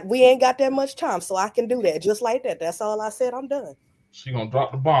we ain't got that much time, so I can do that just like that. That's all I said. I'm done. She gonna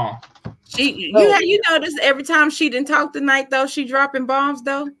drop the bomb. You notice every time she didn't talk tonight though, she dropping bombs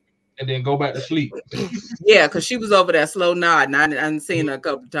though, and then go back to sleep. Yeah, because she was over there slow nodding. I didn't see her a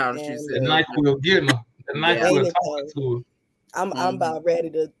couple of times. She said, "The night will get her. The night will talking to her." I'm about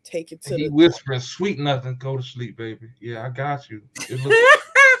ready to take it to he the whispering sweet nothing. Go to sleep, baby. Yeah, I got you. You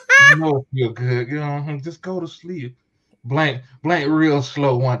know it feel good. You know, just go to sleep. Blank real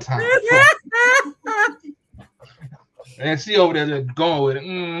slow one time. And she over there just going with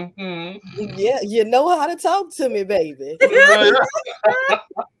it. Yeah, you know how to talk to me, baby.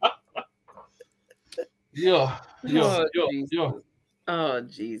 Yeah. Oh, Jesus. Oh,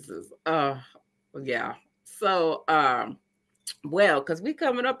 Jesus. Yeah. So, well, because we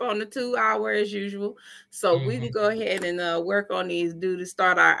coming up on the 2 hour as usual. So we can go ahead and work on these to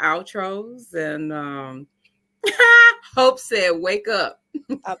start our outros. And Hope said, wake up.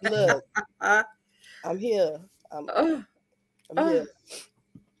 Look, I'm here. I'm here.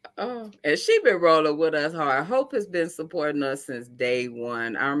 Oh, and she been rolling with us hard. Hope has been supporting us since day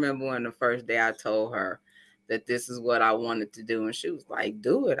one. I remember when the first day I told her that this is what I wanted to do, and she was like,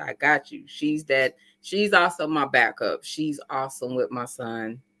 "Do it, I got you." She's also my backup. She's awesome with my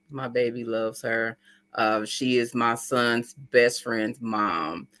son. My baby loves her. She is my son's best friend's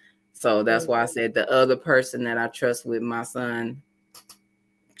mom. So that's why I said the other person that I trust with my son,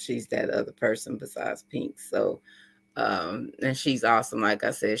 she's that other person besides Pink. So and she's awesome. Like I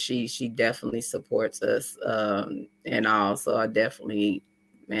said, she definitely supports us. And also I definitely,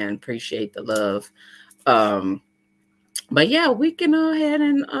 man, appreciate the love. But yeah, we can go ahead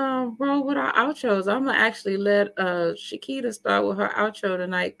and roll with our outros. I'm gonna actually let Shakita start with her outro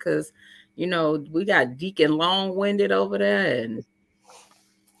tonight, because you know we got Deacon long-winded over there, and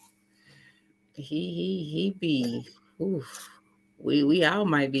he be oof. We all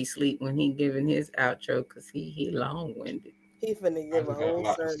might be asleep when he giving his outro, because he long-winded. He finna give a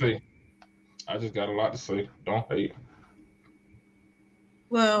whole sermon. I just got a lot to say. Don't hate.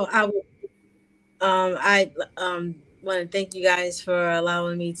 Well, I want to thank you guys for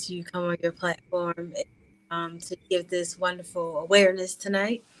allowing me to come on your platform to give this wonderful awareness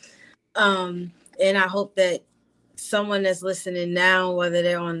tonight. And I hope that someone that's listening now, whether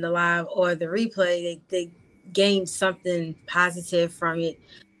they're on the live or the replay, they gain something positive from it,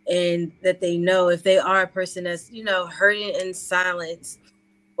 and that they know if they are a person that's, hurting in silence,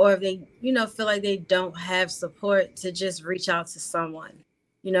 or if they, feel like they don't have support, to just reach out to someone.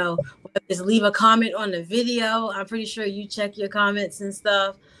 Just leave a comment on the video. I'm pretty sure you check your comments and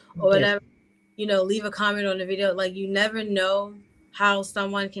stuff, or whatever. Leave a comment on the video. Like, you never know how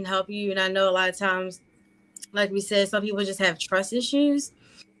someone can help you. And I know a lot of times, like we said, some people just have trust issues,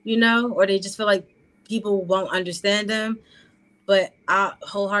 or they just feel like people won't understand them. But I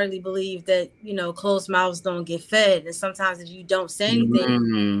wholeheartedly believe that, closed mouths don't get fed. And sometimes if you don't say anything,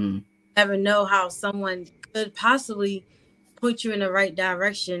 you never know how someone could possibly point you in the right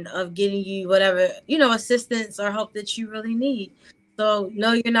direction of getting you whatever, assistance or help that you really need. So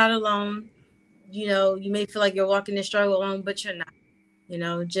no, you're not alone. You may feel like you're walking the struggle alone, but you're not.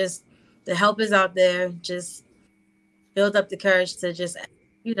 Just the help is out there. Just build up the courage to just,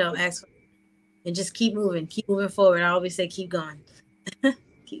 ask for it, and just keep moving forward. I always say, keep going.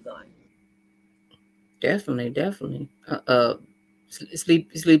 Keep going. Definitely.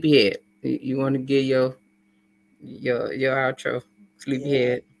 Sleepyhead. You want to get your outro,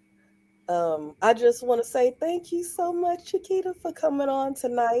 Sleepyhead? I just want to say thank you so much, Chiquita, for coming on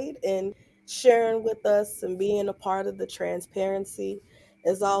tonight and sharing with us and being a part of the transparency.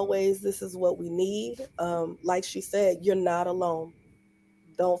 As always, this is what we need. Like she said, you're not alone.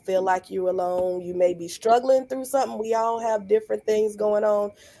 Don't feel like you're alone. You may be struggling through something. We all have different things going on,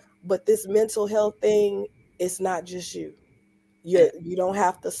 but this mental health thing, it's not just you. You don't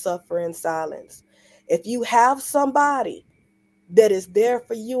have to suffer in silence. If you have somebody that is there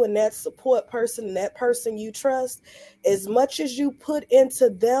for you, and that support person, and that person you trust, as much as you put into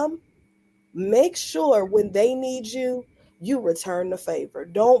them, make sure when they need you, you return the favor.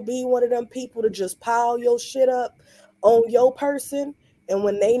 Don't be one of them people to just pile your shit up on your person, and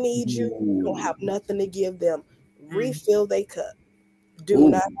when they need you, you don't have nothing to give them. Refill their cup. Do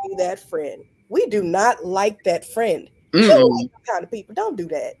not be that friend. We do not like that friend. You don't like that kind of people. Don't do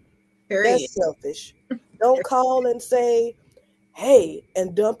that. That's selfish. Don't call and say, hey,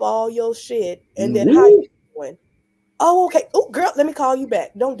 and dump all your shit, and then how you doing? Oh, okay. Oh, girl, let me call you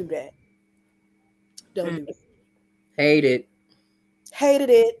back. Don't do that. Don't do that. Hated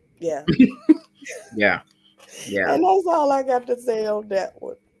it. Yeah. Yeah. And that's all I got to say on that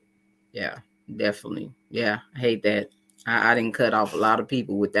one. Yeah, definitely. Yeah, I hate that. I didn't cut off a lot of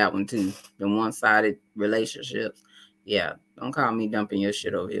people with that one too. The one-sided relationships. Yeah, don't call me dumping your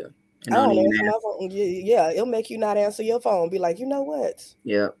shit over here. I don't answer my phone. Yeah, it'll make you not answer your phone. Be like, you know what?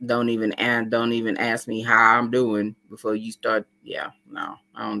 Yeah, don't even ask me how I'm doing before you start. Yeah, no,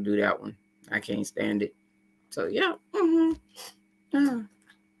 I don't do that one. I can't stand it. So yeah.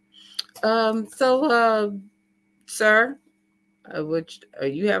 Sir, which are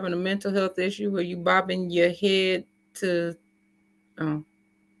you having a mental health issue? Are you bobbing your head to?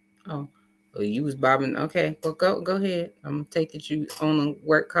 Oh, you was bobbing. Okay, well, go ahead. I'm gonna take that you on a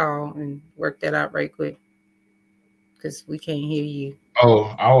work call and work that out right quick because we can't hear you.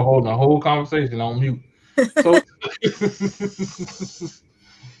 Oh, I was holding a whole conversation on mute. So,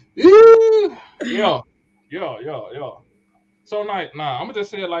 yeah, yeah, yeah. So, I'm gonna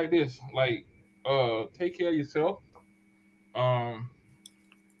just say it like this: like, take care of yourself. Um,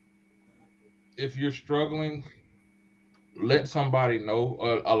 if you're struggling, let somebody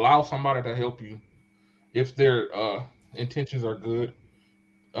know. Allow somebody to help you if their intentions are good.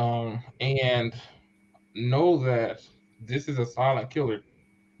 And know that this is a silent killer.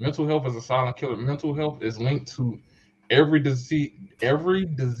 Mental health is a silent killer. Mental health is linked to every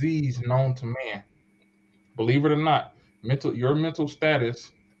disease known to man. Believe it or not, your mental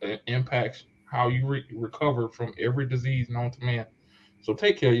status impacts how you recover from every disease known to man. So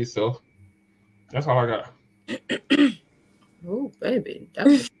take care of yourself. That's all I got. Oh, baby,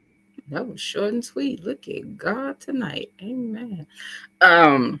 that was short and sweet. Look at God tonight. Amen.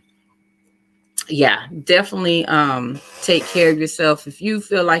 Yeah, definitely take care of yourself. If you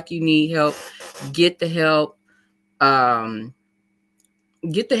feel like you need help, get the help. Um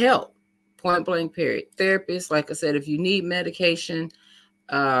get the help. Point blank period. Therapist, like I said, if you need medication,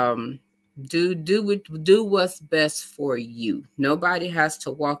 um do what's best for you. Nobody has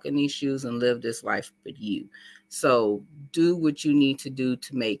to walk in these shoes and live this life but you. So do what you need to do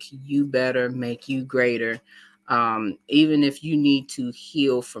to make you better, make you greater. Even if you need to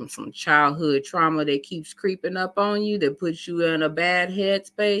heal from some childhood trauma that keeps creeping up on you, that puts you in a bad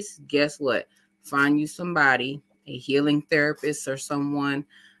headspace, guess what? Find you somebody, a healing therapist or someone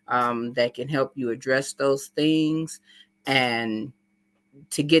that can help you address those things and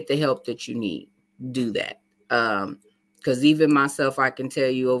to get the help that you need. Do that. Because even myself, I can tell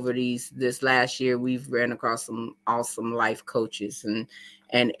you over this last year, we've ran across some awesome life coaches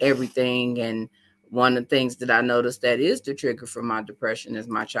and everything. And one of the things that I noticed that is the trigger for my depression is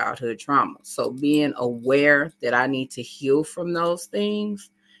my childhood trauma. So being aware that I need to heal from those things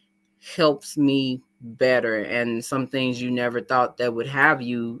helps me better. And some things you never thought that would have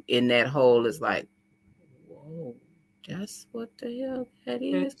you in that hole is like, whoa, that's what the hell that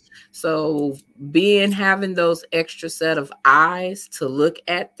is. So having those extra set of eyes to look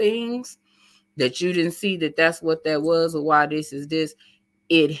at things that you didn't see that's what that was or why this is this,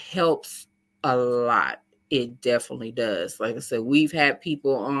 it helps a lot. It definitely does. Like I said, we've had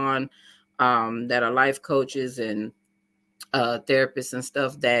people on that are life coaches and therapists and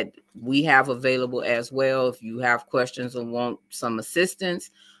stuff that we have available as well. If you have questions or want some assistance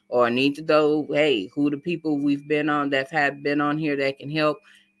or need to know, hey, who the people we've been on that have been on here that can help,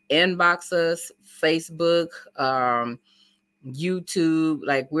 inbox us, Facebook, YouTube,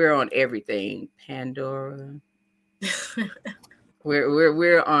 like we're on everything. Pandora.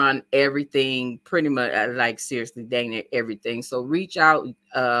 We're on everything pretty much, like seriously, dang it, everything. So reach out,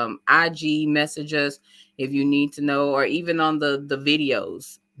 IG, message us if you need to know, or even on the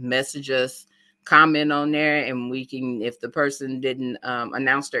videos, message us, comment on there, and we can, if the person didn't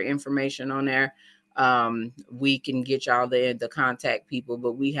announce their information on there, we can get y'all the contact people.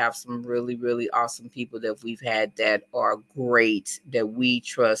 But we have some really, really awesome people that we've had that are great, that we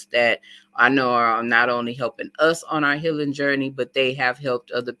trust, that I know are not only helping us on our healing journey, but they have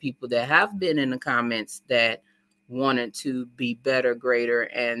helped other people that have been in the comments that wanted to be better, greater,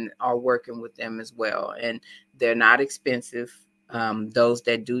 and are working with them as well. And they're not expensive. Those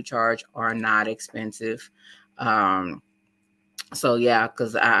that do charge are not expensive. So yeah,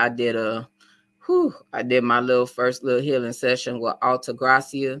 because I did my first little healing session with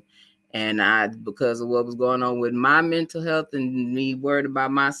Altagracia. And because of what was going on with my mental health and me worried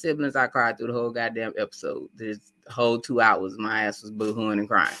about my siblings, I cried through the whole goddamn episode. This whole 2 hours, my ass was boohooing and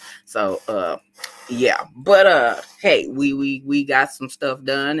crying. So, yeah. But hey, we got some stuff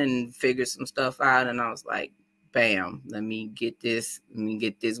done and figured some stuff out. And I was like, bam, let me get this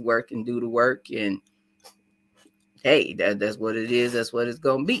work and do the work. And hey, that's what it is. That's what it's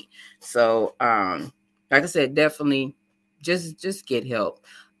gonna be. So, like I said, definitely just get help.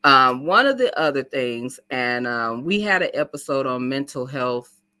 One of the other things, and we had an episode on mental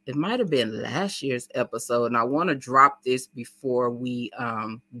health. It might have been last year's episode, and I want to drop this before we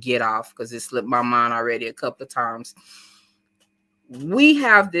get off because it slipped my mind already a couple of times. We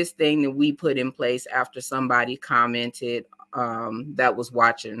have this thing that we put in place after somebody commented that was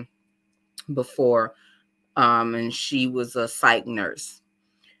watching before. And she was a psych nurse.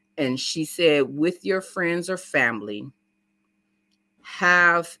 And she said, with your friends or family,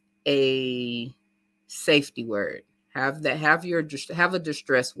 have a safety word. Have a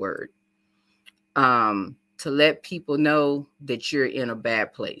distress word. To let people know that you're in a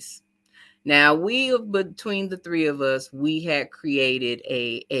bad place. Now between the three of us, we had created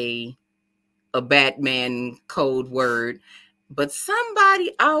a Batman code word, but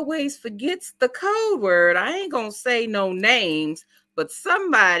somebody always forgets the code word. I ain't gonna say no names, but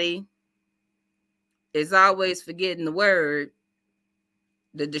somebody is always forgetting the word,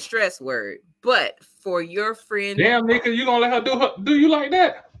 the distress word. But for your friend, damn nigga, you gonna let her do you like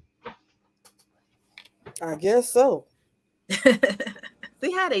that? I guess so.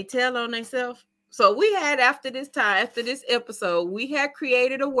 see how they tell on themselves. So we had after this episode, we had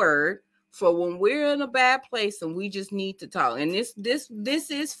created a word for when we're in a bad place and we just need to talk. And this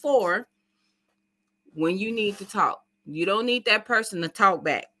is for when you need to talk. You don't need that person to talk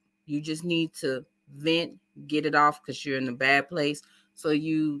back. You just need to vent, get it off because you're in a bad place. So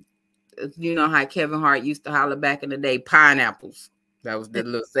you know how Kevin Hart used to holler back in the day, pineapples. That was the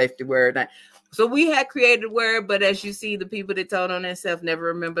little safety word. So we had created a word, but as you see, the people that told on themselves never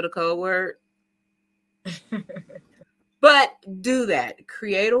remember the code word. But do that.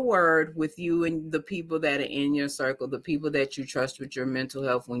 Create a word with you and the people that are in your circle, the people that you trust with your mental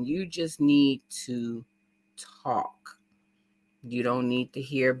health when you just need to talk. You don't need to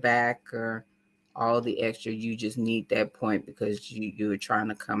hear back or all the extra. You just need that point because you're trying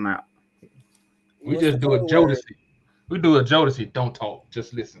to come out. We What's just the do a code word? Jodeci. We do a Jodeci. Don't talk.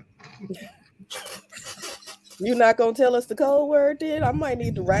 Just listen. You not gonna tell us the code word, then? I might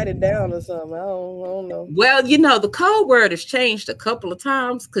need to write it down or something. I don't know. Well, you know, the code word has changed a couple of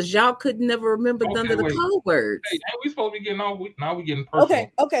times because y'all could never remember none Okay, of the wait. code words. Hey, ain't we supposed to be getting off? Now we getting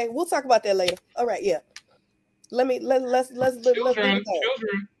personal. Okay, we'll talk about that later. All right, yeah. Let's do Children, that.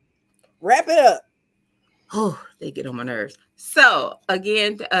 children. Wrap it up. Oh, they get on my nerves. So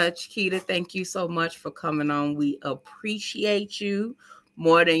again, Chiquita, thank you so much for coming on. We appreciate you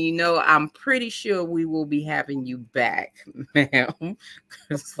more than you know. I'm pretty sure we will be having you back, ma'am,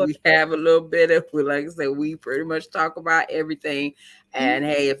 because we have a little bit of, like I said, we pretty much talk about everything. And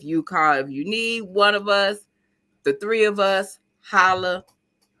hey, if you need one of us, the three of us, holla.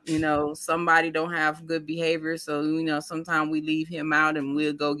 You know, somebody don't have good behavior, so you know sometimes we leave him out and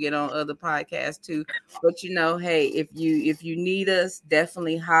we'll go get on other podcasts too. But you know, hey, if you need us,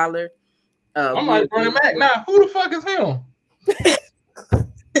 definitely holler. I'm like running back now. Who the fuck is him?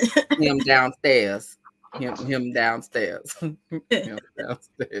 Him downstairs. Him downstairs. Him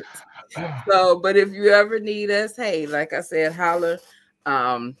downstairs. So, but if you ever need us, hey, like I said, holler.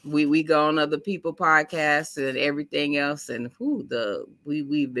 We go on other people podcasts and everything else, and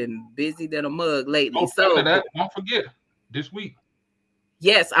we've been busy than a mug lately. Oh, so that, don't forget this week.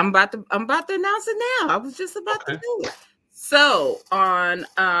 Yes, I'm about to announce it now. I was just about to do it. So on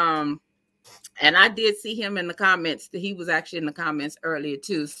and I did see him in the comments. He was actually in the comments earlier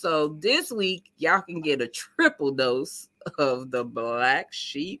too. So this week y'all can get a triple dose of the Black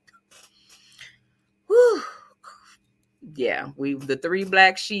Sheep. Whew. Yeah, the 3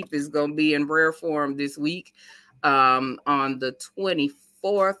 Black Sheep is gonna be in rare form this week. On the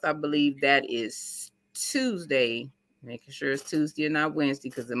 24th, I believe that is Tuesday. Making sure it's Tuesday and not Wednesday,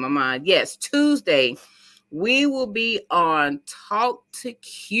 because in my mind, yes, Tuesday, we will be on Talk to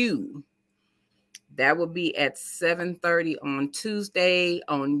Q. That will be at 7:30 on Tuesday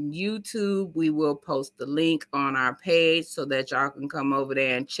on YouTube. We will post the link on our page so that y'all can come over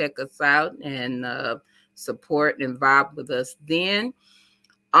there and check us out and support and vibe with us then.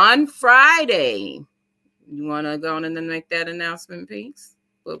 On Friday, you want to go on and then make that announcement, Pinks?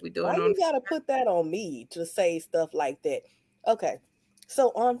 What we doing? Why you gotta put that on me to say stuff like that? Okay,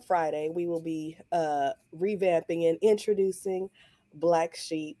 so on Friday we will be revamping and introducing Black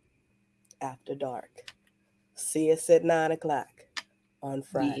Sheep After Dark. See us at 9:00 on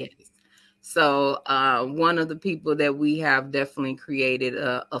Friday. Yes. So one of the people that we have definitely created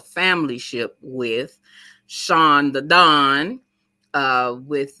a family ship with, Sean the Don,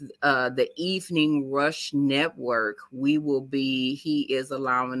 with the Evening Rush Network. He is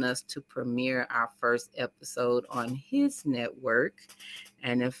allowing us to premiere our first episode on his network.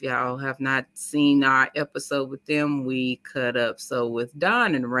 And if y'all have not seen our episode with them, we cut up. So with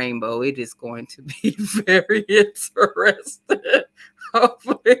Don and Rainbow, it is going to be very interesting.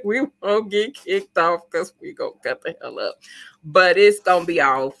 Hopefully we won't get kicked off because we gonna cut the hell up. But it's gonna be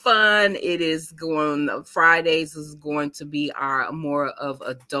all fun. Fridays is going to be our more of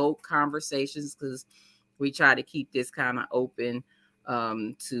adult conversations because we try to keep this kind of open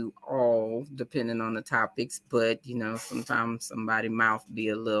to all, depending on the topics. But you know, sometimes somebody's mouth be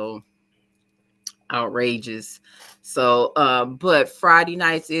a little outrageous. So but Friday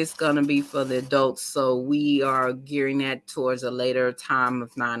nights is gonna be for the adults, so we are gearing that towards a later time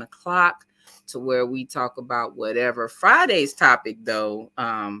of 9:00 to where we talk about whatever. Friday's topic though,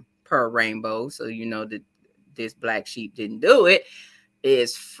 per Rainbow, so you know that this black sheep didn't do it,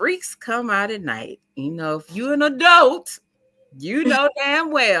 is Freaks Come Out at Night. You know, if you're an adult, you know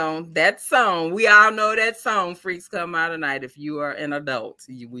damn well that song. We all know that song, Freaks Come Out at Night. If you are an adult,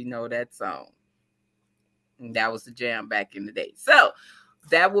 we know that song. And that was the jam back in the day. So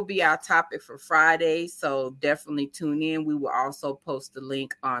that will be our topic for Friday. So definitely tune in. We will also post the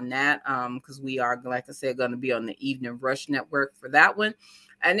link on that because we are, like I said, going to be on the Evening Rush Network for that one.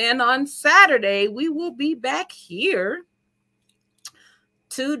 And then on Saturday, we will be back here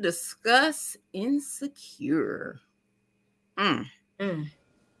to discuss Insecure.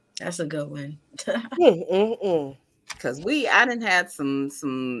 That's a good one. Because I done had some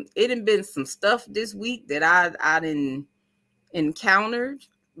it done been some stuff this week that I done encountered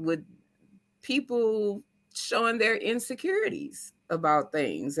with people showing their insecurities about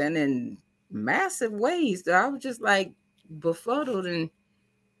things, and in massive ways that I was just like befuddled and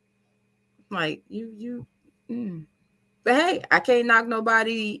like But hey, I can't knock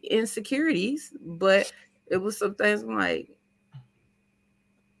nobody insecurities, but it was some things I'm like,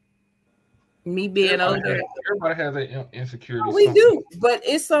 me being older. Everybody has an insecurity. Oh, we do, but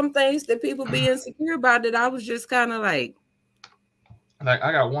it's some things that people be insecure about that I was just kind of like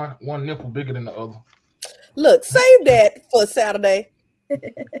I got one nipple bigger than the other. Look, save that for Saturday.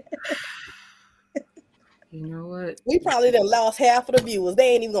 You know what? We probably done lost half of the viewers. They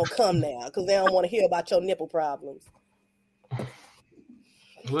ain't even gonna come now because they don't want to hear about your nipple problems.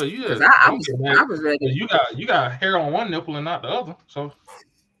 Well, yeah, I was ready. You got hair on one nipple and not the other. So,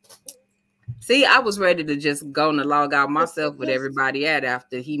 see, I was ready to just go and log out myself with everybody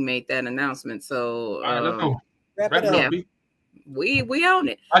after he made that announcement. So, all right, let's go. Wrap it up. Yeah, we own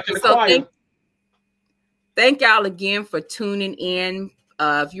it. I can So thank y'all again for tuning in.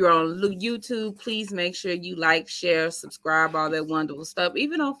 If you're on YouTube, please make sure you like, share, subscribe, all that wonderful stuff.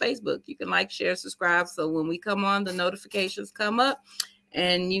 Even on Facebook, you can like, share, subscribe. So when we come on, the notifications come up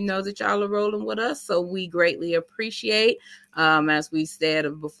and you know that y'all are rolling with us. So we greatly appreciate, as we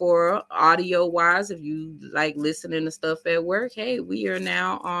said before, audio wise, if you like listening to stuff at work, hey, we are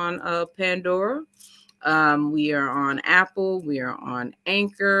now on Pandora. We are on Apple. We are on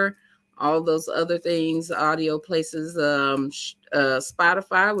Anchor. All those other things, audio places,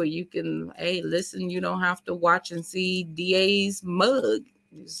 Spotify, where you can, listen. You don't have to watch and see DA's mug.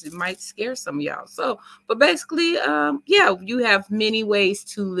 It might scare some of y'all. So, but basically, you have many ways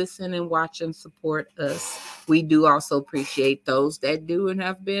to listen and watch and support us. We do also appreciate those that do and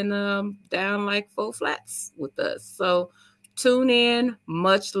have been down like 4 flats with us. So tune in.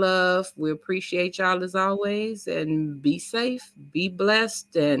 Much love. We appreciate y'all as always. And be safe, be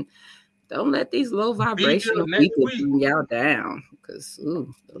blessed, and don't let these low vibrational people bring y'all down, because the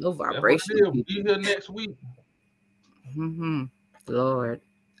low vibrational people. Be here next week. Lord.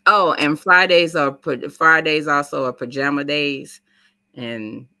 Oh, and Fridays also are pajama days,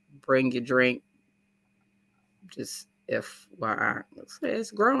 and bring your drink. Just FYI,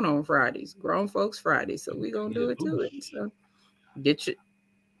 it's grown on Fridays, grown folks Fridays, so we gonna do it to it. So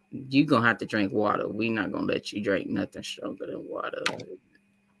you gonna have to drink water. We not gonna let you drink nothing stronger than water.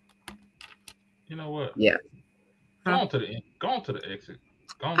 You know what? Yeah. Go on to the exit.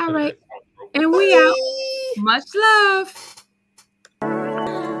 All right. And we out. Much love.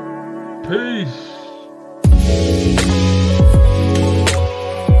 Peace.